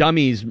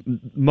 dummies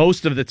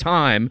most of the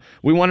time.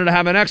 We wanted to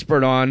have an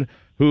expert on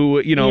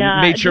who,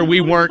 made sure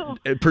we weren't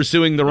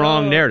pursuing the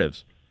wrong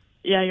narratives.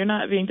 Yeah, you're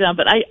not being dumb.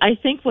 But I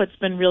think what's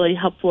been really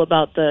helpful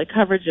about the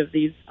coverage of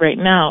these right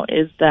now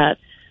is that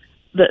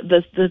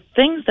the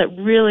things that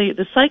really,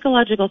 the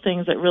psychological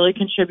things that really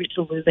contribute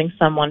to losing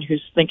someone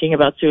who's thinking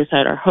about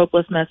suicide are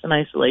hopelessness and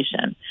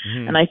isolation.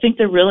 Mm-hmm. And I think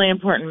the really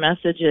important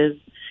message is,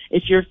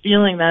 if you're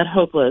feeling that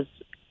hopeless,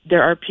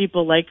 there are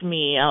people like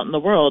me out in the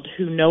world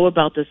who know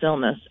about this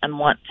illness and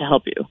want to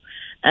help you.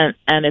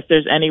 And if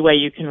there's any way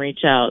you can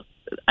reach out,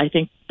 I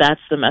think that's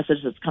the message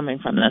that's coming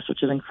from this,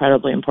 which is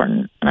incredibly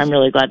important, and I'm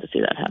really glad to see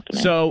that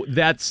happening. So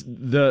that's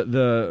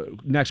the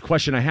next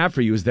question I have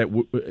for you, is that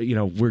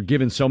we're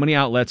given so many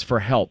outlets for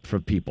help for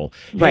people.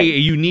 Right. Hey,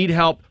 you need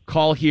help,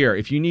 call here.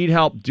 If you need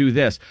help, do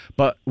this.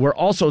 But we're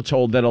also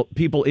told that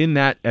people in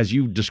that, as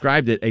you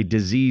described it, a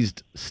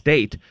diseased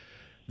state,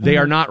 they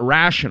are not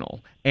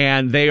rational,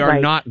 and they are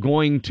not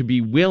going to be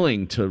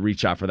willing to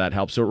reach out for that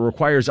help. So it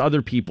requires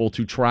other people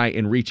to try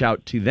and reach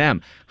out to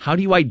them. How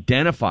do you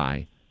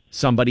identify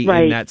somebody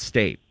in that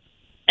state?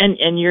 And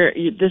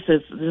this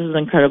is an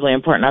incredibly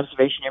important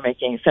observation you're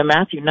making. So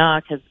Matthew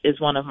Knock is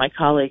one of my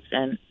colleagues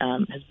and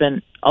has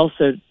been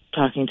also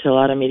talking to a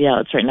lot of media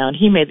outlets right now, and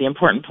he made the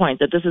important point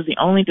that this is the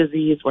only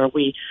disease where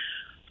we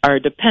are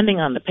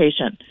depending on the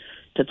patient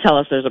to tell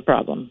us there's a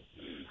problem.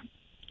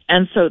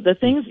 And so the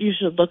things you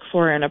should look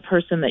for in a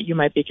person that you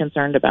might be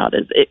concerned about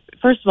is,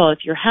 first of all, if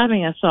you're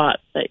having a thought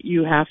that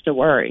you have to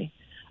worry,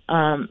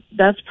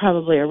 that's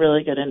probably a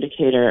really good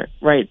indicator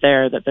right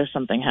there that there's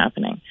something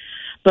happening.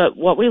 But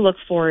what we look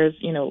for is,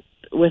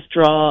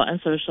 withdrawal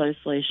and social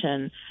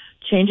isolation,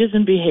 changes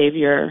in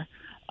behavior,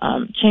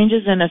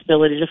 changes in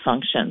ability to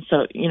function.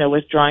 So,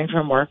 withdrawing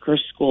from work or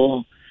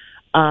school.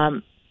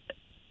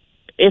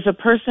 If a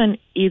person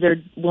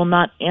either will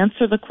not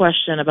answer the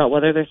question about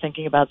whether they're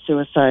thinking about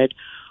suicide,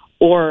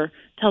 or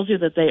tells you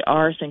that they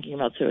are thinking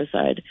about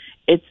suicide,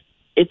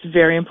 it's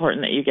very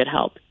important that you get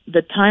help.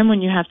 The time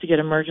when you have to get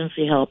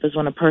emergency help is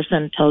when a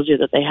person tells you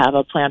that they have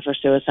a plan for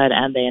suicide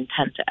and they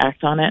intend to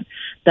act on it.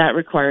 That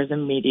requires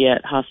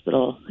immediate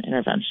hospital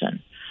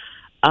intervention.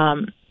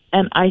 And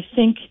I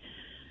think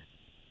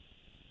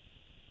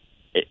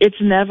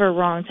it's never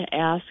wrong to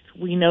ask.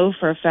 We know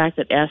for a fact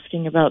that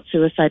asking about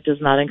suicide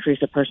does not increase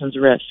a person's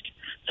risk.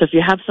 So if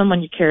you have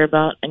someone you care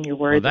about and you're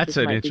worried that's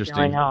that this an might be interesting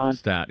going on,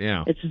 stat.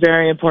 Yeah, it's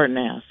very important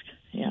to ask.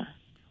 Yeah.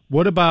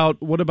 What about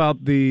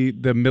the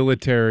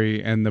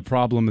military and the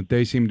problem that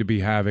they seem to be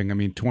having? I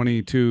mean,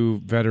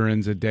 22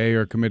 veterans a day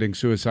are committing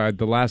suicide.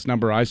 The last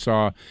number I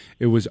saw,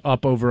 it was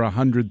up over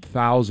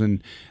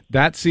 100,000.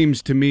 That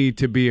seems to me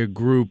to be a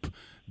group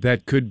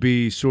that could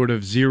be sort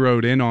of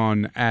zeroed in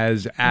on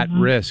as at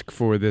risk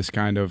for this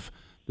kind of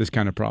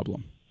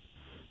problem.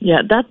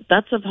 Yeah,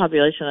 that's a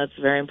population that's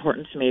very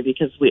important to me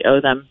because we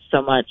owe them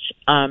so much.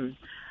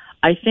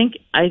 I think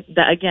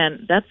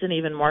again, that's an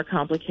even more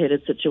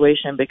complicated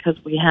situation because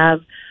we have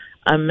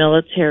a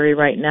military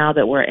right now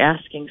that we're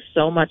asking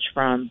so much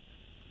from.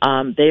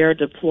 They are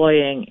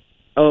deploying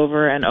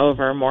over and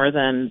over more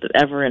than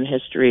ever in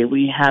history.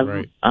 We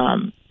have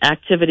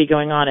activity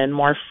going on in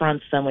more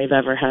fronts than we've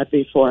ever had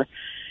before.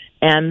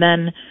 And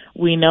then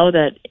we know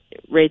that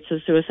rates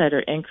of suicide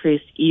are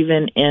increased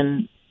even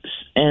in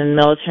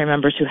military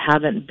members who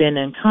haven't been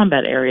in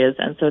combat areas.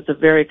 And so it's a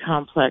very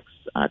complex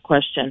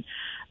question.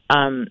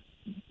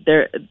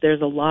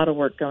 There's a lot of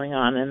work going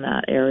on in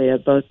that area,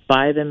 both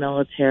by the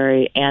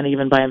military and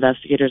even by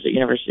investigators at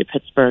University of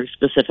Pittsburgh,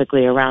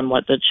 specifically around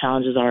what the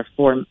challenges are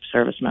for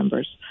service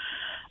members.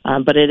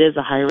 But it is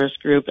a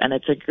high-risk group, and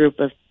it's a group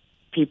of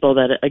people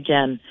that,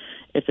 again,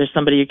 if there's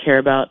somebody you care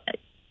about,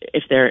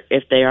 if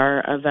they are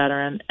a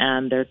veteran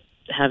and they're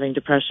having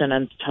depression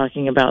and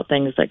talking about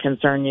things that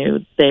concern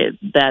you,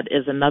 that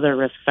is another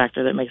risk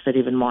factor that makes it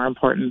even more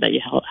important that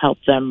you help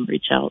them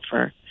reach out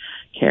for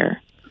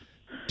care.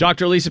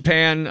 Dr. Lisa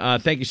Pan,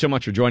 thank you so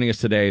much for joining us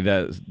today.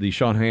 The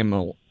Sean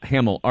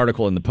Hamill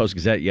article in the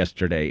Post-Gazette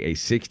yesterday, a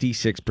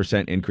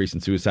 66% increase in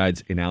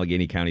suicides in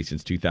Allegheny County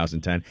since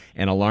 2010,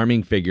 an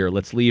alarming figure.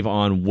 Let's leave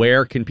on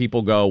where can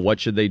people go, what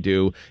should they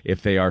do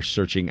if they are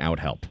searching out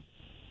help?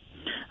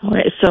 All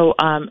right, so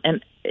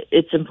and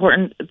it's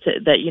important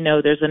that you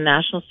know there's a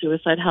national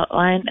suicide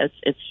hotline.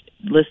 It's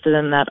listed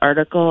in that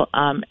article,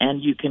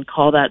 and you can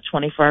call that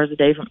 24 hours a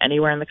day from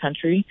anywhere in the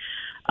country.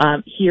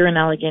 Here in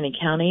Allegheny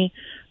County,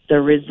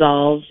 the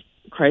Resolve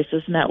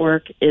Crisis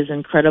Network is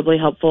incredibly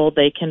helpful.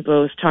 They can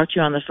both talk to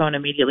you on the phone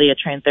immediately, a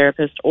trained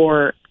therapist,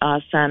 or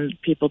send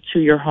people to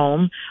your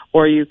home,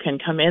 or you can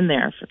come in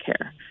there for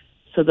care.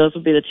 So those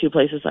would be the two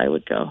places I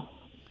would go.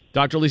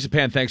 Dr. Lisa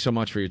Pan, thanks so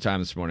much for your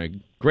time this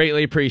morning.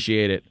 Greatly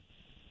appreciate it.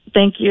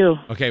 Thank you.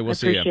 Okay, we'll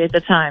see you. Appreciate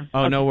the time.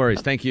 Oh, no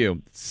worries. Thank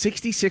you.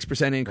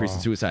 66% increase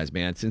in suicides,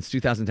 man, since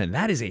 2010.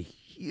 That is a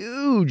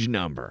huge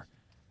number.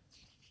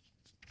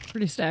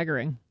 Pretty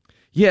staggering.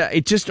 Yeah,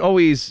 it just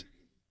always...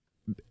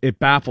 It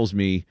baffles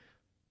me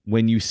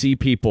when you see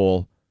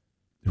people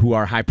who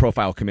are high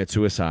profile commit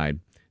suicide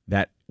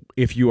that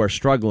if you are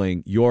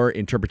struggling, your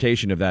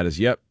interpretation of that is,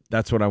 yep,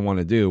 that's what I want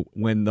to do.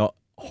 When the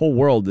whole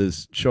world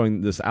is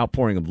showing this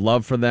outpouring of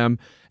love for them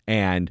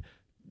and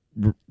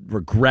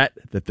regret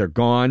that they're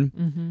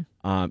gone.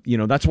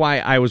 Mm-hmm. That's why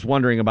I was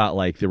wondering about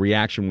like the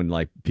reaction when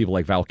like people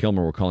like Val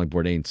Kilmer were calling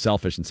Bourdain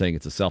selfish and saying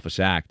it's a selfish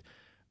act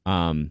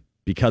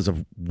because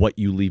of what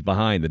you leave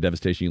behind, the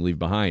devastation you leave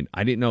behind.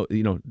 I didn't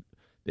know,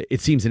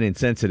 it seems an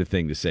insensitive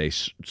thing to say,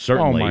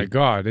 certainly. Oh, my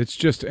God. It's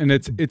just, and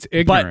it's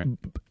ignorant.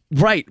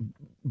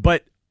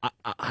 But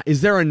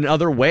is there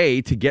another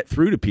way to get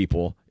through to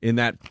people in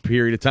that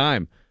period of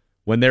time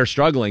when they're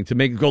struggling to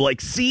make it go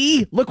like,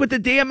 see, look what the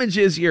damage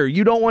is here.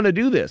 You don't want to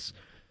do this.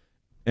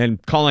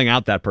 And calling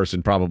out that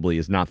person probably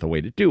is not the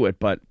way to do it,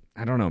 but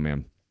I don't know,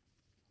 man.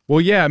 Well,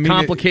 yeah, I mean,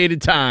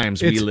 complicated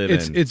times we live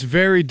in. It's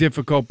very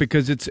difficult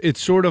because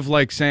it's sort of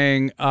like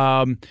saying,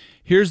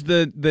 here's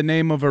the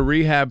name of a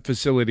rehab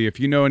facility. If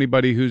you know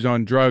anybody who's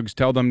on drugs,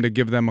 tell them to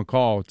give them a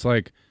call. It's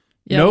like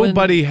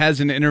nobody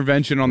has an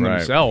intervention on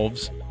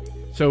themselves,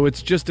 so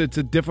it's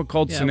a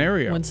difficult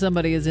scenario. When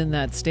somebody is in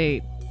that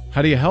state,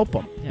 how do you help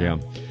them? Yeah.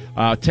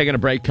 Taking a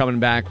break, coming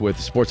back with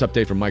a sports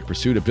update from Mike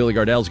Pursuta. Billy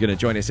Gardell's going to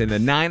join us in the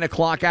 9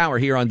 o'clock hour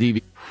here on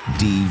DVE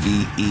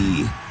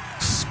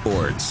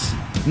Sports.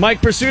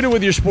 Mike Pursuta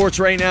with your sports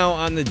right now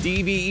on the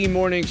DVE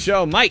Morning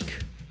Show.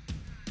 Mike.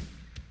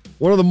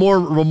 One of the more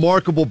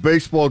remarkable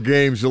baseball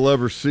games you'll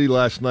ever see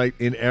last night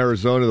in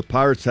Arizona. The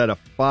Pirates had a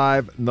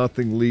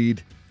 5-0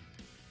 lead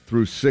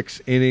through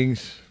 6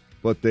 innings,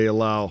 but they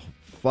allow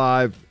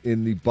 5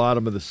 in the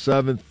bottom of the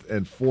 7th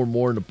and 4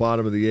 more in the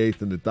bottom of the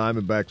 8th, and the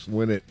Diamondbacks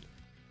win it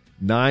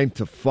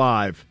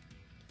 9-5.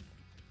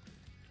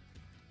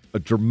 A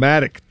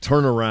dramatic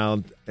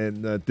turnaround,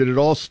 and did it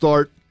all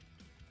start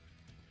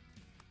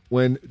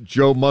when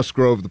Joe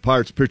Musgrove, the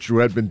Pirates pitcher who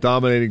had been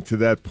dominating to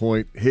that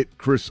point, hit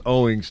Chris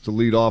Owings to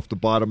lead off the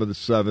bottom of the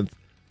 7th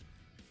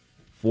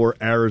for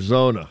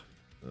Arizona.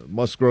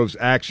 Musgrove's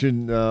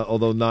action,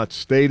 although not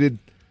stated,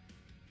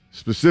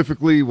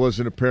 Specifically, was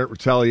an apparent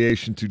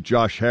retaliation to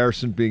Josh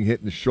Harrison being hit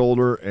in the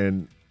shoulder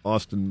and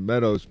Austin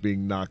Meadows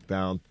being knocked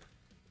down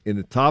in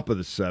the top of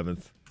the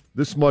 7th.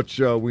 This much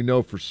we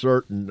know for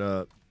certain.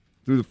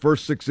 Through the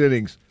first 6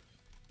 innings,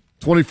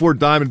 24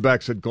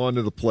 Diamondbacks had gone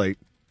to the plate.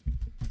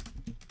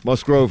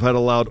 Musgrove had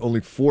allowed only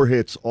 4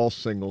 hits, all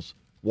singles,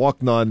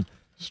 walked none,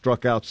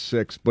 struck out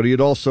 6, but he had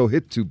also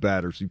hit 2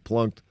 batters. He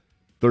plunked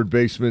third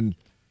baseman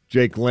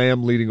Jake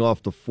Lamb leading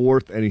off the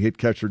 4th, and he hit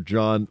catcher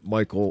John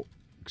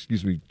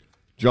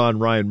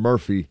Ryan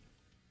Murphy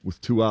with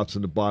 2 outs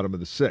in the bottom of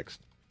the 6th.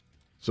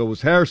 So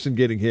was Harrison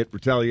getting hit,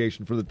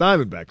 retaliation for the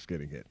Diamondbacks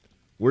getting hit.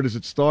 Where does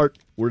it start?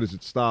 Where does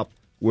it stop?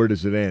 Where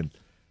does it end?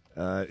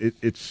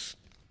 It's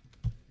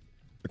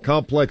a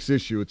complex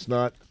issue. It's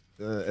not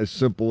as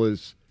simple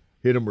as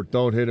hit him or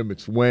don't hit him.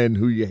 It's when,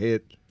 who you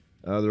hit.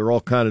 There are all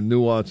kind of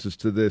nuances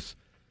to this.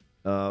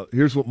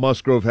 Here's what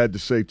Musgrove had to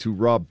say to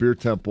Rob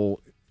Beertemple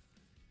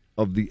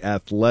of The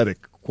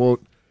Athletic.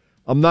 Quote,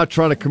 "I'm not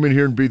trying to come in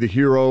here and be the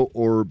hero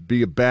or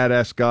be a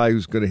badass guy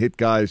who's going to hit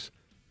guys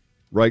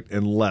right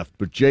and left.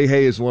 But Jay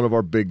Hay is one of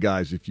our big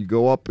guys. If you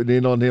go up and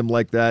in on him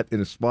like that,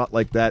 in a spot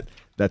like that,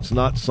 that's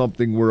not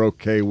something we're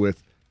okay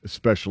with,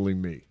 especially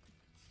me."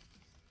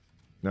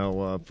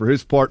 Now, for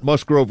his part,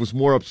 Musgrove was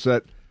more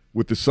upset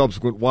with the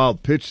subsequent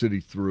wild pitch that he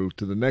threw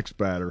to the next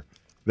batter.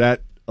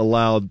 That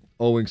allowed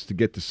Owings to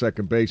get to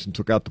second base and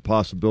took out the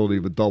possibility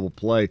of a double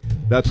play.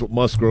 That's what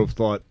Musgrove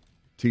thought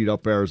teed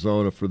up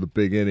Arizona for the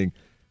big inning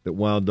that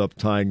wound up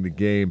tying the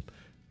game.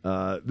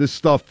 This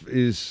stuff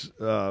is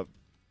a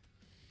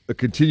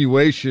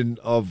continuation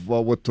of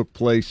what took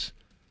place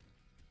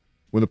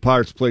when the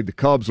Pirates played the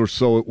Cubs, or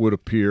so it would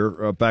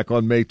appear. Back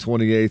on May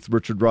 28th,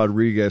 Richard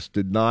Rodriguez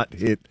did not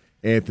hit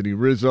Anthony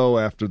Rizzo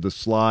after the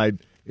slide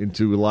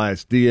into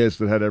Elias Diaz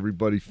that had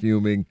everybody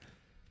fuming.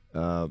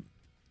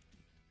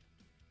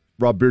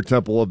 Rob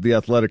Beertemple of The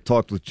Athletic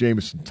talked with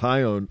Jameson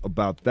Taillon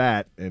about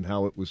that and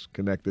how it was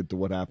connected to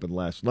what happened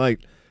last night.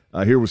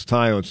 Here was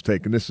Taillon's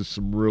take, and this is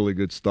some really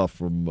good stuff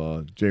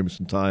from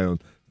Jameson Taillon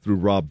through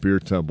Rob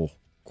Beertemple.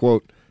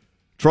 Quote,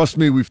 "Trust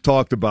me, we've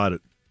talked about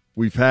it.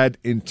 We've had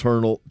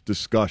internal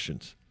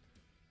discussions."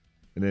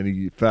 And then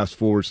he fast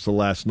forwards to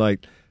last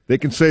night. "They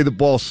can say the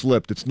ball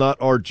slipped. It's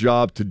not our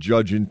job to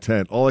judge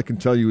intent. All I can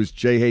tell you is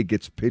Jay Hay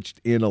gets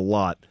pitched in a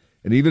lot.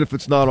 And even if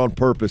it's not on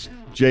purpose,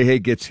 Jay Hay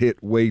gets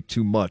hit way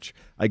too much.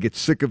 I get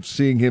sick of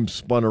seeing him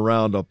spun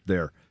around up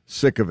there.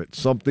 Sick of it.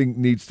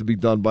 Something needs to be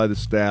done by the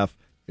staff,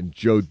 and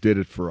Joe did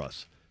it for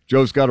us."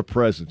 Joe's got a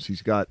presence.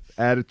 He's got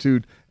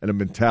attitude and a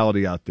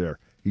mentality out there.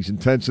 He's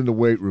intense in the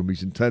weight room.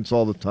 He's intense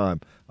all the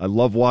time. I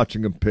love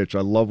watching him pitch.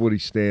 I love what he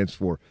stands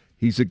for.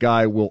 He's a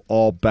guy we'll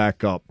all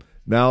back up.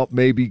 Now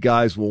maybe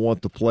guys will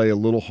want to play a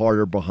little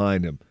harder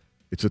behind him.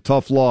 It's a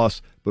tough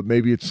loss, but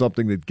maybe it's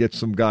something that gets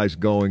some guys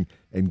going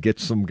and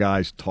gets some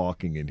guys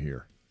talking in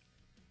here.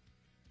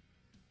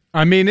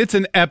 I mean, it's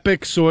an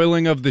epic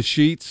soiling of the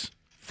sheets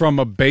from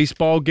a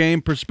baseball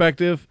game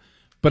perspective,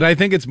 but I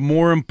think it's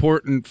more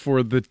important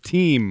for the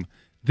team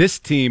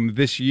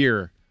this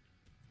year.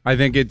 I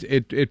think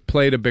it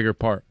played a bigger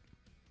part.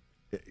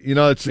 You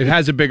know, it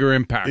has a bigger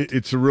impact.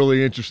 It's a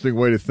really interesting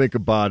way to think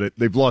about it.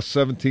 They've lost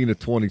 17 of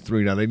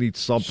 23 now. They need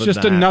something. It's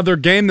just another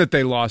game that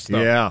they lost,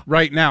 though. Yeah.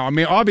 Right now. I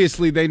mean,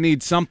 obviously they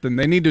need something.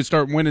 They need to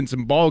start winning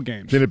some ball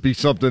games. Can it be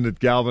something that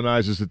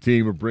galvanizes the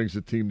team or brings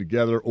the team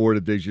together, or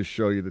did they just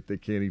show you that they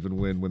can't even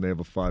win when they have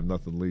a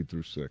 5-0 lead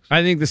through 6?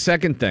 I think the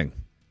second thing.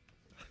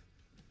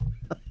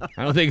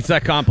 I don't think it's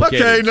that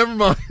complicated. Okay, never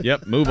mind.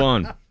 Yep, move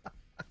on.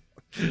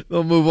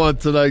 They'll move on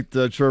tonight.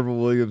 Trevor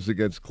Williams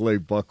against Clay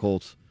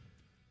Buchholz.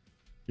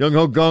 Young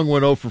Ho Gung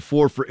went 0 for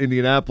 4 for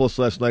Indianapolis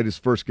last night, his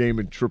first game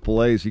in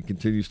AAA, as he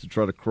continues to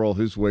try to crawl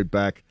his way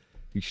back.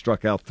 He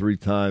struck out 3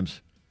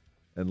 times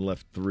and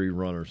left 3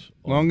 runners.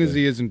 As long as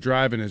he isn't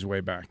driving his way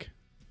back.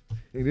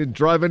 He didn't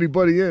drive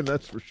anybody in,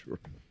 that's for sure.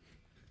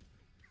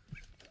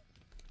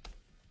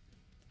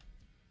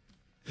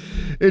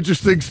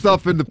 Interesting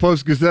stuff in the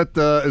Post-Gazette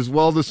as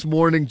well this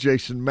morning.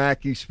 Jason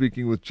Mackey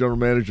speaking with General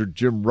Manager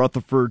Jim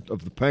Rutherford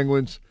of the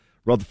Penguins.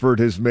 Rutherford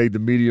has made the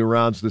media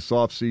rounds this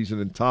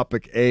offseason, and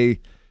topic A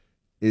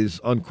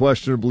is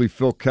unquestionably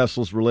Phil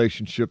Kessel's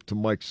relationship to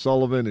Mike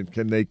Sullivan, and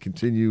can they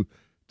continue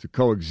to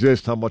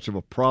coexist? How much of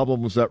a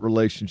problem was that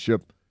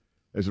relationship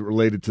as it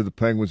related to the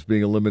Penguins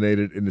being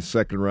eliminated in the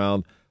second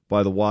round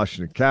by the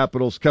Washington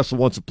Capitals? Kessel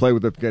wants to play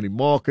with Evgeny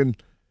Malkin.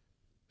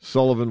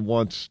 Sullivan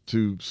wants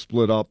to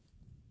split up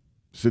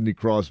Sidney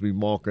Crosby,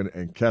 Malkin,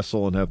 and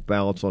Kessel and have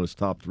balance on his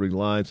top 3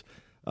 lines.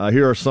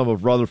 Here are some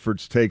of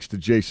Rutherford's takes to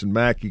Jason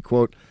Mackey.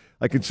 Quote,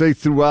 "I can say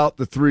throughout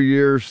the 3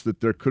 years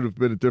that there could have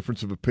been a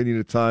difference of opinion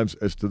at times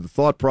as to the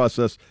thought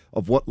process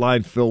of what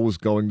line Phil was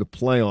going to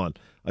play on.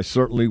 I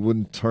certainly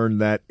wouldn't turn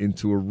that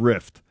into a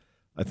rift.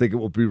 I think it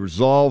will be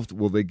resolved.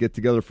 Will they get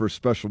together for a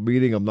special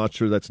meeting? I'm not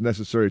sure that's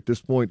necessary at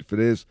this point. If it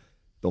is,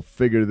 they'll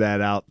figure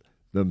that out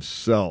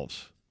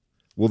themselves.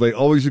 Will they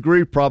always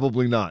agree?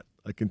 Probably not.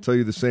 I can tell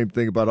you the same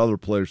thing about other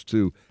players,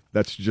 too.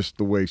 That's just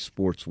the way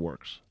sports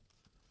works."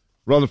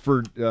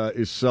 Rutherford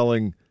is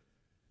selling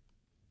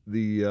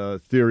the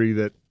theory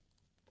that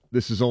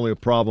this is only a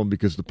problem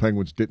because the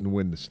Penguins didn't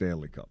win the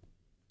Stanley Cup.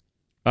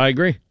 I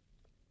agree.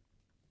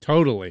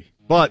 Totally.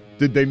 But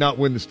did they not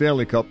win the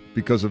Stanley Cup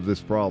because of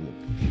this problem?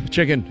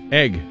 Chicken,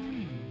 egg.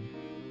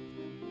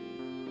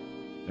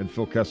 And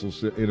Phil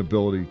Kessel's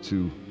inability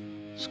to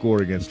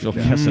score against Phil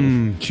the Caps.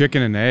 Kessel.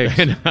 Chicken and eggs.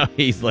 And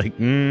he's like,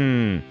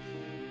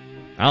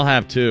 I'll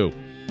have two.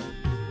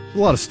 A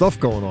lot of stuff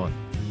going on.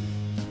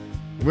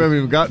 We haven't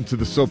even gotten to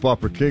the soap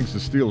opera kings, the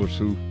Steelers,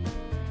 who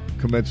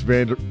commenced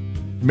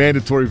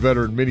mandatory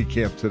veteran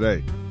minicamp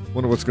today.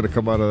 Wonder what's going to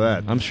come out of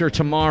that. I'm sure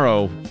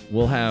tomorrow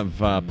we'll have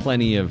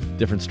plenty of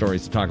different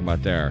stories to talk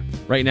about there.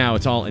 Right now,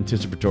 it's all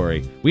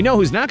anticipatory. We know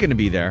who's not going to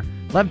be there.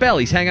 Lev Bell,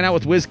 he's hanging out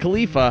with Wiz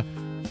Khalifa,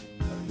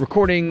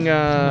 recording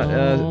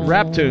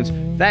rap tunes.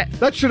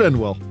 That should end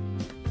well.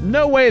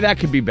 No way that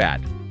could be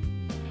bad.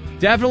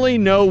 Definitely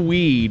no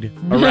weed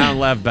around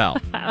Lev Bell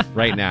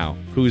right now,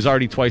 who's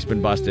already twice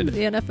been busted.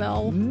 The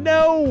NFL.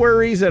 No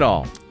worries at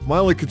all. My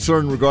only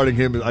concern regarding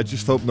him is I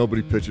just hope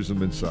nobody pitches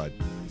him inside.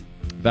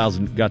 Val's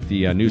got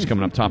the news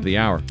coming up top of the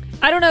hour.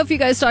 I don't know if you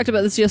guys talked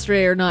about this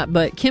yesterday or not,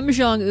 but Kim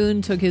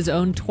Jong-un took his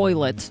own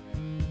toilet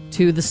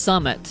to the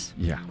summit.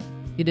 Yeah.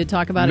 You did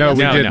talk about No, it?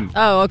 we No, didn't.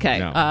 Oh, okay.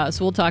 No.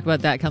 So we'll talk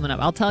about that coming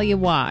up. I'll tell you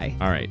why.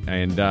 All right.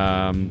 And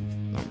I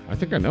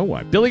think I know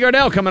why. Billy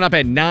Gardell coming up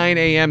at 9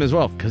 a.m. as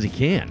well, because he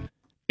can.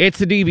 It's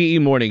the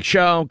DVE Morning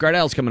Show.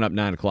 Gardell's coming up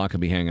 9 o'clock.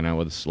 He'll be hanging out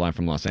with us live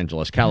from Los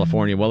Angeles,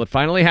 California. Well, it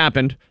finally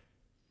happened.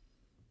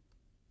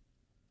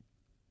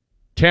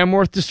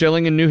 Tamworth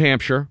Distilling in New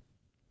Hampshire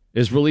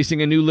is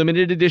releasing a new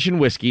limited edition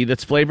whiskey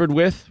that's flavored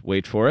with,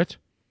 wait for it,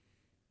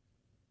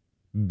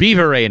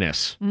 beaver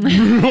anus.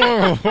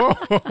 I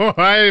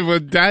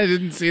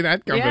didn't see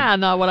that coming. Yeah,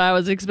 not what I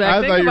was I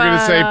expecting. thought you were going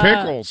to say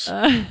pickles.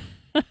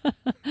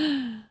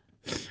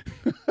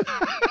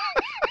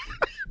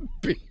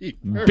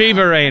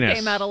 Beaver anus.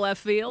 Came out of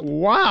left field.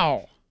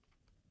 Wow.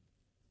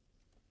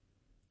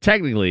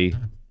 Technically,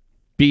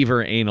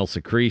 beaver anal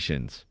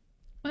secretions.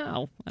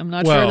 Well, I'm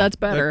not sure that's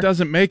better. That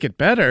doesn't make it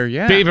better,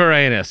 yeah. Beaver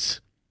anus.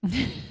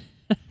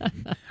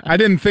 I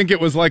didn't think it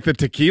was like the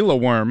tequila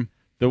worm.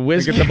 The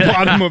whiskey at the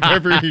bottom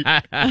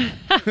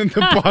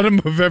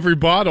of every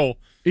bottle.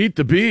 Eat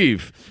the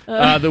beef.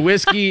 The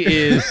whiskey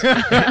is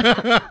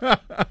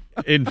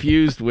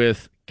infused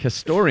with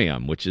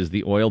castoreum, which is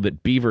the oil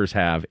that beavers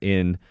have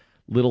in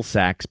little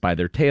sacks by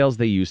their tails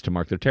they use to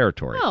mark their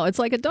territory. Oh, it's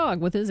like a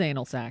dog with his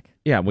anal sac.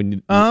 Yeah, when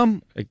you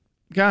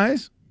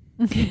guys.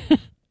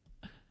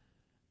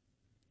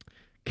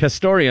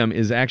 Castoreum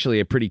is actually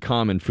a pretty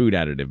common food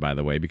additive, by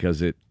the way,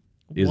 because it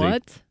is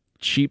a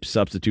cheap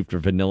substitute for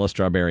vanilla,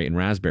 strawberry, and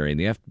raspberry. And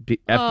the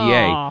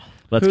FDA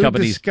lets Who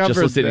companies just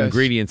discovered listed this?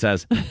 ingredients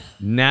as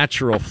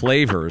natural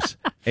flavors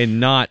and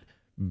not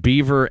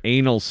beaver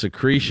anal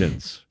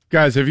secretions.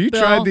 Guys, have you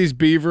Bill? tried these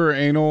beaver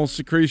anal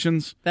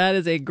secretions? That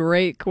is a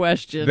great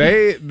question.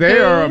 They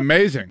are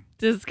amazing.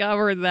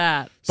 Discovered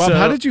that. Bob,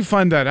 how did you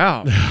find that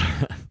out?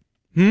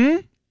 No,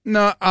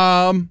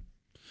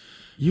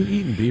 you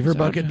eating beaver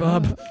bucket,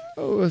 Bob?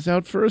 I was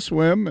out for a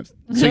swim.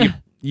 So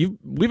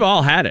we've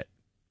all had it.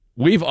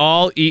 We've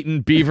all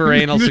eaten beaver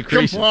anal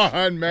secretions. Come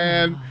on,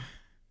 man.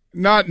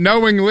 Not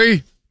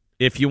knowingly.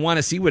 If you want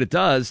to see what it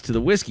does to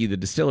the whiskey, the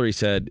distillery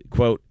said,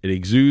 quote, it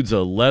exudes a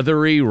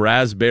leathery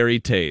raspberry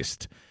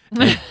taste.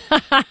 And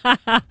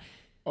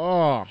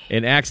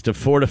acts to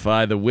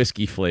fortify the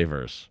whiskey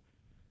flavors.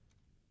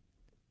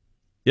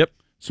 Yep.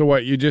 So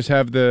what, you just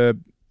have the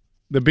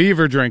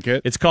beaver drink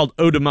it? It's called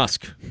Eau de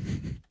Musc.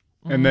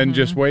 And then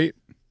just wait?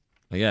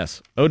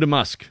 Yes. Eau de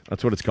Musc.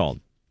 That's what it's called.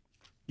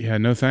 Yeah,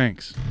 no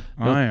thanks.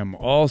 I am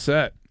all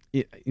set.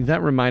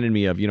 That reminded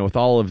me of, with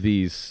all of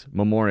these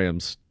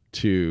memoriams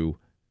to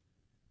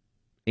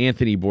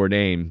Anthony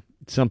Bourdain,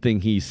 something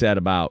he said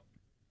about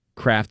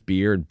craft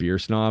beer and beer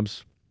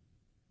snobs.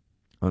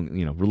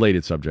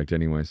 Related subject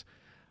anyways.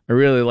 I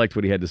really liked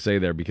what he had to say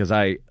there because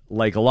I,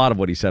 like a lot of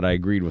what he said, I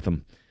agreed with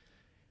him.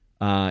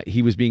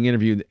 He was being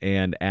interviewed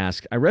and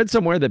asked, I read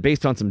somewhere that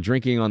based on some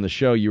drinking on the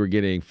show, you were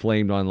getting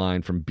flamed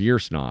online from beer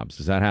snobs.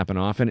 Does that happen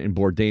often? And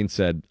Bourdain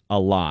said, a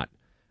lot.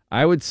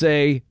 I would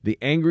say the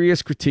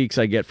angriest critiques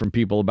I get from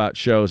people about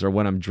shows are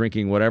when I'm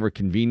drinking whatever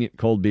convenient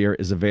cold beer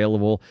is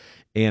available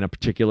in a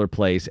particular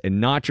place and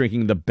not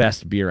drinking the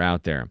best beer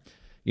out there.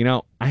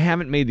 I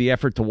haven't made the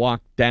effort to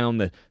walk down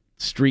the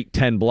street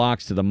 10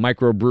 blocks to the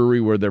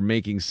microbrewery where they're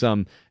making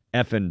some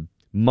effing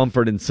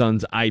Mumford &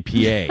 Sons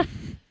IPA.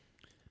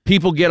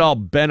 People get all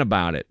bent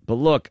about it. But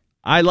look,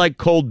 I like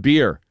cold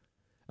beer,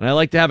 and I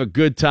like to have a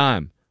good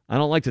time. I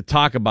don't like to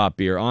talk about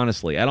beer,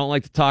 honestly. I don't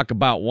like to talk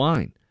about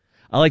wine.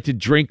 I like to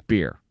drink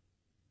beer.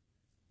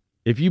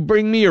 If you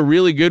bring me a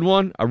really good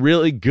one, a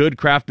really good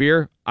craft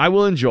beer, I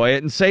will enjoy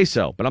it and say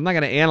so, but I'm not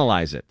going to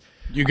analyze it.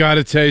 You got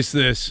to taste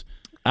this.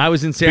 I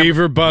was in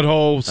Beaver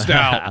Butthole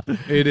Stout.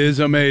 It is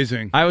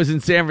amazing. I was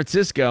in San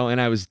Francisco,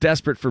 and I was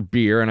desperate for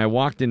beer, and I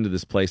walked into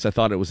this place. I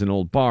thought it was an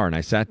old bar, and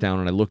I sat down,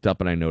 and I looked up,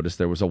 and I noticed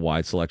there was a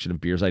wide selection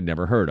of beers I'd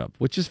never heard of,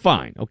 which is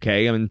fine.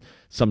 Okay, I'm in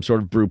some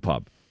sort of brew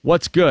pub.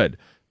 What's good?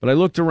 But I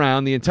looked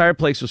around. The entire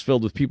place was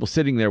filled with people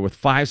sitting there with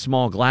 5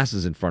 small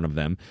glasses in front of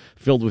them,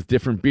 filled with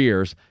different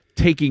beers,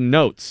 taking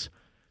notes.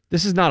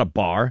 This is not a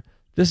bar.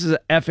 This is an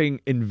effing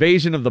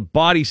invasion of the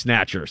body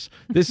snatchers.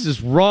 This is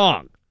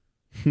wrong.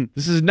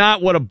 This is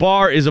not what a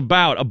bar is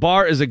about. A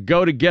bar is a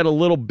go to get a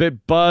little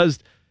bit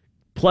buzzed,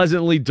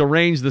 pleasantly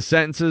derange the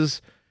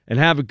sentences, and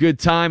have a good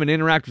time and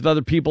interact with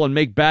other people and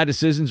make bad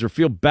decisions or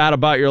feel bad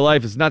about your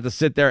life. It's not to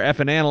sit there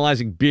effing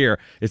analyzing beer.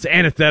 It's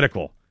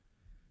antithetical.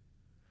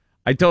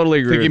 I totally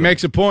agree. I think he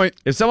makes a point.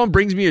 If someone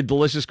brings me a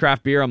delicious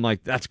craft beer, I'm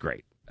like, that's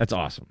great. That's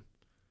awesome.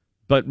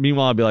 But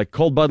meanwhile, I'll be like,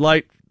 cold Bud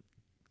Light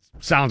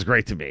sounds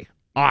great to me.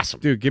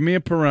 Awesome. Dude, give me a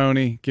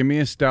Peroni. Give me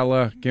a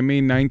Stella. Give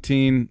me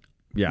 19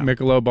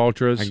 Michelob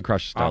Ultras. I can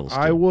crush Stellas.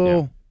 I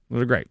will. Yeah.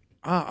 They're great.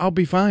 I'll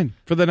be fine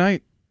for the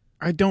night.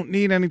 I don't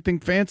need anything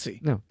fancy.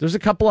 No. There's a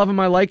couple of them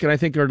I like and I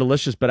think are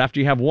delicious, but after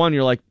you have one,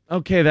 you're like,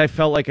 okay, that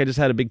felt like I just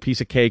had a big piece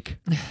of cake.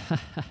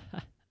 I'm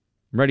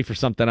ready for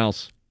something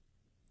else.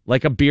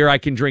 Like a beer I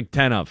can drink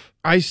 10 of.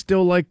 I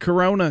still like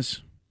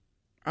Coronas.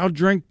 I'll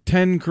drink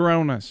 10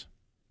 Coronas.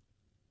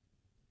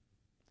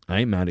 I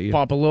ain't mad at you.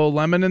 Pop a little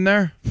lemon in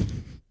there.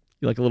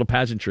 You like a little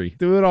pageantry.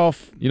 Do it all.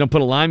 You don't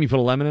put a lime, you put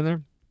a lemon in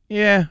there?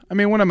 Yeah. I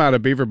mean, when I'm out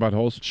of beaver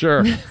buttholes.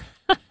 Sure.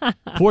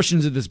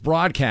 Portions of this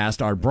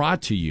broadcast are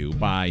brought to you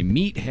by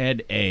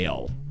Meathead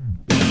Ale.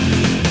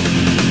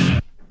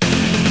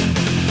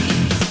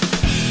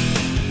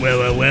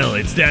 Well,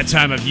 it's that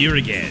time of year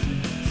again.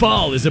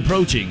 Fall is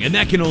approaching, and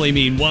that can only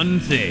mean one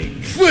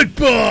thing.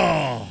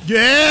 Football!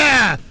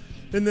 Yeah!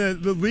 And the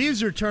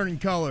leaves are turning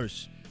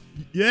colors.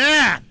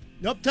 Yeah!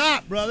 Up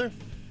top, brother.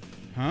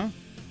 Huh?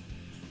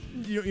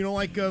 You don't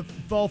like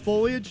fall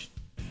foliage?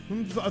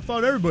 I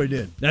thought everybody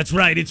did. That's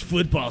right, it's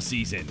football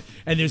season.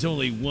 And there's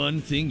only one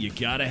thing you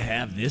gotta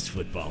have this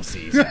football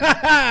season.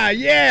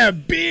 Yeah,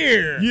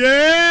 beer!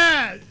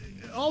 Yeah!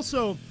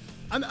 Also,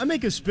 I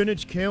make a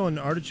spinach, kale, and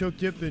artichoke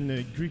dip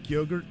in Greek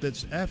yogurt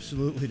that's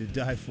absolutely to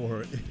die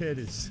for. It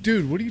is.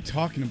 Dude, what are you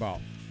talking about?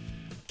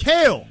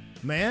 Kale,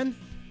 man.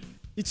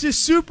 It's a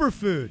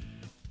superfood.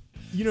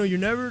 You know, you're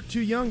never too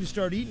young to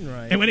start eating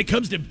right. And when it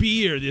comes to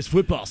beer this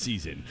football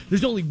season,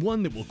 there's only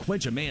one that will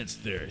quench a man's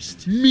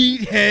thirst.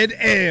 Meathead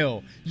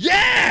Ale.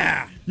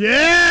 Yeah!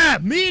 Yeah!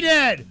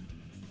 Meathead!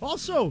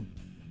 Also,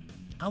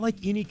 I like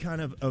any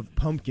kind of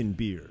pumpkin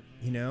beer,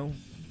 you know?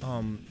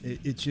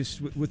 It's just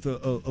with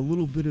a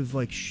little bit of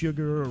like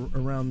sugar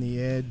around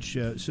the edge,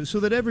 so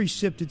that every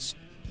sip it's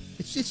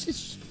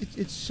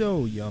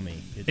so yummy.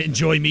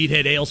 Enjoy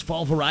Meathead Ale's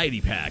Fall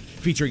Variety Pack,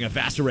 featuring a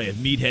vast array of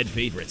Meathead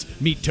favorites: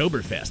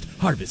 Meattoberfest,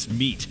 Harvest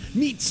Meat,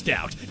 Meat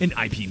Stout, and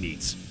IP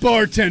Meats.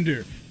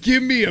 Bartender,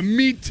 give me a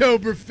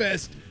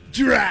Meattoberfest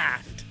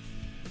draft.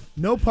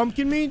 No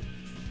pumpkin meat?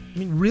 I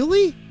mean,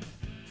 really?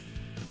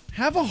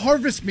 Have a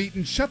Harvest Meat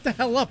and shut the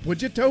hell up,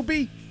 would you,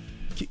 Toby?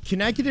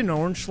 Can I get an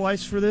orange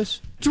slice for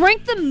this?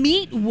 Drink the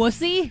meat,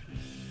 wussy.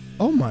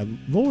 Oh, my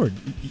Lord.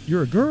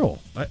 You're a girl.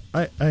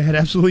 I had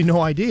absolutely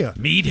no idea.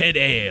 Meathead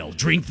Ale.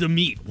 Drink the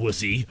meat,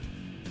 wussy.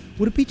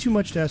 Would it be too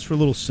much to ask for a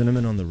little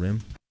cinnamon on the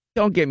rim?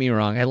 Don't get me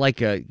wrong. I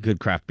like a good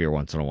craft beer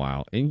once in a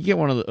while. And you get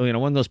one of the,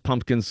 when those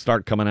pumpkins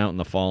start coming out in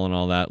the fall and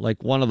all that,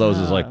 like one of those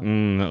is like,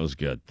 that was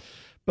good.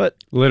 But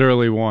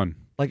literally one.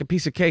 Like a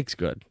piece of cake's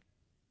good.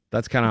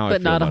 That's kind of how I feel.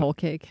 But not a about whole it.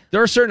 cake.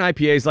 There are certain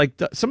IPAs, like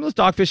some of those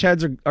Dogfish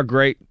Heads are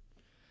great,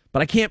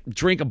 but I can't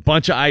drink a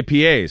bunch of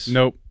IPAs.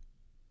 Nope.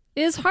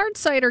 Is hard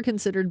cider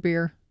considered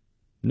beer?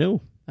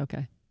 No.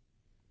 Okay.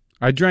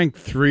 I drank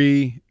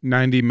 3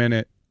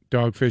 90-minute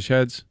Dogfish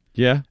Heads.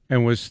 Yeah.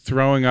 And was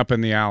throwing up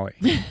in the alley.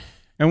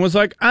 And was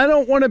like, I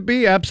don't want to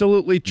be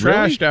absolutely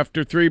trashed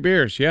after 3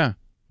 beers. Yeah.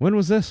 When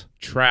was this?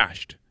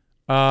 Trashed.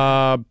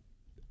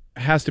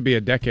 Has to be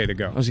a decade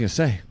ago. I was going to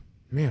say.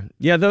 Man.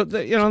 Yeah, it's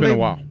been a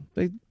while.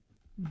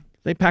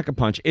 They pack a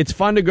punch. It's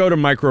fun to go to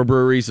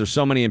microbreweries. There's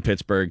so many in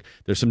Pittsburgh.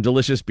 There's some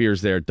delicious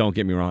beers there. Don't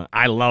get me wrong.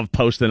 I love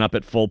posting up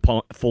at Full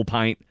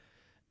Pint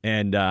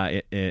and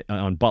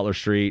on Butler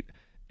Street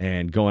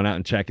and going out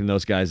and checking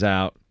those guys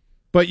out.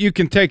 But you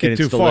can take it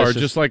too far,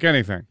 just like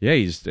anything. Yeah,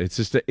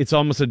 it's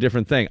almost a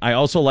different thing. I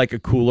also like a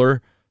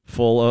cooler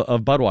full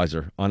of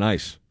Budweiser on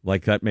ice.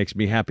 Like that makes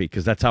me happy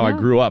because that's how I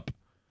grew up.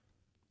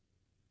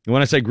 And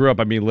when I say grew up,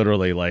 I mean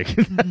literally. Like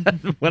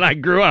when I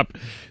grew up,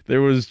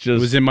 there was just it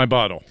was in my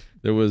bottle.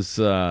 There was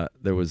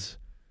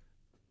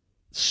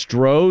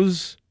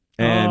Stroh's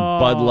and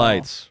Bud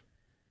Lights.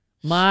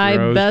 My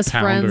Stroh's best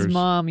Pounders. friend's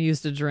mom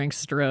used to drink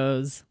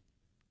Stroh's.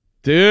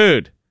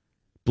 Dude,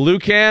 blue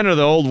can or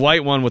the old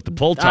white one with the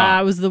pull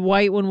top? It was the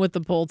white one with the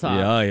pull top.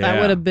 Yeah.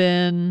 That would have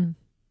been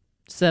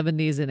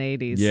 70s and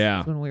 80s.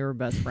 Yeah. When we were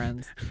best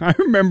friends. I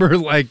remember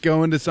like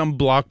going to some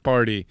block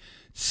party,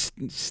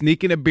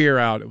 sneaking a beer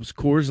out. It was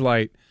Coors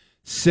Light,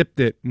 sipped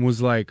it, and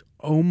was like,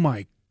 oh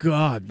my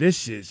God,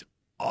 this is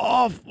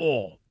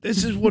awful.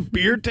 This is what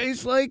beer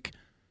tastes like?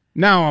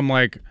 Now I'm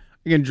like,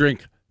 I can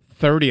drink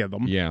 30 of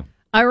them. Yeah.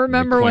 I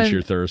remember quench when,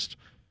 your thirst.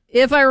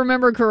 if I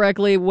remember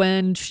correctly,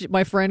 when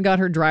my friend got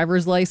her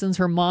driver's license,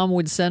 her mom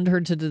would send her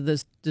to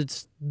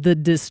the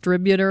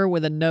distributor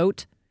with a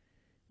note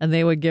and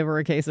they would give her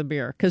a case of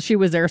beer because she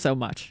was there so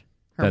much.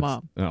 Her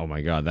mom. Oh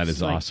my God, that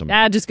is awesome.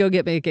 Just go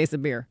get me a case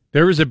of beer.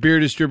 There was a beer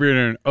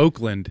distributor in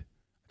Oakland,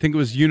 I think it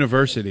was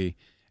University,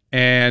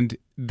 and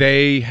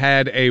they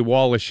had a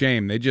wall of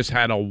shame. They just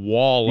had a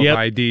wall of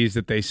IDs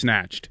that they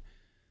snatched.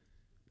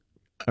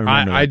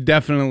 I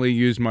definitely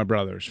used my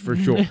brother's, for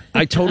sure.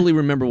 I totally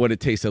remember what it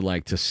tasted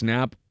like to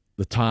snap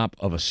the top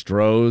of a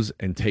Stroh's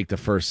and take the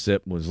first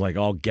sip. Was like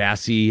all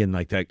gassy and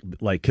like that,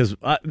 like, because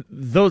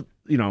those,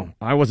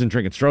 I wasn't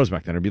drinking Stroh's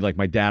back then. It'd be like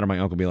my dad or my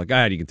uncle would be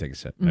like, you can take a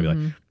sip. And I'd be like,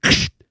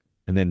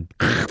 and then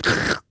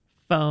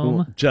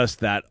foam. Just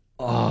that,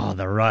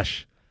 the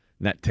rush,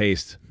 that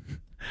taste.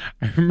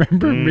 I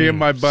remember me and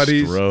my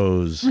buddies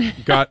Stroh's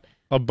got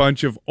a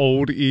bunch of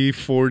old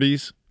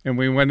E40s, and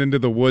we went into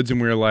the woods,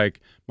 and we were like,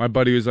 my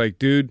buddy was like,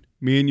 dude,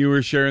 me and you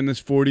were sharing this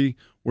 40.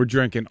 We're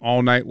drinking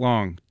all night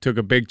long. Took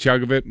a big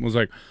chug of it and was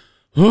like,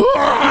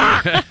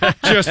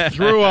 just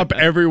threw up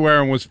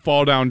everywhere and was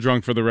fall down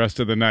drunk for the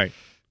rest of the night.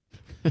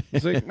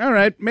 It's like, all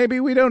right, maybe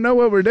we don't know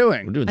what we're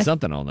doing. We're doing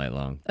something all night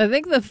long. I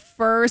think the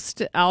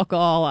first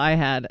alcohol I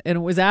had, and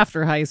it was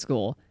after high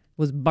school,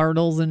 was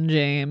Bartles and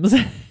James.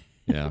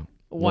 Yeah.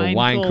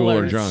 Wine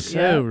cooler drunk.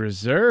 So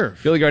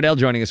reserved. Billy Gardell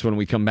joining us when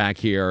we come back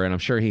here, and I'm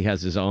sure he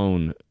has his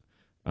own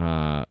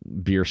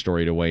beer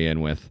story to weigh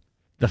in with.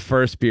 The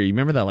first beer. You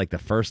remember that, like the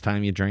first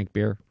time you drank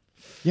beer?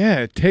 Yeah,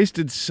 it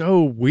tasted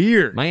so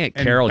weird. My Aunt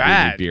Carol gave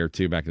me beer,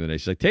 too, back in the day.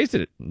 She's like,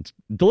 tasted it. It's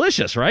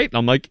delicious, right? And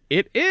I'm like,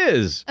 it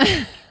is.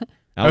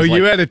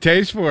 You had a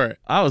taste for it.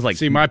 I was like,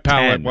 see, my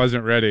palate 10.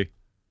 wasn't ready.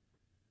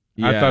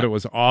 Yeah. I thought it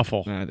was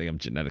awful. I think I'm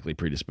genetically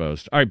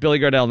predisposed. All right, Billy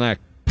Gardell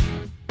next.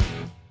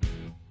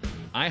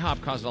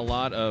 IHOP caused a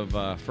lot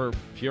of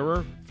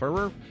furor,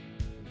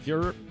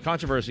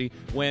 controversy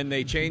when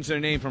they changed their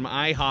name from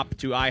IHOP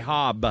to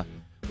IHOB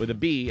with a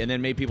B, and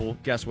then made people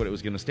guess what it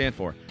was going to stand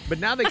for. But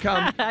now they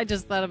come. I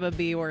just thought of a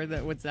B word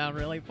that would sound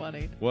really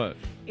funny. What?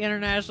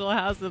 International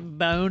House of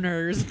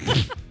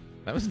Boners.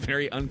 That was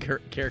very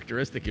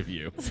uncharacteristic of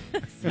you.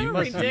 So you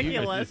must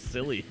ridiculous. Be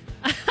silly.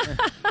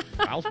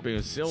 I was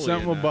being silly.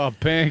 Something about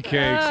pancakes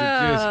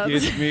that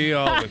just gets me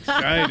all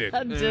excited.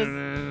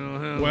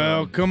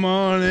 Well, come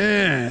on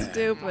in.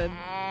 Stupid.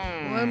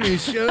 Let me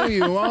show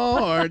you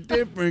all our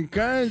different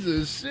kinds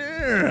of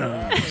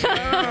syrups.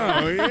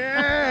 Oh,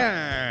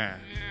 yeah.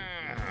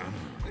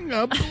 I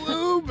got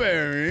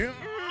blueberry.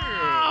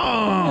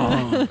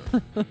 Oh.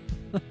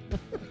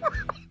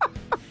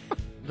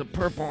 The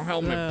purple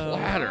helmet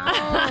platter.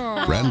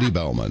 Randy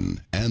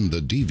Bauman and the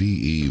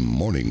DVE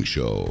Morning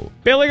Show.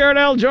 Billy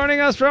Gardell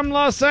joining us from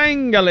Los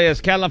Angeles,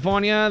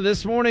 California,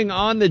 this morning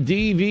on the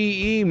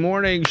DVE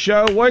Morning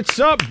Show. What's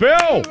up,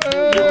 Bill?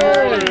 Good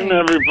morning,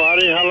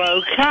 everybody.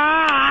 Hello,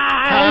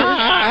 Kai.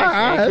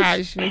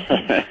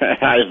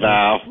 Hi,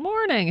 Val.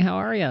 Morning. How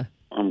are you?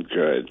 I'm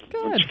good.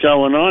 What's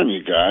going on,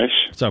 you guys?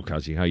 What's up,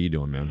 Cuzzy? How you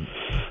doing, man?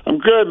 I'm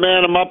good,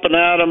 man. I'm up and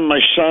at 'em.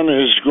 My son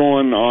is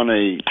going on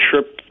a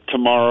trip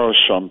tomorrow,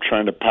 so I'm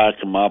trying to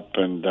pack him up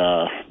and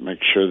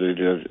make sure that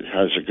he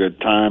has a good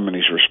time and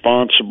he's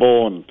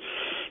responsible. And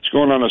he's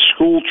going on a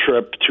school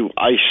trip to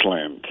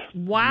Iceland.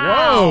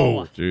 Wow.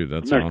 Whoa. Dude,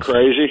 that's Isn't that awesome.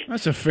 crazy?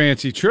 That's a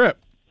fancy trip.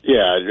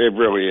 Yeah, it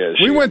really is.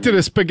 We went to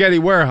the spaghetti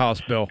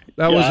warehouse, Bill.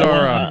 That was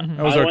our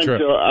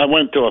trip. I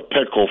went to a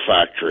pickle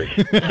factory.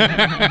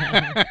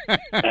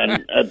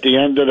 And at the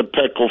end of the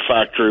pickle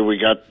factory, we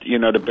got,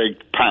 the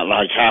big,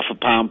 like half a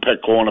pound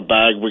pickle in a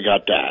bag. We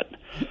got that.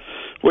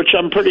 Which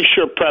I'm pretty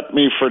sure prepped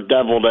me for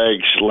deviled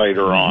eggs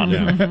later on.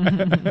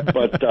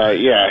 But,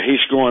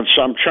 he's going.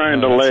 So I'm trying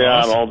to lay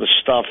out all the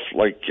stuff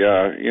like,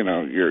 your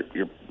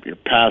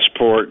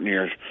passport and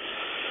your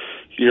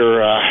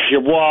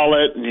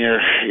wallet and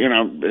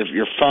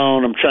your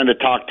phone. I'm trying to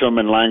talk to him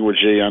in language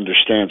he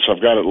understands. So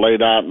I've got it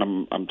laid out,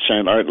 and I'm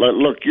saying, all right,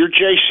 look, you're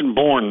Jason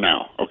Bourne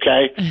now,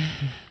 okay?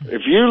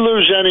 If you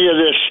lose any of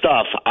this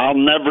stuff, I'll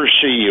never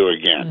see you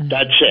again.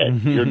 That's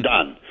it. You're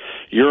done.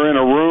 You're in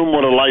a room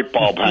with a light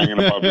bulb hanging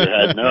above your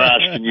head, and they're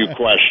asking you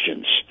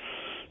questions.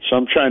 So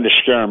I'm trying to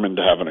scare him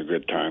into having a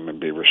good time and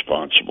be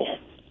responsible.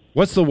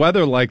 What's the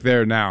weather like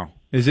there now?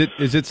 Is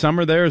it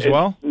summer there as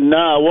well?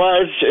 No,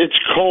 well, it's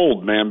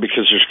cold, man,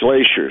 because there's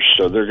glaciers.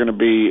 So they're going to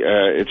be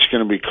it's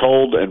going to be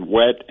cold and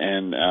wet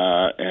and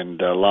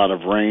a lot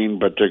of rain.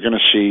 But they're going to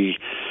see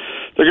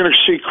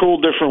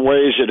cool different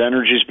ways that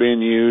energy's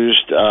being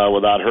used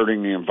without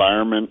hurting the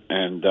environment.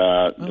 And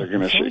they're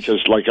going to see,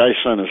 because like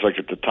Iceland is like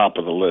at the top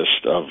of the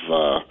list of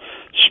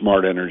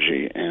smart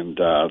energy, and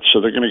so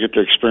they're going to get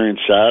to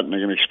experience that, and they're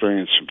going to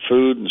experience some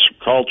food and some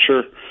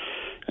culture.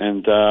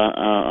 And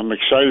I'm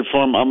excited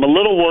for him. I'm a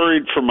little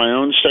worried for my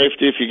own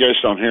safety. If you guys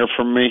don't hear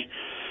from me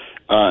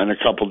in a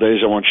couple of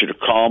days, I want you to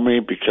call me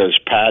because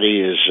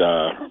Patty's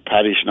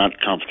not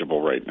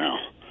comfortable right now.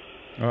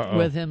 Uh-oh.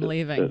 With him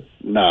leaving.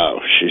 No,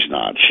 she's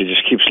not. She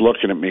just keeps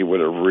looking at me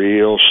with a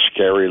real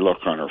scary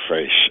look on her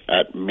face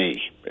at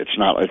me. It's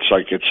not. It's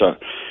like it's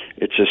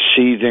It's a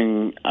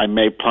seething, I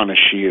may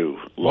punish you.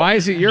 Look. Why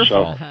is it your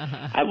fault?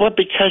 Well,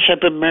 because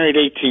I've been married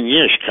 18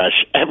 years, Cuss.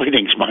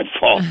 Everything's my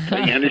fault.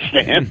 You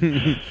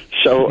understand?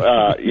 So,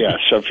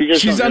 so if you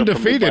guys She's don't hear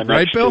from me undefeated, by right,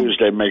 next Bill?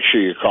 Tuesday, make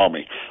sure you call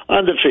me.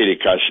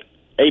 Undefeated, Cuss.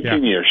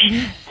 18 years.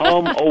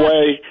 Home,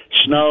 away,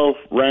 snow,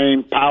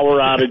 rain, power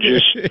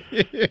outages.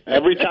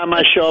 Every time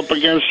I show up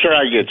against her,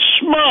 I get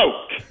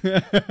smoked.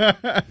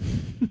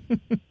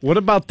 What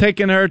about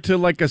taking her to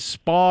like a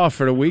spa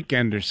for the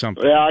weekend or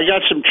something? Yeah, I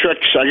got some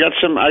tricks. I got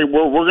some.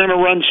 We're gonna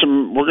run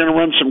some. We're gonna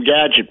run some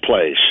gadget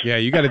plays. Yeah,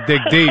 you got to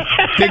dig deep.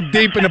 Dig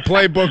deep in the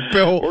playbook,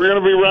 Bill. We're gonna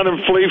be running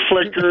flea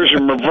flickers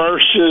and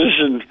reverses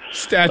and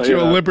Statue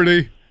of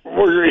Liberty.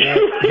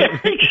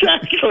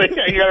 Exactly.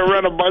 I got to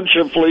run a bunch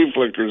of flea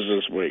flickers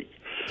this week.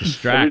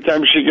 Every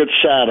time she gets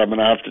sad, I'm going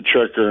to have to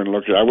trick her and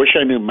look at. I wish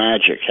I knew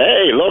magic.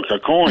 Hey, look, a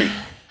coin.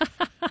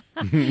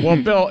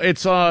 Well, Bill,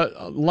 it's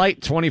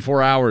light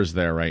 24 hours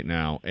there right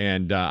now,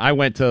 and I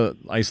went to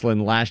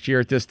Iceland last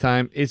year at this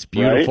time. It's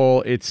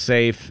beautiful. Right? It's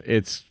safe.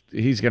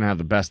 He's going to have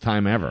the best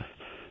time ever.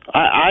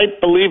 I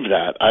believe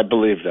that. I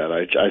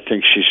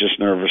think she's just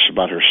nervous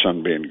about her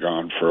son being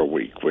gone for a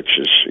week, which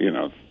is,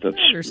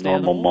 that's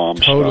normal mom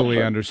stuff.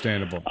 Totally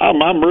understandable.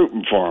 I'm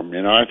rooting for him.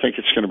 I think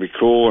it's going to be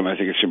cool, and I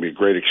think it's going to be a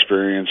great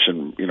experience.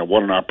 And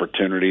what an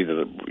opportunity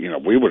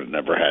that we would have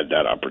never had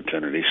that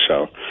opportunity.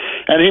 So,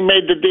 and he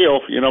made the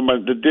deal.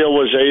 The deal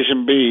was A's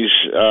and B's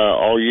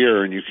all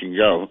year, and you can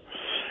go.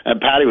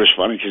 And Patty was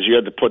funny because you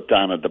had to put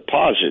down a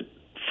deposit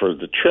for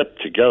the trip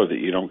to go that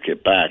you don't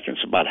get back.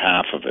 It's about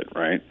half of it,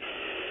 right?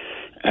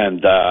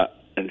 And I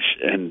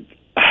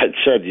had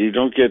said, you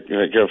don't get,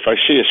 if I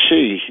see a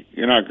C,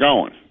 you're not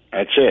going.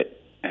 That's it.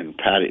 And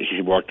Patty,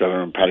 he walked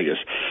over and Patty goes,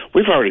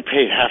 we've already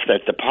paid half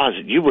that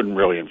deposit. You wouldn't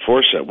really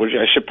enforce that, would you?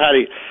 I said,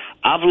 Patty,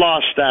 I've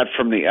lost that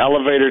from the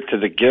elevator to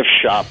the gift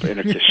shop in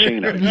a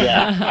casino.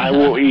 Yeah, I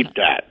will eat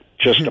that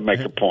just to make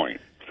a point.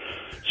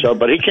 So,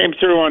 but he came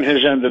through on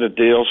his end of the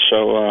deal,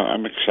 so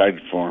I'm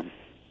excited for him.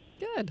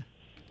 Good.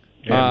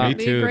 Yeah, me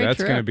too.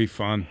 That's going to be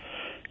fun.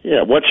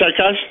 Yeah, what's that,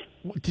 guys?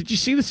 Did you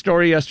see the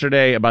story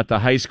yesterday about the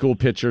high school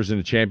pitchers in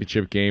the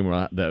championship game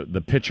where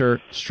the pitcher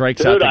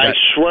strikes out? Dude, I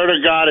swear to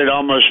God, it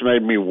almost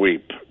made me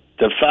weep.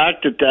 The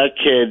fact that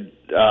kid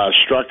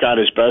struck out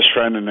his best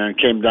friend and then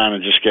came down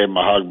and just gave him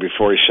a hug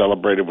before he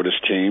celebrated with his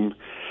team.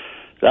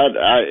 That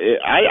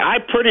I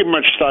pretty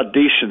much thought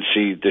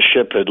decency, the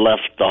ship had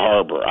left the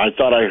harbor. I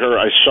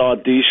saw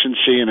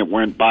decency and it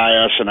went by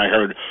us, and I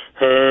heard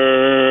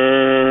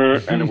her,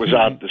 and it was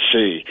out to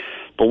sea.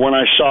 But when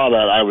I saw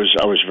that, I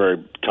was very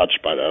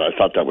touched by that. I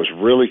thought that was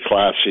really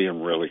classy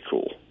and really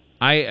cool.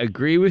 I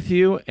agree with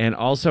you, and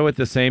also at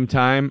the same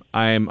time,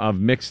 I am of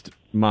mixed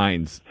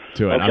minds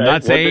to it. Okay. I'm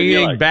not saying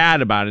anything like?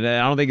 bad about it. I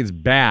don't think it's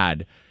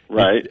bad.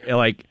 Right.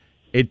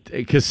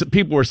 Because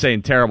people were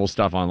saying terrible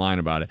stuff online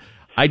about it.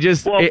 I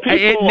just, Well, it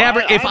people-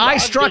 never, if I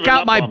I've struck given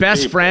out up my on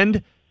best people.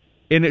 friend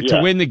to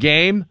win the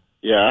game,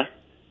 Yeah.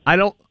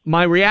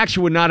 my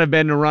reaction would not have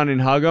been to run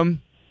and hug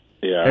him.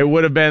 Yeah. It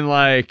would have been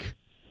like,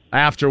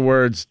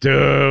 afterwards,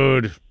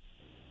 dude,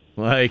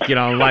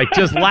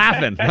 just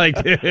laughing,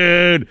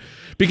 dude,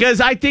 because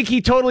I think he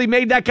totally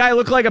made that guy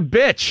look like a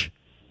bitch.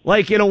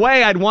 In a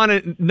way, I'd want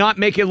to not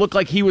make it look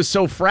like he was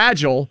so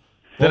fragile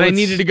that I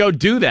needed to go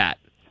do that.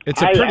 It's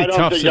a pretty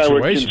tough situation. I don't think I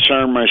would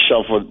concern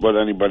myself with what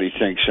anybody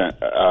thinks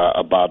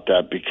about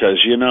that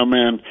because,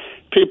 man,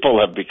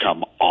 people have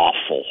become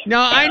awful. No,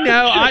 I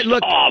know.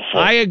 Just awful.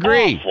 I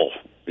agree.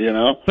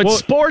 Awful, But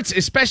sports,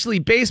 especially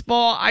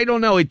baseball, I don't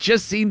know. It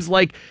just seems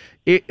like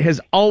it has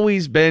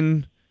always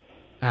been,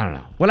 I don't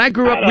know. When I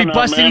grew up, we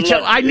busted each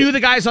other. I knew the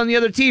guys on the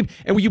other team,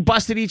 and you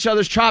busted each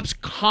other's chops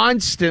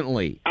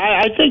constantly.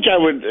 I think I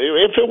would,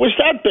 if it was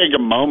that big a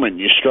moment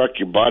you struck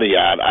your buddy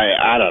out,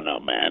 I don't know,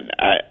 man.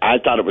 I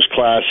thought it was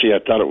classy. I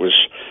thought it was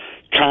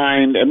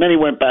kind. And then he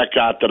went back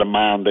out to the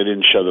mound. They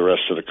didn't show the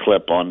rest of the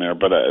clip on there,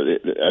 but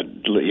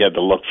you had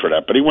to look for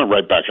that. But he went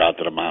right back out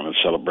to the mound and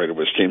celebrated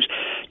with his teams.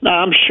 Now,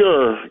 I'm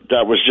sure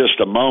that was just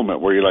a moment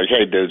where you're like,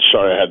 hey, dude,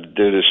 sorry I had to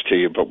do this to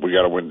you, but we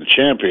got to win the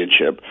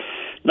championship.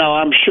 Now,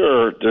 I'm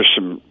sure there's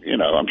some,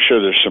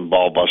 there's some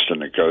ball busting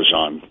that goes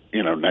on,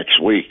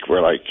 next week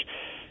where I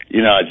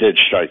did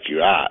strike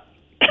you out.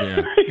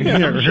 Yeah.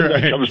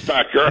 That comes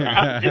back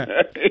around.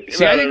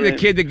 See, I think the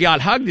kid that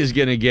got hugged is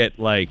going to get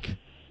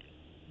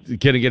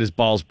his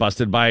balls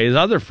busted by his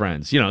other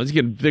friends. They're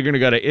going to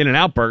go to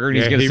In-N-Out Burger, and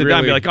he's going to sit down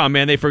and be like, oh,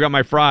 man, they forgot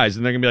my fries.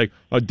 And they're going to be like,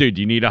 oh, dude,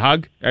 do you need a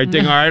hug?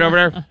 Everything all right over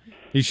there?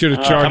 He should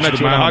have charged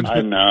the mound.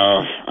 I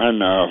know.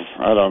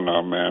 I don't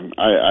know, man.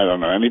 I don't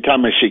know.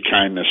 Anytime I see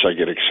kindness, I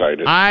get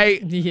excited.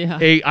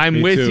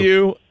 I'm with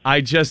you. I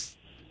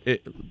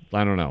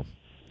don't know.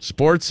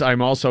 Sports,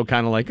 I'm also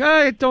kind of like,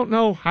 I don't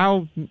know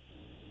how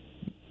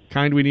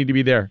kind we need to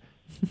be there.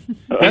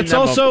 That's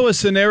also a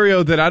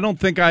scenario that I don't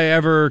think I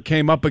ever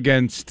came up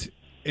against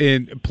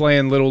in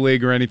playing Little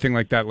League or anything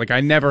like that.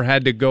 I never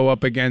had to go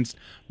up against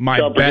my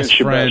best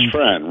friend. Best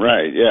friend,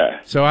 right,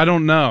 yeah. So I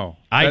don't know.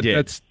 I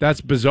did.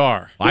 That's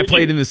bizarre. I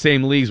played in the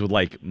same leagues with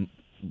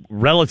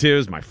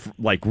relatives,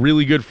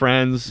 really good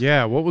friends.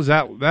 Yeah, what was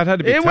that? That had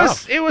to be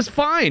tough. It was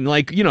fine.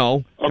 Like, I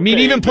mean,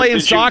 Okay, even but playing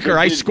did you- soccer,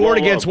 I did- scored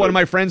well, against one of but-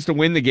 my friends to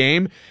win the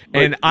game,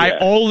 and I yeah.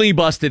 only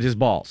busted his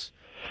balls.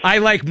 I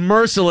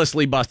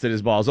mercilessly busted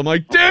his balls. I'm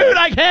like, dude,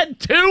 I had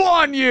 2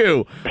 on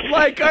you.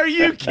 Like, are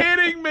you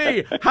kidding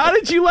me? How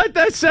did you let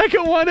that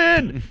second one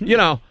in?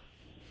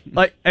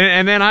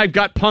 And then I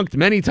got punked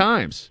many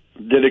times.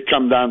 Did it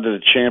come down to the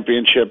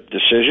championship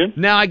decision?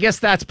 No, I guess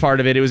that's part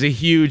of it. It was a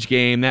huge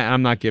game.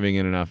 I'm not giving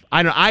it enough.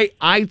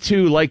 I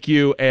too, like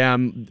you,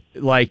 am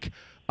like,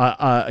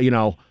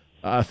 a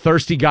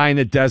thirsty guy in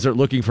the desert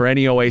looking for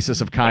any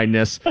oasis of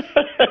kindness.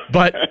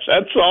 But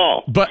that's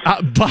all. But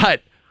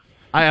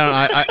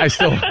I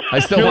still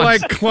You're want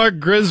like Clark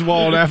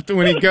Griswold after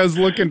when he goes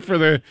looking for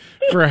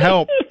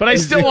help. But I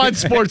still want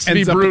sports to be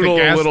Ends up at the brutal a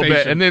gas little bit,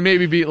 station. and then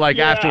maybe be like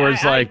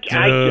afterwards, I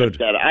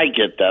dude. I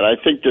get that. I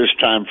think there's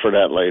time for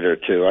that later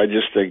too. I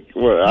just think.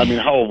 Well, I mean,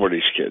 how old were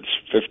these kids?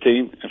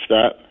 15, if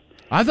that.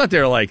 I thought they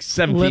were like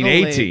 17, Little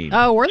 18. League.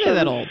 Oh, were they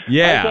that old?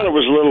 Yeah. I thought it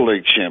was Little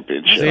League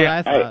Championship.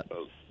 That's what I thought.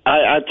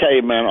 I tell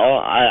you, man,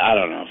 I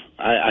don't know.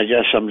 I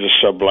guess I'm just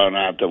so blown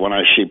out that when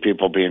I see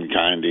people being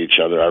kind to each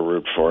other, I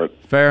root for it.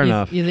 Fair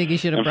enough. You think you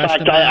should have In brushed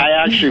fact, them out?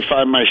 I actually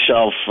find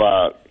myself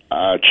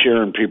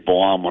cheering people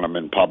on when I'm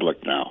in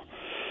public now.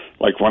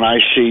 Like when I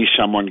see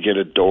someone get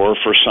a door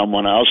for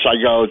someone else, I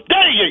go,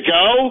 there you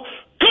go,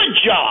 good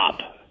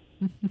job.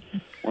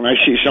 When I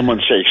see someone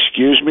say,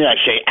 excuse me, I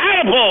say,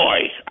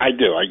 attaboy. I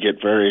do. I get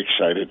very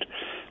excited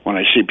when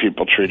I see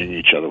people treating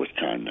each other with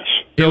kindness.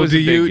 Bill, do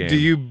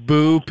you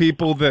boo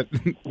people that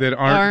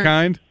aren't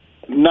kind?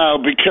 No,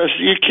 because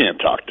you can't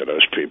talk to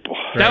those people.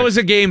 That was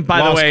a game, by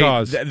Lost the way.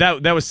 cause.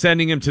 That was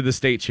sending him to the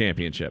state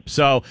championship.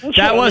 So That's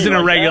that what I wasn't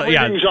mean, a regular.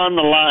 Yeah, everything's on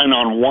the line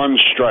on one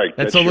strike.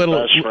 that's your a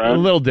best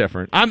friend. little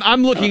different.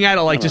 I'm looking at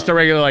it like just a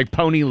regular like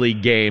pony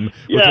league game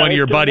with one of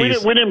your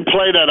buddies. We didn't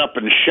play that up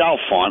in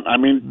Chalfont. I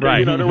mean,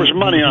 Right. there was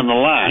money on the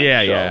line.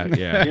 Yeah, so,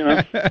 yeah. You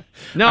know?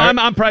 No,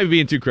 I'm probably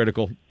being too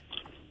critical.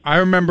 I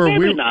remember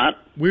Maybe not.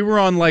 we were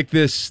on like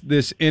this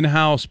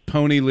in-house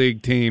pony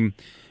league team,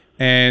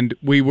 and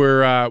we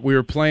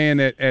were playing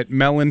at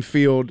Mellon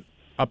Field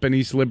up in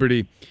East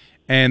Liberty,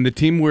 and the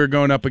team we were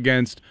going up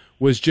against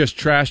was just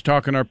trash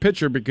talking our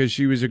pitcher because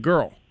she was a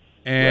girl,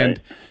 and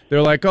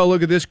they're like, "Oh,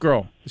 look at this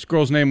girl. This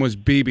girl's name was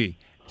BB.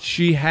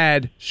 She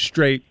had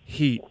straight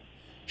heat.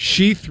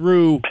 She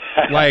threw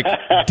like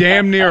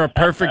damn near a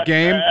perfect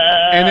game,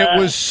 and it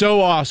was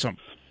so awesome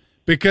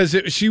because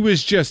she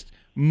was just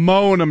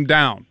mowing them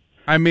down.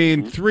 I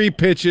mean, 3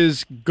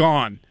 pitches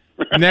gone.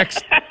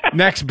 Next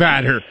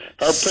batter.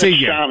 Her See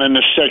pitch ya. count in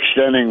the 6th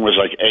inning was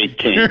like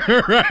 18.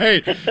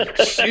 Right.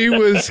 She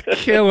was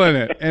killing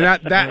it, and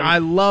I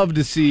love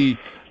to see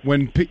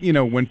when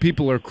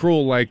people are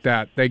cruel like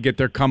that, they get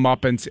their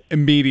comeuppance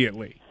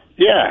immediately.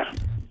 Yeah.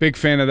 Big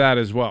fan of that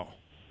as well.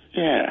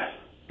 Yeah.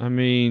 I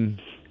mean,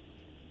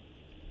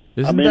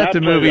 isn't that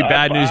the movie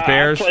Bad News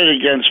Bears? I played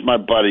against my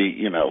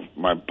buddy,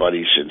 my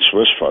buddies in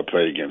Swissville. I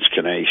played against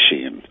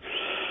Canacey and,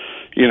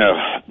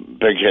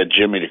 Big Head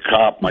Jimmy the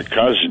Cop, my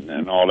cousin,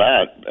 and all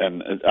that.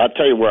 And I'll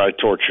tell you where I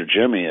torture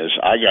Jimmy is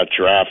I got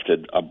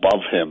drafted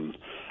above him.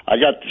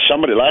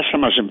 Last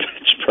time I was in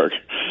Pittsburgh,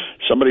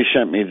 somebody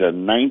sent me the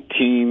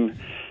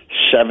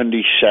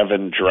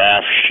 1977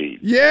 draft sheet.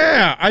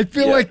 Yeah, I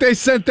feel like they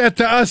sent that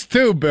to us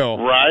too, Bill.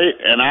 Right?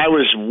 And I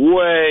was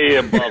way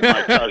above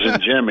my cousin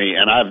Jimmy,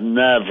 and I've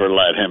never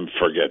let him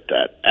forget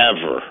that.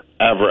 Ever.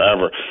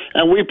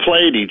 And we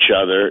played each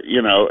other,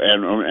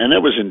 and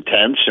it was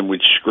intense, and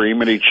we'd scream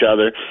at each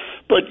other.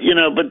 But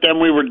then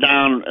we were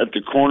down at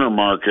the corner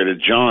market at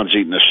John's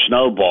eating a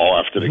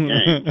snowball after the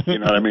game. You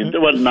know what I mean?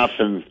 There wasn't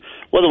nothing,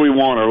 whether we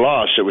won or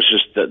lost, it was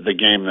just the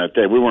game that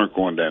day. We weren't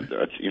going to,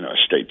 a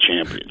state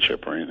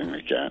championship or anything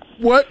like that.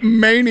 What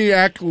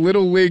maniac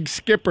Little League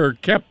skipper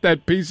kept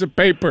that piece of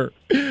paper?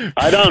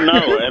 I don't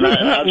know, and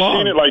I've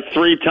seen it like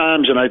 3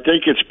 times, and I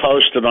think it's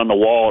posted on the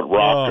wall at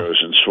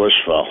Rocco's in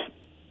Swissville.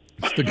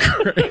 It's the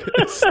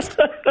greatest.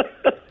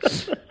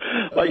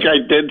 Like I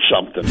did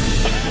something.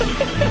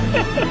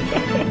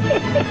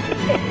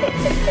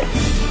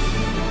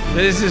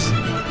 This is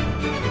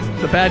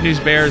the Bad News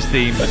Bears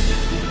theme.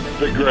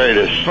 The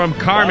greatest. From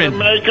Carmen.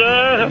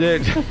 Maker.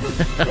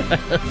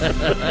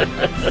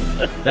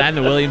 That and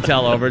the William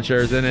Tell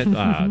overtures in it.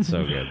 Oh, it's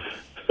so good.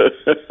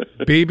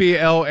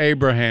 BBL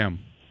Abraham.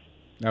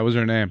 That was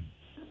her name.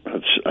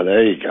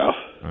 There you go.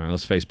 All right,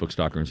 let's Facebook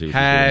stalk her and see what she's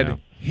Had doing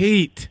now.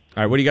 heat.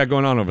 All right, what do you got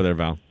going on over there,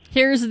 Val?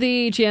 Here's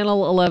the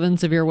Channel 11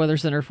 Severe Weather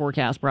Center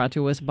forecast brought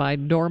to us by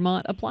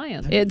Dormont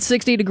Appliance. It's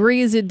 60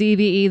 degrees at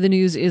DVE. The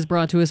news is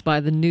brought to us by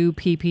the new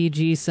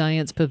PPG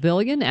Science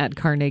Pavilion at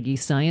Carnegie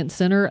Science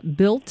Center,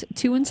 built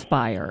to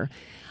inspire.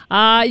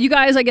 You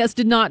guys, I guess,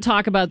 did not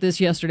talk about this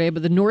yesterday,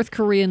 but the North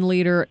Korean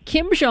leader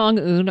Kim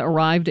Jong-un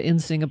arrived in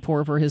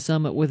Singapore for his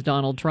summit with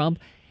Donald Trump,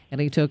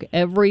 and he took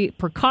every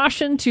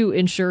precaution to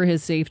ensure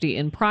his safety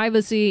and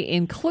privacy,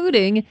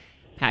 including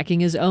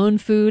packing his own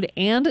food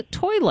and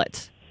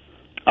toilet.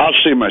 I'll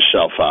see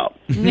myself out.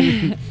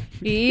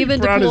 He even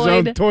brought his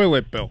own deployed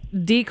toilet bill.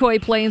 decoy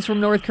planes from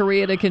North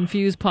Korea to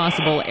confuse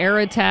possible air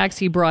attacks.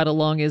 He brought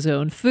along his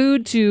own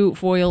food to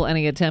foil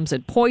any attempts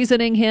at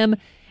poisoning him.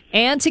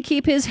 And to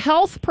keep his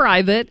health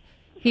private,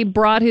 he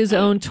brought his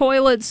own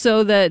toilet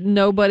so that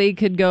nobody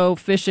could go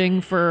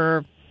fishing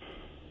for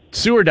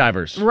Sewer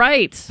divers.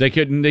 Right. They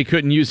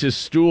couldn't use his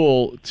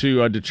stool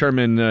to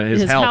determine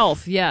his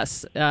health.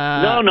 Yes. No.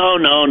 I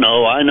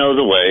know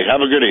the way. Have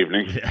a good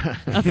evening.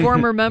 A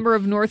former member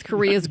of North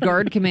Korea's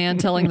Guard Command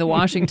telling the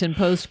Washington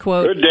Post,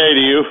 quote, Good day to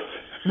you.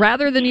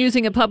 Rather than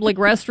using a public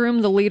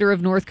restroom, the leader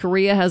of North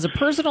Korea has a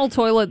personal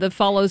toilet that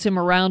follows him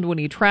around when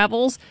he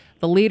travels.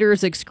 The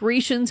leader's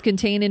excretions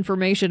contain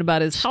information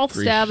about his health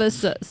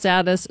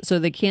status, so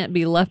they can't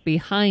be left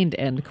behind,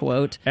 end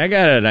quote. I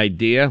got an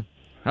idea.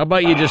 How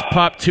about you just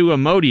pop 2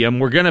 Imodium?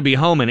 We're going to be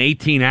home in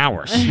 18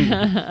 hours.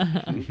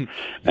 And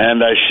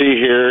I see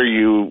here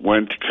you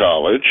went to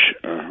college.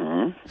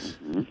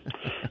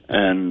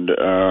 And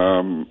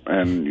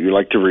you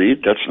like to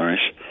read. That's nice.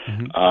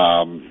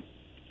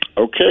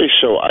 Okay,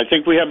 so I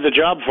think we have the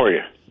job for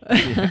you.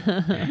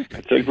 I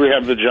think we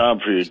have the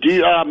job for you. Do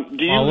you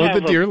Follow have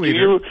the dear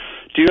leader.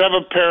 Do you have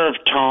a pair of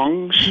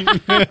tongs?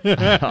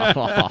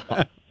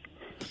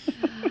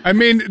 I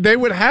mean, they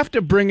would have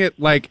to bring it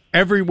like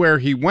everywhere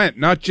he went,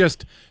 not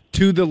just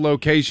to the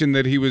location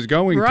that he was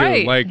going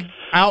Right. to, like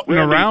out and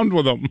around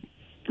with them.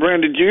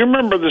 Randy, do you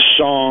remember the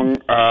song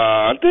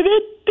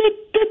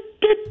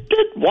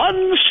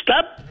One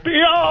Step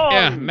Beyond?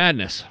 Yeah,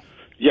 madness.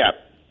 Yeah,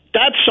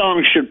 that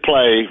song should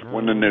play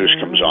when the news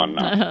comes on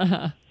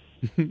now.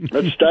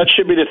 That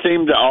should be the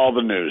theme to all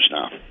the news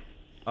now.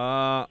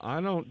 I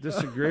don't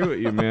disagree with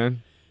you,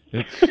 man.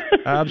 It's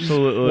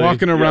absolutely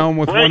Walking around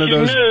with one of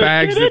those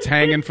bags that's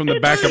hanging from the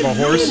back of a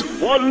horse.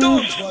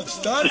 Don't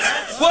watch that.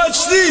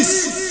 Watch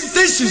this.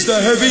 This is the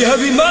heavy,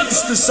 heavy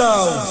monster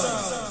sound.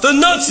 The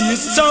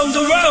nuttiest sound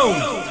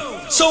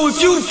around. So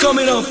if you're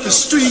coming off the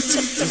street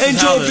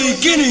and you're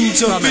beginning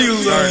to feel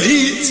the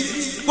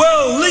heat,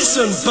 well,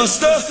 listen,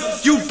 Buster,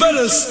 you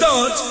better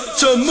start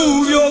to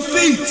move your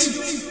feet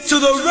to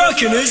the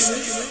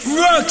rockinest,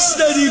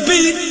 rock-steady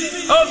beat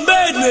of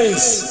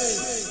madness.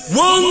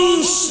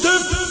 One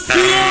step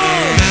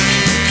beyond.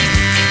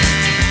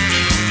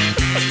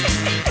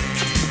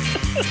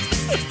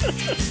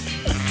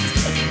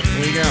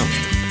 There you go.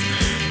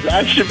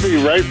 That should be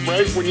right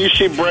when you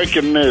see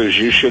breaking news.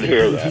 You should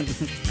hear that.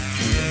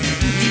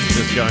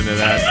 Just going to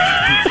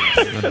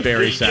that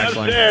Barry sax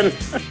line.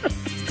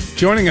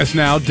 Joining us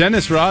now,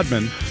 Dennis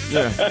Rodman.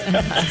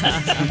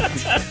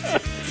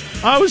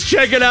 I was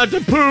checking out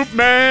the poop,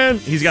 man.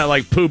 He's got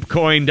like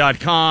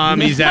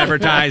poopcoin.com. He's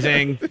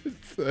advertising.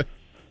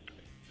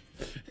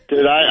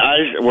 Dude,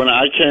 when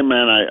I came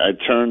in, I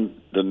turned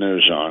the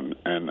news on,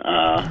 and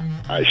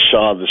I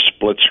saw the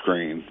split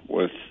screen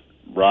with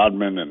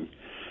Rodman and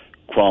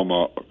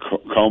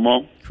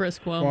Cuomo. Chris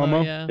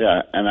Cuomo, yeah.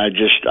 Yeah, and I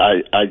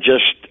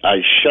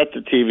shut the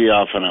TV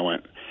off, and I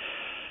went,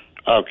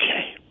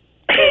 okay.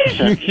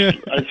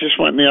 I just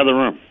went in the other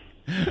room.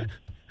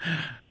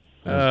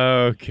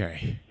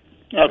 Okay.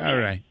 All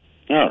right.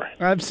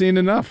 I've seen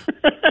enough.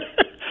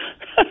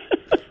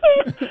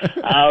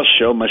 I'll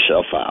show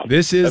myself out.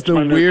 This is the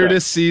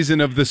weirdest season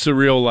of The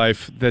Surreal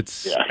Life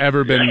that's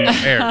ever been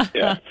aired.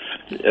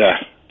 Yeah.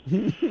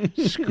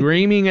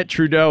 Screaming at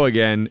Trudeau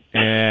again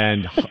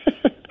and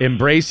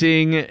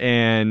embracing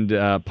and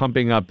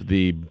pumping up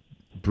the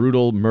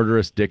brutal,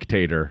 murderous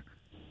dictator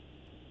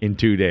in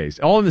 2 days.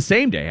 All in the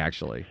same day,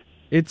 actually.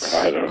 It's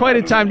quite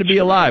a time to be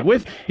alive.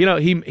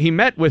 He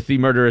met with the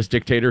murderous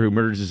dictator who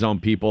murders his own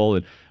people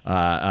and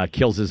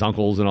kills his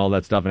uncles and all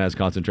that stuff and has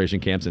concentration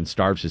camps and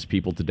starves his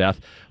people to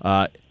death.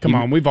 Come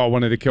on, we've all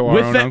wanted to kill our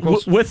own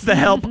uncles. With the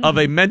help of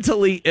a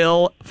mentally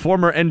ill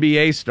former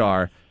NBA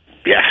star.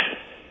 Yeah.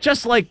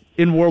 Just like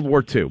in World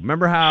War II.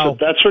 Remember how... So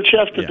that's what you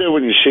have to do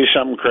when you see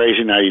something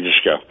crazy. Now you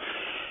just go,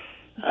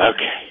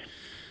 okay.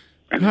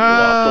 And you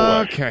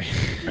walk away. Okay.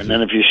 And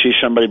then if you see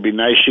somebody be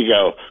nice, you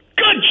go,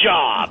 good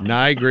job. No,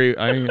 I agree.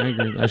 I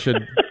agree. I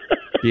should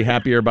be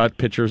happier about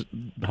pitchers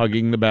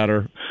hugging the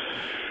batter.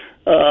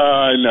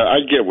 I know.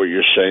 I get what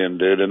you're saying,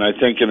 dude. And I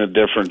think in a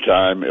different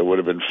time it would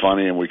have been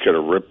funny and we could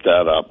have ripped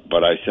that up.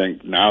 But I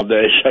think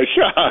nowadays, hey,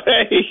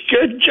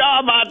 good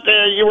job out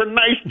there. You were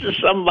nice to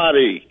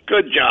somebody.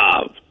 Good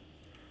job.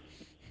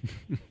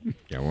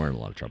 Yeah, we're in a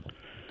lot of trouble.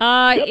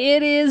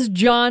 It is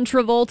John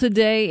Travolta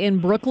Day in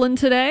Brooklyn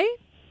today.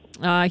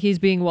 He's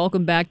being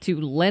welcomed back to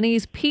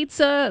Lenny's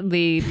Pizza,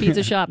 the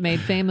pizza shop made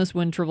famous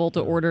when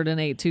Travolta ordered and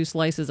ate 2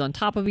 slices on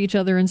top of each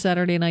other in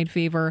Saturday Night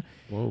Fever.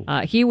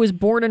 He was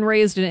born and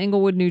raised in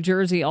Englewood, New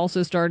Jersey,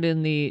 also starred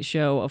in the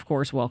show, of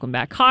course, Welcome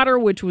Back, Kotter,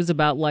 which was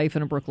about life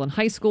in a Brooklyn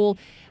high school.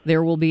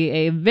 There will be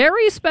a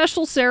very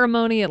special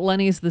ceremony at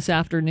Lenny's this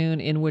afternoon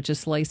in which a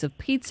slice of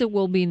pizza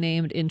will be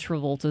named in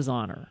Travolta's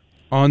honor.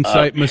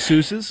 On-site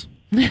masseuses?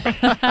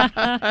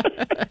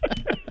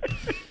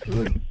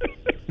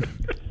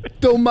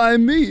 Don't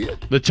mind me.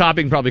 The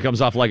topping probably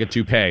comes off like a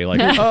toupee. Like,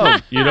 oh,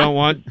 you don't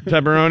want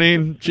pepperoni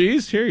and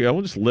cheese? Here you go.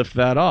 We'll just lift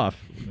that off.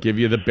 Give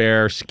you the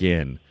bare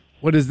skin.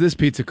 What is this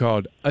pizza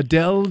called?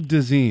 Adele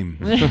Dazeem.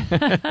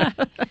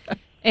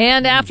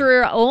 And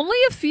after only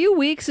a few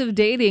weeks of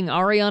dating,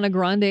 Ariana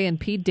Grande and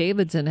Pete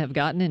Davidson have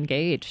gotten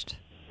engaged.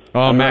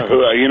 Oh, Mac.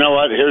 You know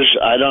what?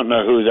 I don't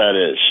know who that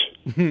is.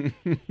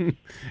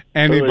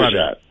 Anybody? Who is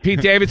that?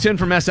 Pete Davidson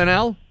from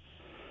SNL?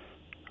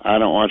 I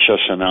don't watch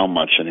SNL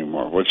much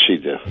anymore. What's he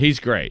do? He's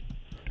great.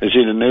 Is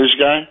he the news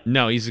guy?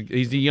 No, he's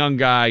a young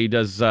guy. He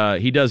does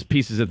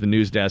pieces at the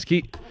news desk.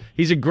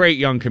 He's a great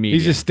young comedian.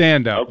 He's a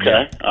stand-up.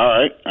 Okay, all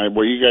right.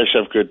 Well, you guys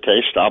have good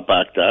taste. I'll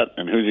back that.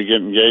 And who's he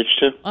get engaged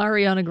to?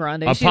 Ariana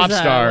Grande. A She's pop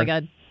star. like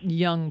a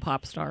young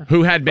pop star.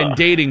 Who had been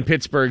dating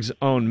Pittsburgh's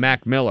own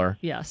Mac Miller.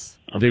 Yes.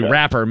 The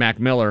rapper Mac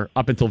Miller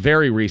up until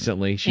very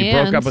recently. She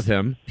broke up with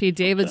him. Pete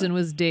Davidson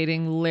was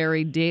dating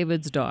Larry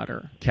David's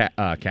daughter.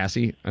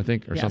 Cassie, I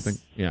think, or Yes. something.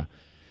 Yeah.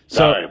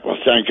 So, all right. Well,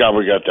 thank God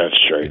we got that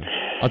straight.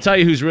 I'll tell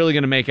you who's really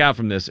going to make out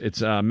from this.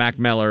 It's Mac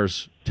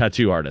Miller's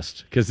tattoo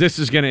artist, because this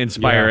is going to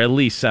inspire at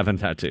least 7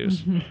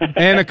 tattoos.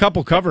 And a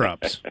couple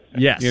cover-ups.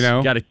 Yes.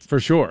 Got it for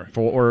sure.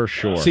 For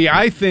sure. See,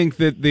 I think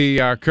that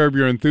the Curb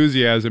Your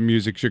Enthusiasm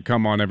music should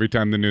come on every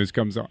time the news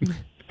comes on.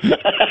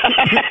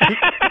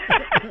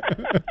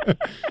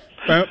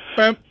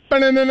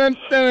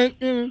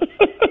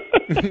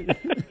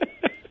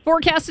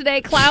 Forecast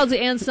today, clouds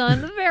and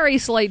sun. Very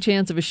slight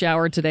chance of a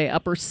shower today.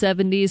 Upper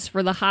 70s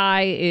for the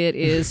high. It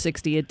is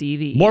 60 at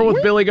DVE. More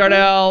with Billy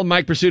Gardell,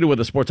 Mike Pursuta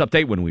with a sports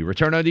update when we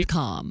return on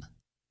DVE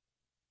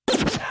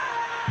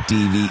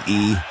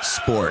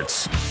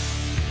Sports.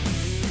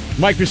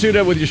 Mike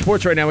Pursuta with your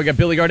sports right now. We got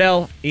Billy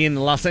Gardell in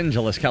Los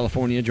Angeles,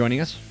 California, joining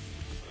us.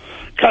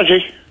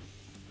 Kaji.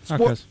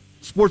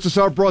 Sports this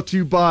hour brought to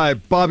you by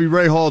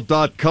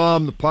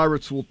BobbyRayHall.com. The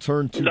Pirates will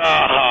turn to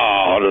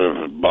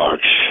the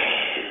Bucks.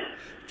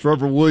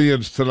 Trevor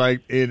Williams tonight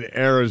in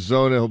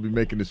Arizona. He'll be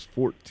making his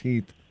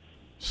 14th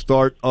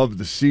start of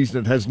the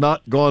season. It has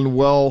not gone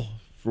well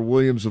for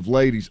Williams of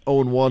late. He's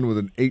 0-1 with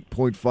an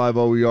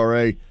 8.50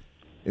 ERA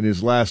in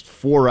his last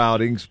 4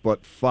 outings,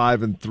 but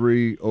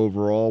 5-3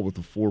 overall with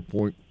a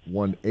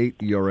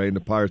 4.18 ERA. And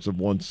the Pirates have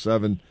won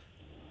 7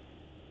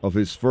 of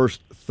his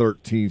first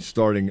 13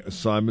 starting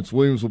assignments.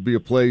 Williams will be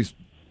opposed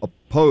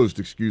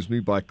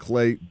by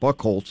Clay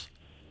Buchholz.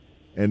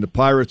 And the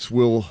Pirates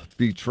will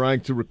be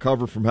trying to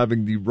recover from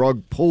having the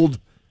rug pulled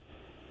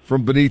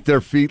from beneath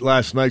their feet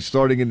last night,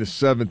 starting in the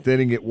 7th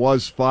inning. It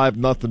was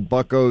 5-0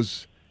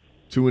 Buccos.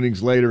 2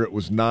 innings later, it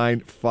was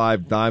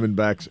 9-5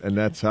 Diamondbacks, and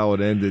that's how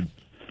it ended.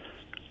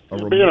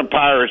 Being a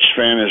Pirates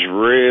fan is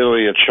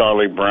really a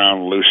Charlie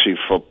Brown-Lucy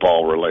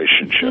football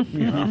relationship,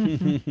 you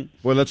know?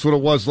 Well, that's what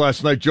it was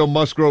last night. Joe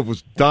Musgrove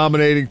was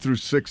dominating through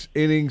 6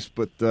 innings,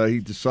 but he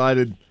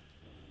decided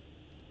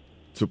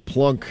to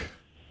plunk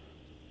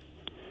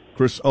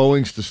Chris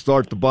Owings to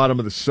start the bottom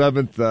of the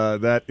 7th,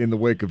 that in the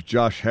wake of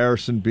Josh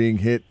Harrison being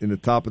hit in the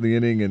top of the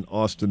inning and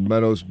Austin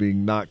Meadows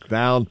being knocked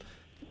down.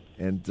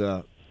 And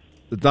the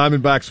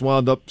Diamondbacks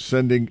wound up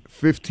sending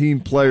 15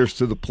 players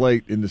to the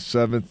plate in the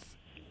 7th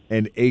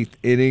and 8th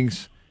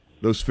innings.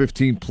 Those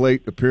 15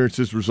 plate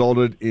appearances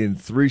resulted in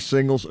 3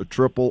 singles, a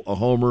triple, a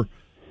homer,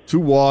 2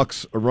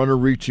 walks, a runner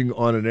reaching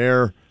on an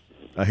error,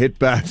 a hit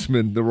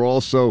batsman. There were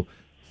also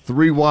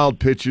 3 wild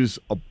pitches,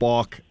 a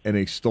balk, and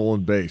a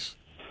stolen base.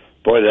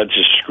 Boy, that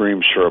just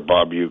screams for a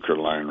Bob Uecker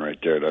line right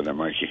there, doesn't it,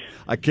 Mikey?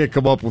 I can't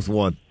come up with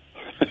one.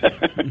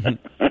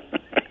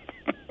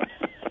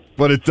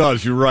 But it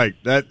does, you're right.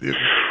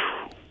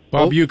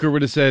 Bob Uecker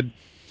would have said,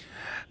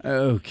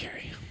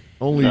 okay.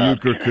 Only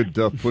Uecker could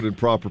put in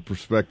proper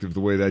perspective the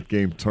way that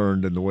game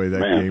turned and the way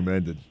that game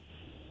ended.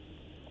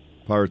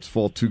 Pirates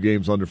fall 2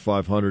 games under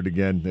 500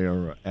 again. They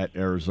are at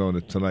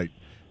Arizona tonight.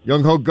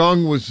 Young Ho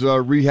Gung was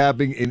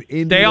rehabbing in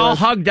India. They all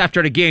hugged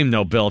after the game,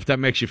 though, Bill, if that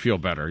makes you feel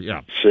better.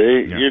 Yeah.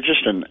 See, you're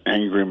just an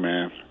angry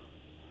man.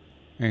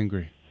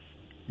 Angry.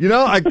 You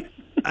know, I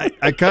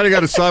kind of got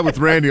to side with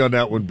Randy on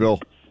that one,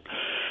 Bill.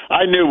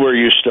 I knew where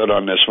you stood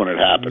on this when it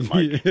happened,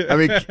 Mike. I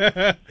mean,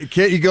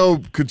 can't you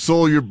go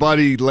console your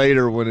buddy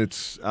later when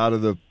it's out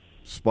of the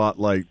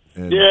spotlight?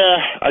 Yeah,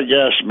 I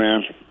guess,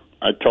 man.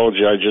 I told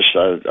you, I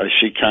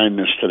see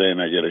kindness today and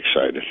I get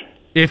excited.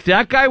 If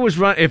that guy was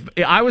if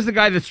I was the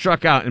guy that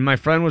struck out and my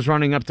friend was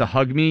running up to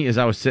hug me as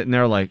I was sitting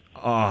there like,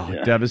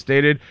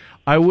 devastated,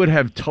 I would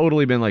have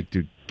totally been like,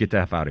 dude, get the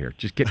F out of here.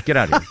 Just get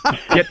out of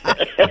here.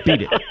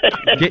 Beat it.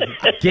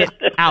 Get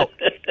out.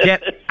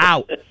 Get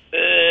out.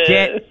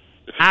 Get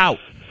out.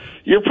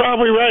 You're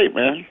probably right,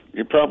 man.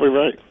 You're probably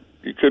right.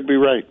 You could be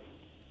right.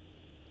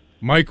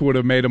 Mike would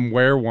have made him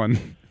wear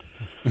one.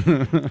 Mike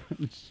would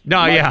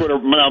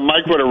have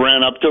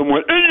ran up to him and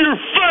went, in your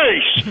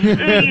face!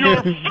 In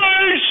your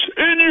face!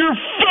 In your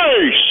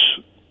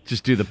face!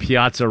 Just do the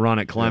Piazza run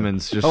at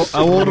Clemens. Just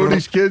how old are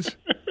these kids?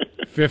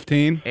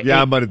 15.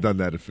 Yeah, I might have done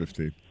that at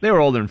 15. They were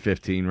older than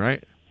 15,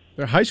 right?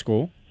 They're high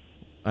school.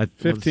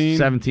 15.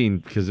 17,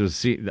 because it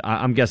was.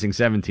 I'm guessing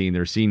 17.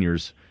 They're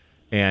seniors,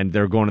 and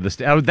they're going to the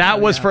state.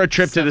 That was for a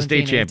trip to the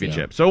state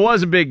championship, 18. So it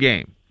was a big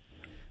game.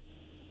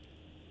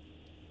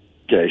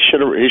 Yeah, he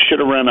should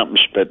have ran up and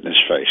spit in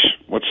his face.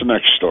 What's the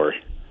next story?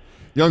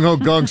 Young Ho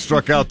Gung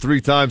struck out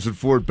 3 times in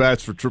 4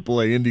 at-bats for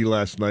AAA Indy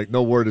last night.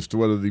 No word as to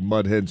whether the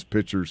Mud Hens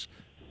pitchers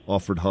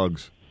offered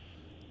hugs.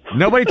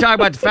 Nobody talked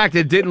about the fact that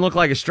it didn't look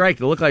like a strike.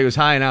 It looked like it was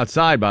high and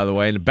outside, by the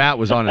way, and the bat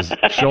was on his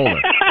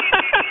shoulder.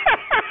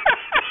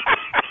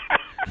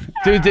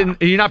 Dude,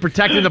 you're not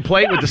protecting the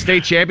plate with the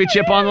state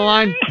championship on the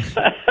line?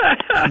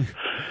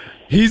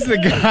 He's the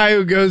guy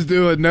who goes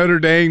to a Notre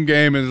Dame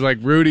game and is like,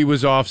 Rudy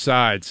was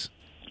offsides.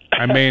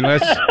 I mean,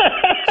 let's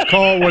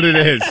call it what it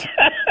is.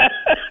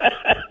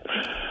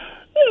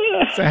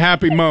 It's a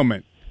happy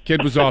moment.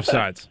 Kid was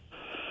offsides.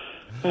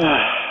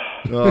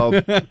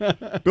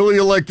 Billy,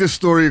 you'll like this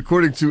story.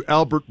 According to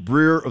Albert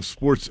Breer of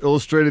Sports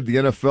Illustrated, the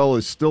NFL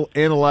is still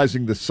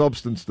analyzing the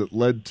substance that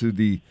led to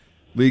the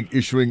league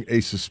issuing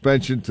a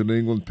suspension to New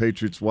England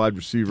Patriots wide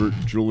receiver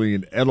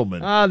Julian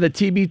Edelman. The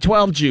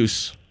TB12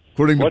 juice.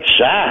 What's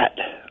that?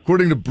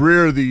 According to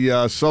Breer,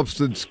 the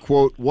substance,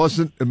 quote,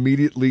 wasn't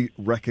immediately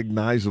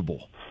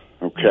recognizable.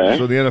 Okay.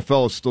 So the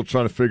NFL is still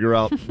trying to figure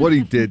out what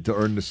he did to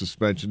earn the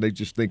suspension. They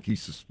just think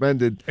he's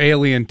suspended.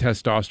 Alien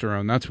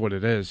testosterone, that's what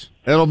it is.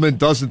 Edelman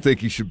doesn't think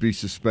he should be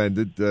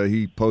suspended.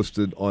 He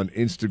posted on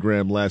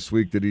Instagram last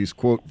week that he's,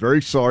 quote,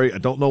 very sorry. I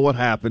don't know what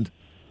happened.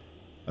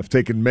 I've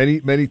taken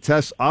many, many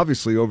tests,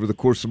 obviously, over the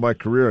course of my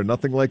career, and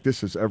nothing like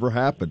this has ever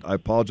happened. I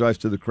apologize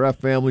to the Kraft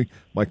family,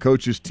 my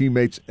coaches,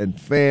 teammates, and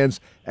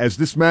fans. As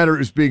this matter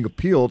is being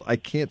appealed, I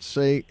can't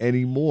say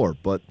any more.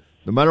 But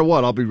no matter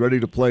what, I'll be ready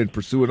to play and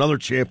pursue another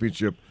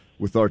championship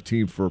with our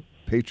team for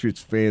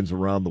Patriots fans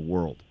around the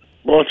world.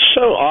 Well, it's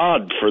so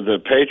odd for the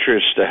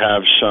Patriots to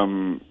have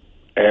some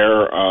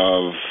air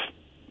of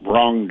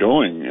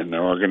wrongdoing in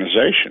their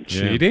organization.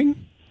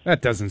 Cheating?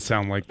 That doesn't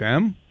sound like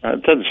them.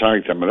 It doesn't sound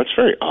like them, but that's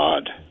very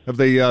odd. Have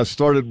they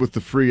started with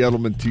the free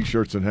Edelman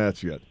T-shirts and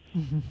hats yet?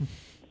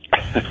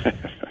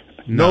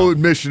 No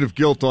admission of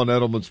guilt on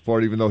Edelman's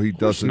part, even though he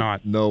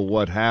doesn't know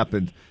what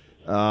happened.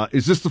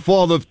 Is this the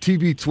fault of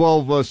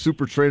TB12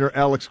 super trainer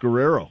Alex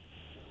Guerrero?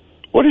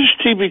 What is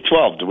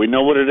TB12? Do we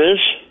know what it is?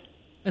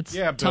 It's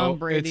Bill, Tom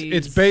Brady's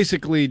It's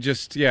basically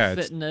just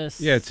fitness.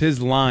 It's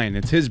his line.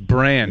 It's his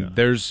brand. Yeah.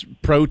 There's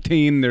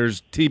protein.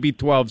 There's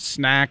TB12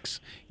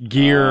 snacks,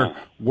 gear,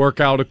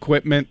 workout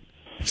equipment,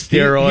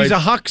 steroids. He's a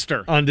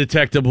huckster.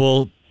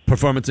 Undetectable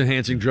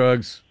performance-enhancing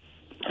drugs.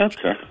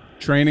 Okay.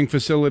 Training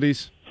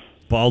facilities.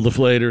 Ball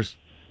deflators.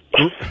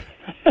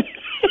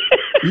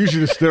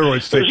 Usually the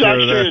steroids take There's care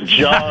of that. There's actually a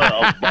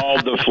jar of ball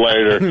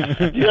deflator.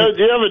 Do you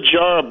have a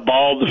jar of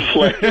ball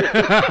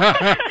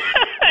deflator?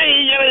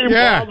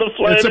 Yeah, ball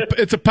deflator?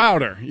 it's a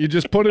powder. You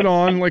just put it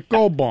on like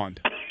Gold Bond.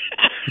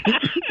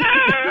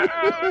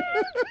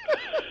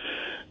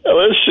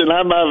 Listen,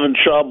 I'm having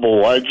trouble.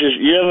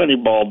 You have any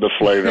ball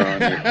deflator on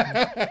you?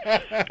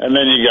 And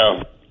then you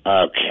go,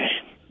 okay.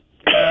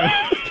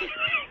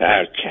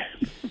 Okay.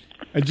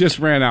 I just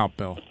ran out,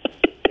 Bill.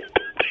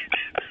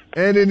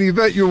 And in the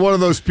event you're one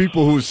of those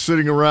people who's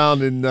sitting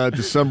around in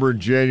December and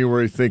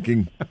January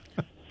thinking,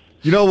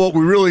 you know what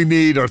we really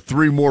need are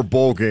 3 more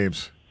bowl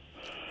games.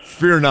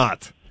 Fear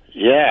not.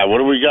 Yeah, what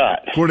do we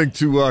got? According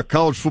to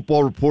college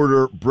football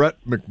reporter Brett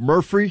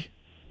McMurphy,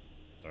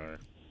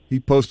 he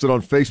posted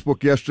on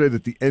Facebook yesterday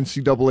that the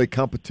NCAA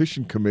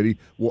Competition Committee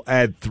will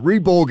add 3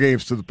 bowl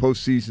games to the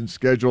postseason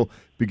schedule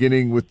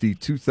beginning with the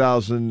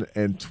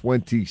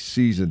 2020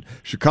 season.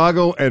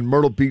 Chicago and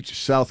Myrtle Beach,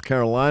 South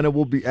Carolina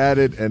will be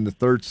added, and the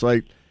third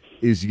site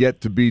is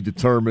yet to be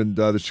determined.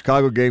 The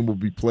Chicago game will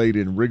be played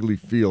in Wrigley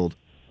Field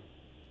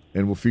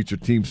and will feature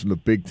teams from the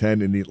Big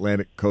Ten and the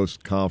Atlantic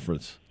Coast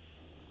Conference.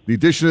 The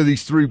addition of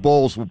these 3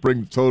 bowls will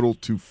bring the total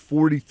to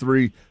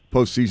 43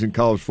 postseason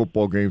college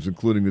football games,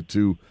 including the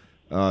 2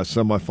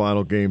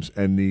 semifinal games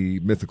and the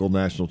mythical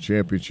national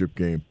championship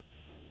game.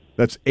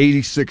 That's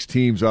 86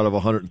 teams out of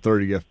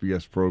 130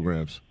 FBS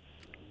programs.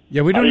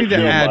 Yeah, we don't need to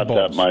add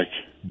bowls. That, Mike?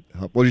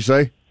 What did you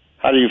say?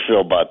 How do you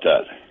feel about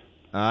that?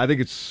 I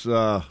think it's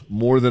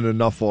more than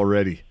enough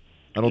already.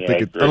 I don't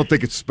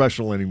think it's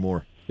special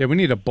anymore. Yeah, we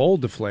need a bowl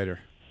deflator.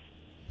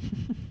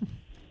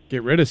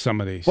 Get rid of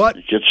some of these. But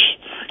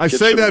I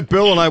say that,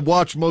 Bill, and I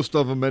watch most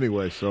of them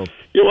anyway. So.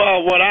 Yeah,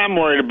 well, what I'm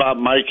worried about,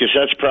 Mike, is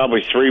that's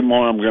probably 3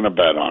 more I'm going to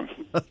bet on.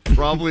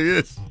 Probably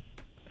is.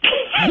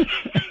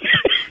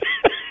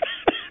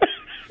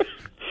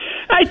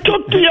 I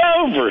took the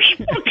overs.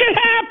 What could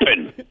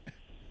happen?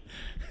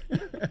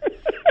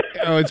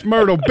 Oh, it's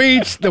Myrtle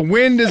Beach. The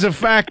wind is a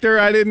factor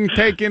I didn't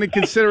take into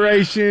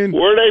consideration.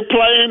 Where are they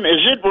playing?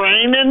 Is it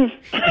raining?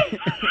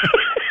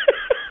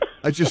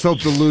 I just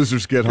hope the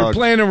losers get hugged. We're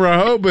playing in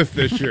Rehoboth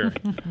this year.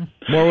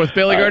 More with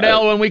Billy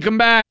Gardell when we come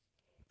back.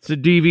 It's a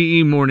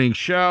DVE morning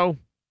show.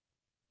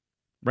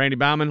 Randy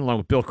Bauman along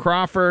with Bill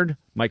Crawford,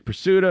 Mike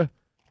Pursuta,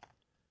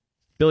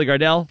 Billy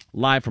Gardell,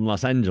 live from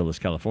Los Angeles,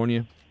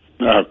 California.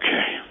 Okay.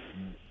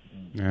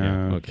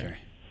 Yeah, okay.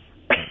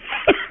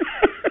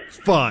 It's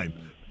fine.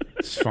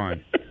 It's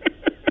fine.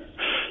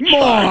 Come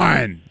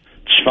on.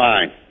 It's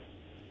fine.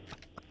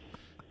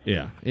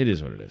 Yeah, it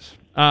is what it is.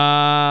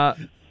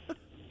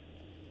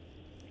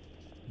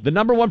 The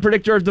number 1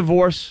 predictor of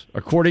divorce,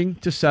 according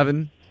to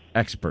 7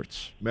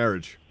 experts.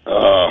 Marriage.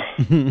 Tell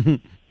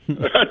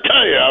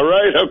tell you, all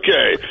right?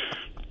 Okay.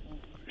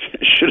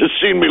 Should have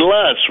seen me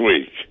last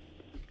week.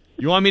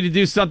 You want me to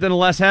do something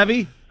less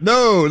heavy?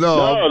 No.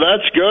 No,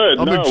 that's good.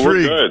 I'm no,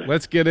 intrigued. We're good.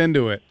 Let's get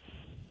into it.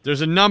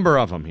 There's a number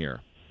of them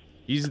here.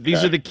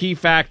 These are the key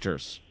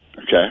factors.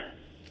 Okay.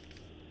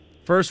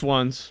 First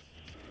one's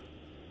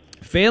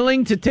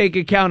failing to take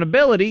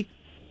accountability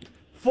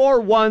for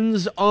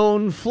one's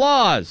own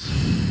flaws.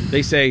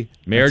 They say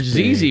marriage is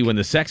easy when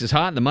the sex is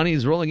hot and the money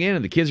is rolling in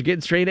and the kids are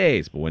getting straight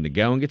A's. But when the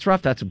going gets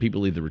rough, that's when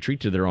people either retreat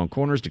to their own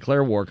corners,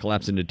 declare war,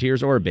 collapse into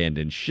tears, or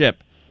abandon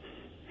ship.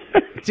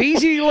 It's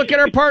easy to look at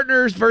our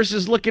partners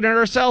versus looking at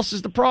ourselves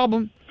is the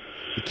problem.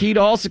 The key to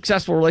all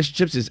successful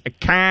relationships is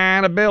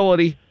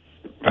accountability.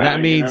 That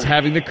means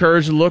having the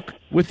courage to look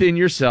within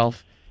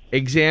yourself,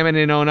 examine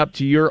and own up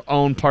to your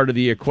own part of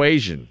the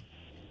equation.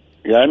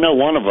 Yeah, I know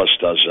one of us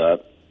does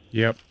that.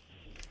 Yep.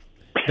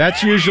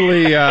 That's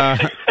usually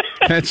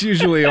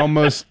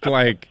almost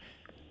like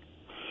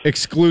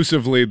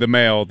exclusively the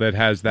male that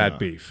has that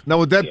beef. Now,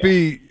 would that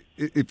be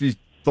if you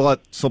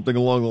thought something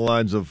along the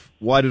lines of,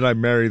 why did I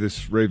marry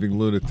this raving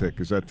lunatic?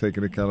 Is that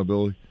taking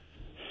accountability?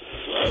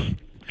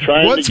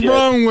 What's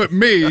wrong with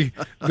me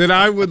that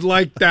I would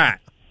like that?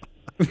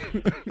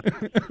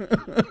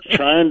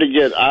 Trying to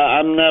get,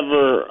 I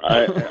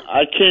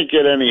can't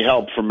get any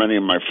help from any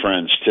of my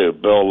friends too,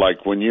 Bill.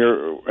 Like when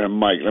you're, and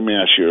Mike, let me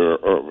ask you,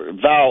 or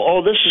Val.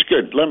 Oh, this is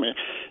good.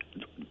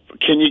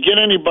 Can you get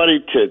anybody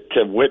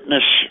to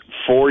witness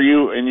for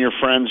you and your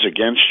friends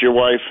against your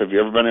wife? Have you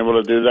ever been able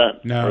to do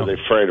that? No. Or are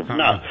they afraid of?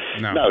 No.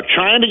 No.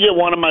 Trying to get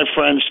one of my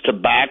friends to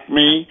back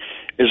me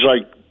is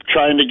like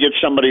trying to get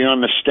somebody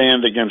on the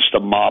stand against a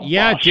mob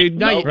boss. Dude,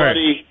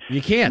 nobody,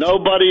 you can't.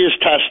 Nobody is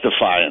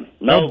testifying.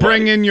 They'll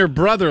bring in your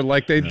brother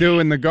like they do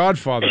in The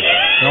Godfather.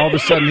 And all of a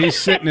sudden he's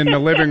sitting in the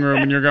living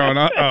room and you're going,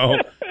 uh-oh.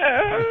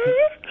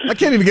 I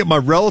can't even get my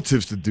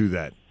relatives to do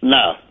that.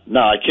 No,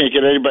 I can't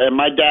get anybody. And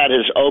my dad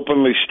has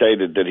openly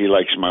stated that he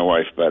likes my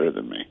wife better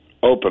than me.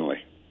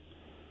 Openly.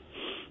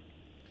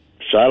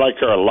 So I like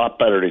her a lot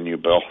better than you,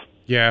 Bill.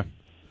 Yeah.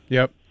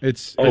 Yep.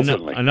 It's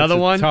Openly. Another it's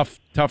a one?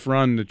 tough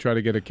run to try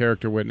to get a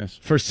character witness.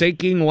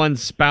 Forsaking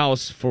one's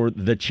spouse for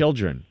the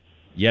children.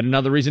 Yet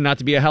another reason not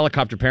to be a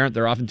helicopter parent.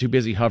 They're often too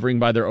busy hovering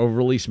by their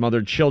overly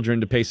smothered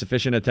children to pay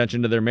sufficient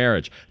attention to their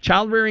marriage.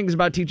 Child rearing is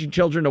about teaching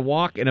children to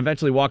walk and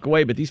eventually walk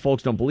away, but these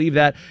folks don't believe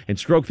that and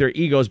stroke their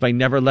egos by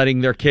never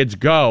letting their kids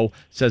go,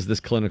 says this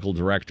clinical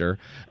director.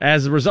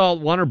 As a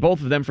result, one or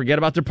both of them forget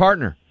about their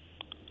partner.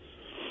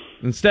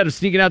 Instead of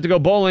sneaking out to go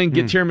bowling,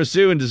 get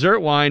tiramisu and dessert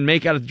wine,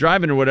 make out at the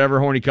drive-in or whatever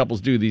horny couples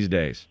do these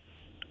days.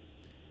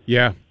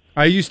 Yeah.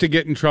 I used to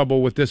get in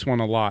trouble with this one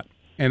a lot.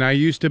 And I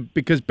used to,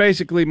 because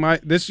basically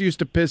this used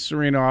to piss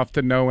Serena off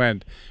to no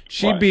end.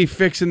 She'd be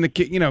fixing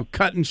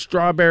cutting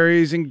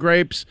strawberries and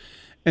grapes,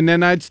 and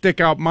then I'd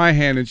stick out my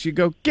hand and she'd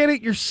go, "Get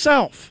it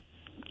yourself."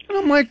 And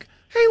I'm like,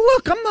 "Hey,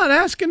 look, I'm not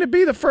asking to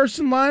be the first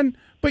in line,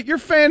 but you're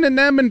fanning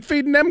them and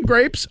feeding them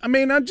grapes. I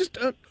mean, I'm just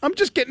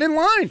getting in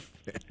line."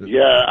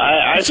 Yeah,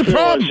 I feel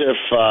as if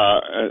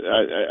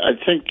I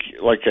think,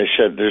 like I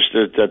said, there's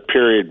that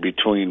period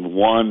between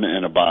 1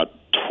 and about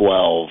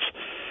 12.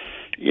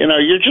 You know,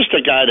 you're just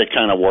a guy that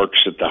kind of works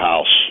at the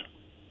house.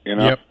 You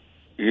know,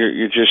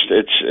 you're just.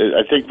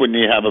 I think when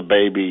you have a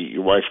baby,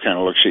 your wife kind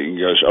of looks at you and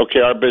goes,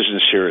 "Okay, our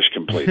business here is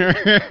complete.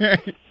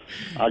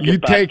 You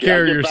take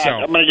care of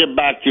yourself. I'm going to get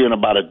back to you in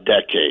about a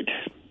decade."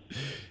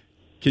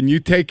 Can you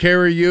take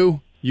care of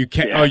you? You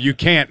can't. Yeah. Oh, you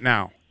can't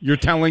now. You're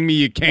telling me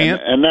you can't?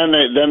 And then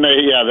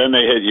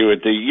they hit you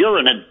with you're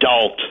an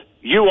adult.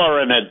 You are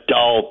an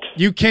adult.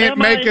 You can't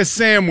make a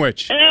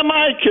sandwich. Am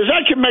I? Because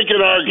I can make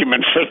an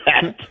argument for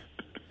that.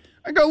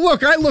 I go,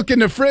 look, I look in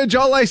the fridge.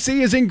 All I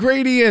see is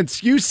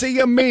ingredients. You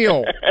see a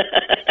meal.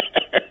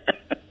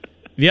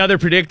 The other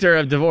predictor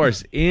of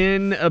divorce,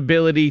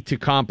 inability to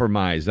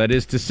compromise. That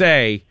is to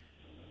say,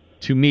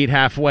 to meet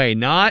halfway,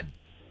 not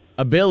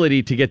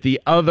ability to get the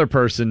other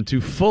person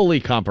to fully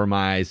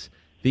compromise,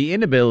 the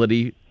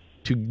inability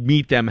to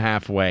meet them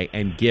halfway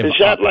and give up. Is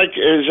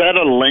that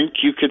a link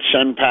you could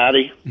send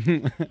Patty?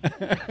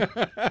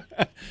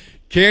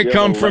 Can't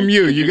come from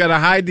you. You got to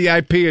hide the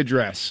IP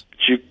address.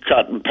 You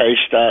cut and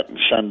paste that and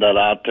send that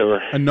out to her?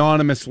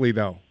 Anonymously,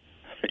 though.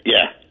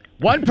 Yeah.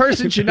 One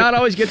person should not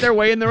always get their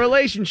way in the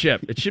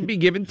relationship. It should be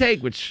give and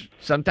take, which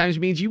sometimes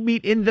means you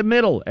meet in the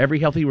middle. Every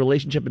healthy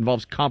relationship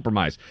involves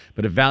compromise.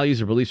 But if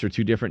values or beliefs are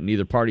too different and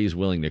neither party is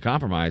willing to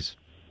compromise,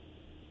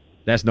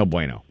 that's no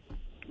bueno.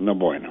 No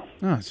bueno.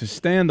 No, it's a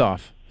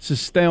standoff. It's a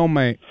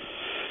stalemate.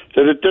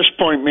 That at this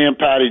point, me and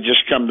Patty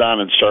just come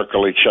down and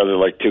circle each other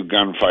like two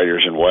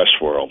gunfighters in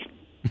Westworld.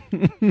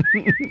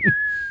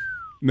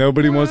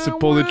 Nobody wants to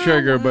pull the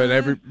trigger,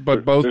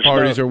 but both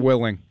parties are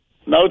willing.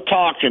 No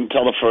talk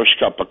until the first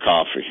cup of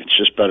coffee. It's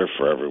just better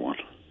for everyone.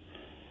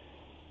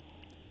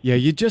 Yeah,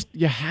 you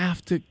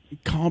have to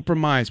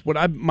compromise.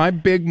 My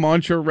big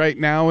mantra right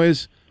now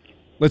is,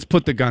 let's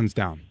put the guns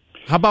down.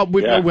 How about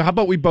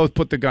we both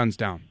put the guns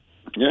down?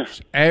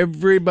 Yes.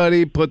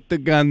 Everybody put the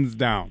guns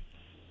down.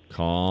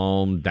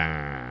 Calm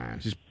down.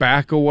 Just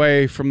back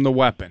away from the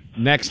weapon.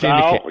 Next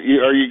Val, are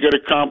you good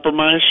at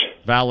compromise?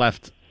 Val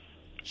left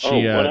She,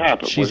 what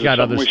happened? She's Was it got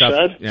other something we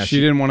stuff. said? Yeah,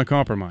 She didn't want to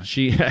compromise.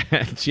 She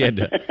had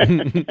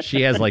to,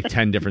 she has like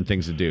 10 different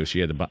things to do. She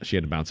had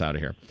to bounce out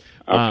of here.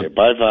 Okay,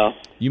 bye, Val.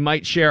 You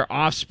might share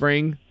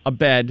offspring, a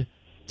bed,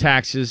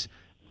 taxes,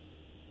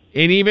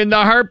 and even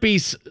the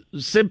herpes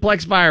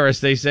simplex virus,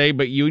 they say,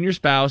 but you and your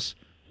spouse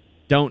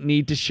don't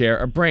need to share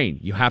a brain.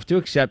 You have to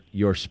accept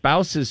your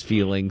spouse's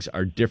feelings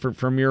are different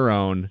from your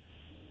own,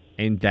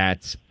 and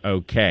that's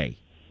okay.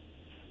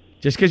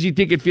 Just because you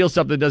think it feels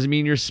something doesn't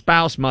mean your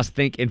spouse must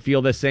think and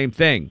feel the same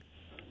thing.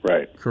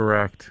 Right.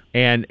 Correct.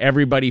 And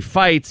everybody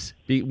fights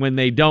when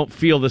they don't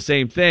feel the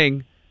same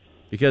thing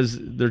because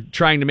they're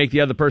trying to make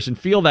the other person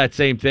feel that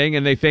same thing,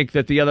 and they think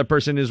that the other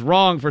person is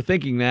wrong for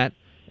thinking that.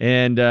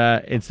 And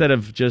instead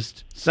of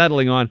just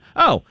settling on,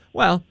 oh,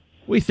 well,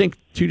 we think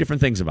two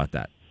different things about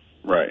that.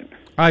 Right.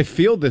 I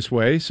feel this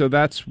way, so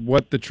that's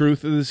what the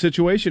truth of the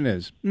situation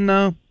is.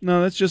 No,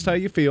 that's just how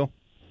you feel.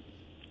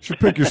 Should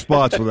pick your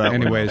spots with that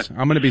one. Anyways,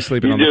 I'm going to be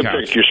sleeping You on the did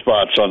couch. pick your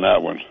spots on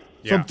that one.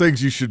 Some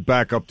things you should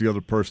back up the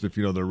other person if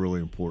you know they're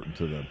really important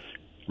to them.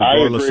 I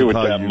regardless agree of with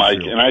how that, you Mike.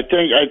 feel. And I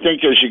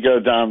think as you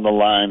go down the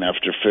line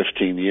after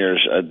 15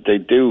 years, they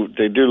do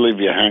leave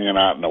you hanging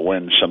out in the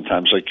wind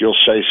sometimes. Like you'll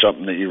say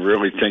something that you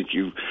really think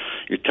you're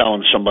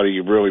telling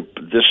somebody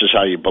this is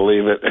how you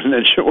believe it, and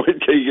then you wait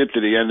till you get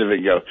to the end of it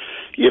and go,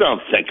 you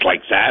don't think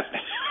like that.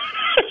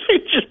 You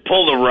just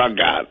pull the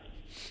rug out.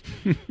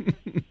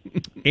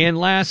 And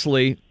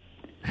lastly,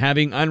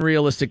 having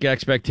unrealistic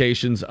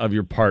expectations of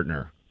your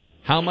partner.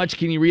 How much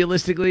can you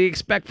realistically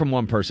expect from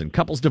one person?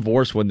 Couples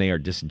divorce when they are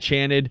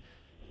disenchanted,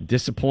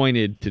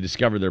 disappointed to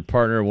discover their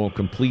partner won't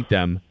complete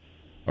them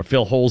or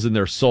fill holes in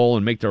their soul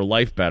and make their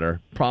life better.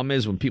 Problem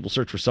is, when people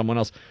search for someone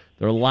else,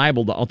 they're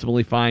liable to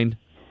ultimately find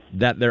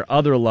that their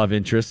other love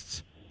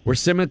interests were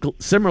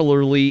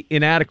similarly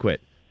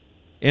inadequate.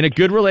 In a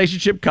good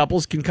relationship,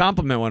 couples can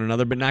complement one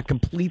another but not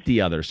complete the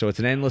other. So it's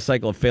an endless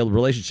cycle of failed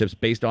relationships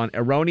based on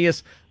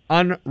erroneous,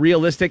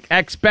 unrealistic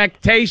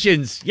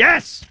expectations.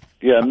 Yes!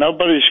 Yeah,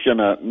 nobody's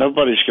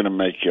gonna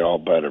make you all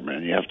better,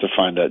 man. You have to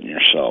find that in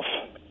yourself.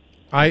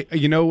 And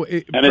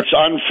it's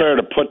unfair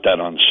to put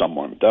that on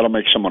someone. That'll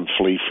make someone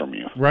flee from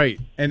you. Right.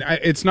 And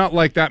it's not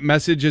like that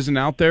message isn't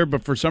out there,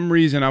 but for some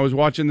reason I was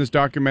watching this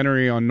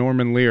documentary on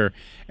Norman Lear,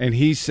 and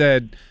he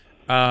said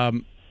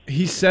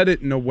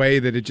it in a way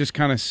that it just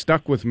kind of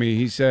stuck with me.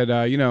 He said,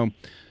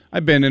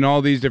 I've been in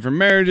all these different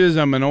marriages.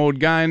 I'm an old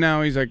guy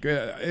now. He's like,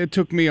 it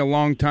took me a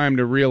long time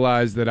to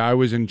realize that I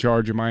was in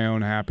charge of my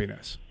own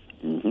happiness.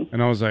 Mm-hmm.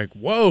 And I was like,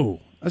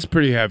 whoa, that's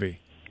pretty heavy.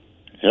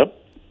 Yep.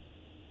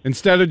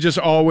 Instead of just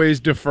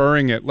always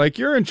deferring it, like,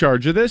 you're in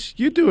charge of this,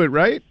 you do it,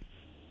 right?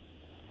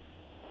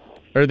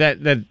 Or that's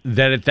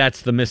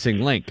the missing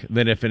link.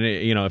 That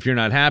if you're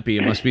not happy,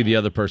 it must be the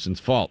other person's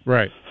fault.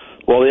 Right.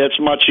 Well, it's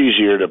much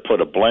easier to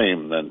put a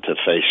blame than to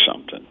face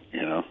something,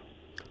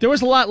 There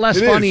was a lot less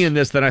funny in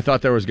this than I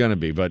thought there was going to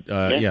be, but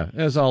yeah,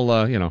 it was all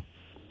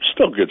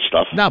still good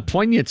stuff. Now,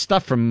 poignant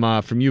stuff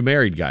from you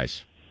married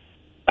guys.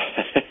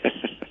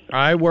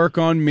 I work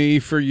on me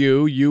for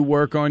you. You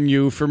work on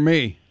you for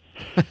me.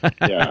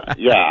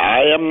 Yeah.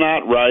 I am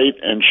not right,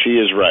 and she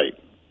is right.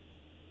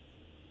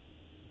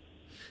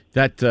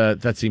 That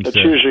seems. That's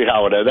usually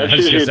how it is. That's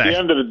usually at the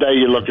end of the day.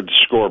 You look at the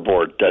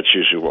scoreboard. That's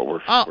usually what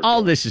we're.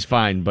 All this is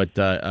fine, but.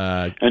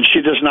 And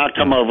she does not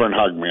come over and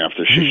hug me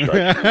after she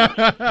strikes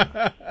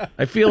me.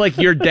 I feel like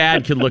your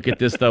dad could look at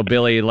this though,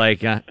 Billy.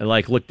 Like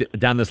look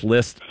down this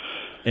list,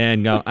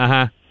 and go,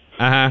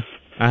 and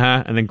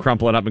then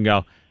crumple it up and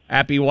go,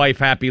 "Happy wife,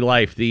 happy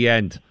life." The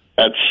end.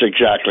 That's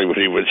exactly what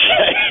he would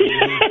say.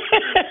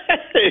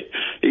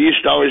 He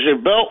used to always say,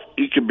 Bill,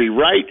 you could be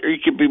right or you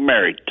could be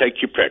married.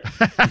 Take your pick.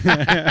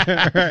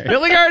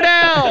 Billy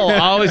Gardell.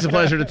 Always a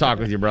pleasure to talk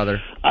with you,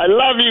 brother. I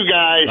love you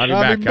guys. Love you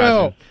back,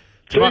 cousin.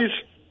 Please.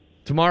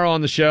 Tomorrow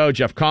on the show,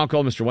 Jeff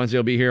Conkle, Mr. Wednesday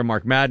will be here,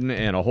 Mark Madden,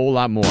 and a whole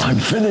lot more. I'm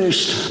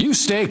finished. You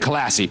stay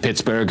classy,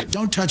 Pittsburgh.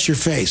 Don't touch your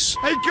face.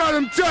 I got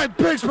him tight,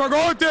 Pittsburgh,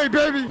 all day,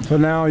 baby. For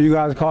now, you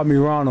guys call me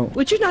Ronald.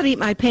 Would you not eat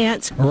my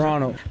pants?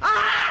 Ronald.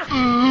 Ah!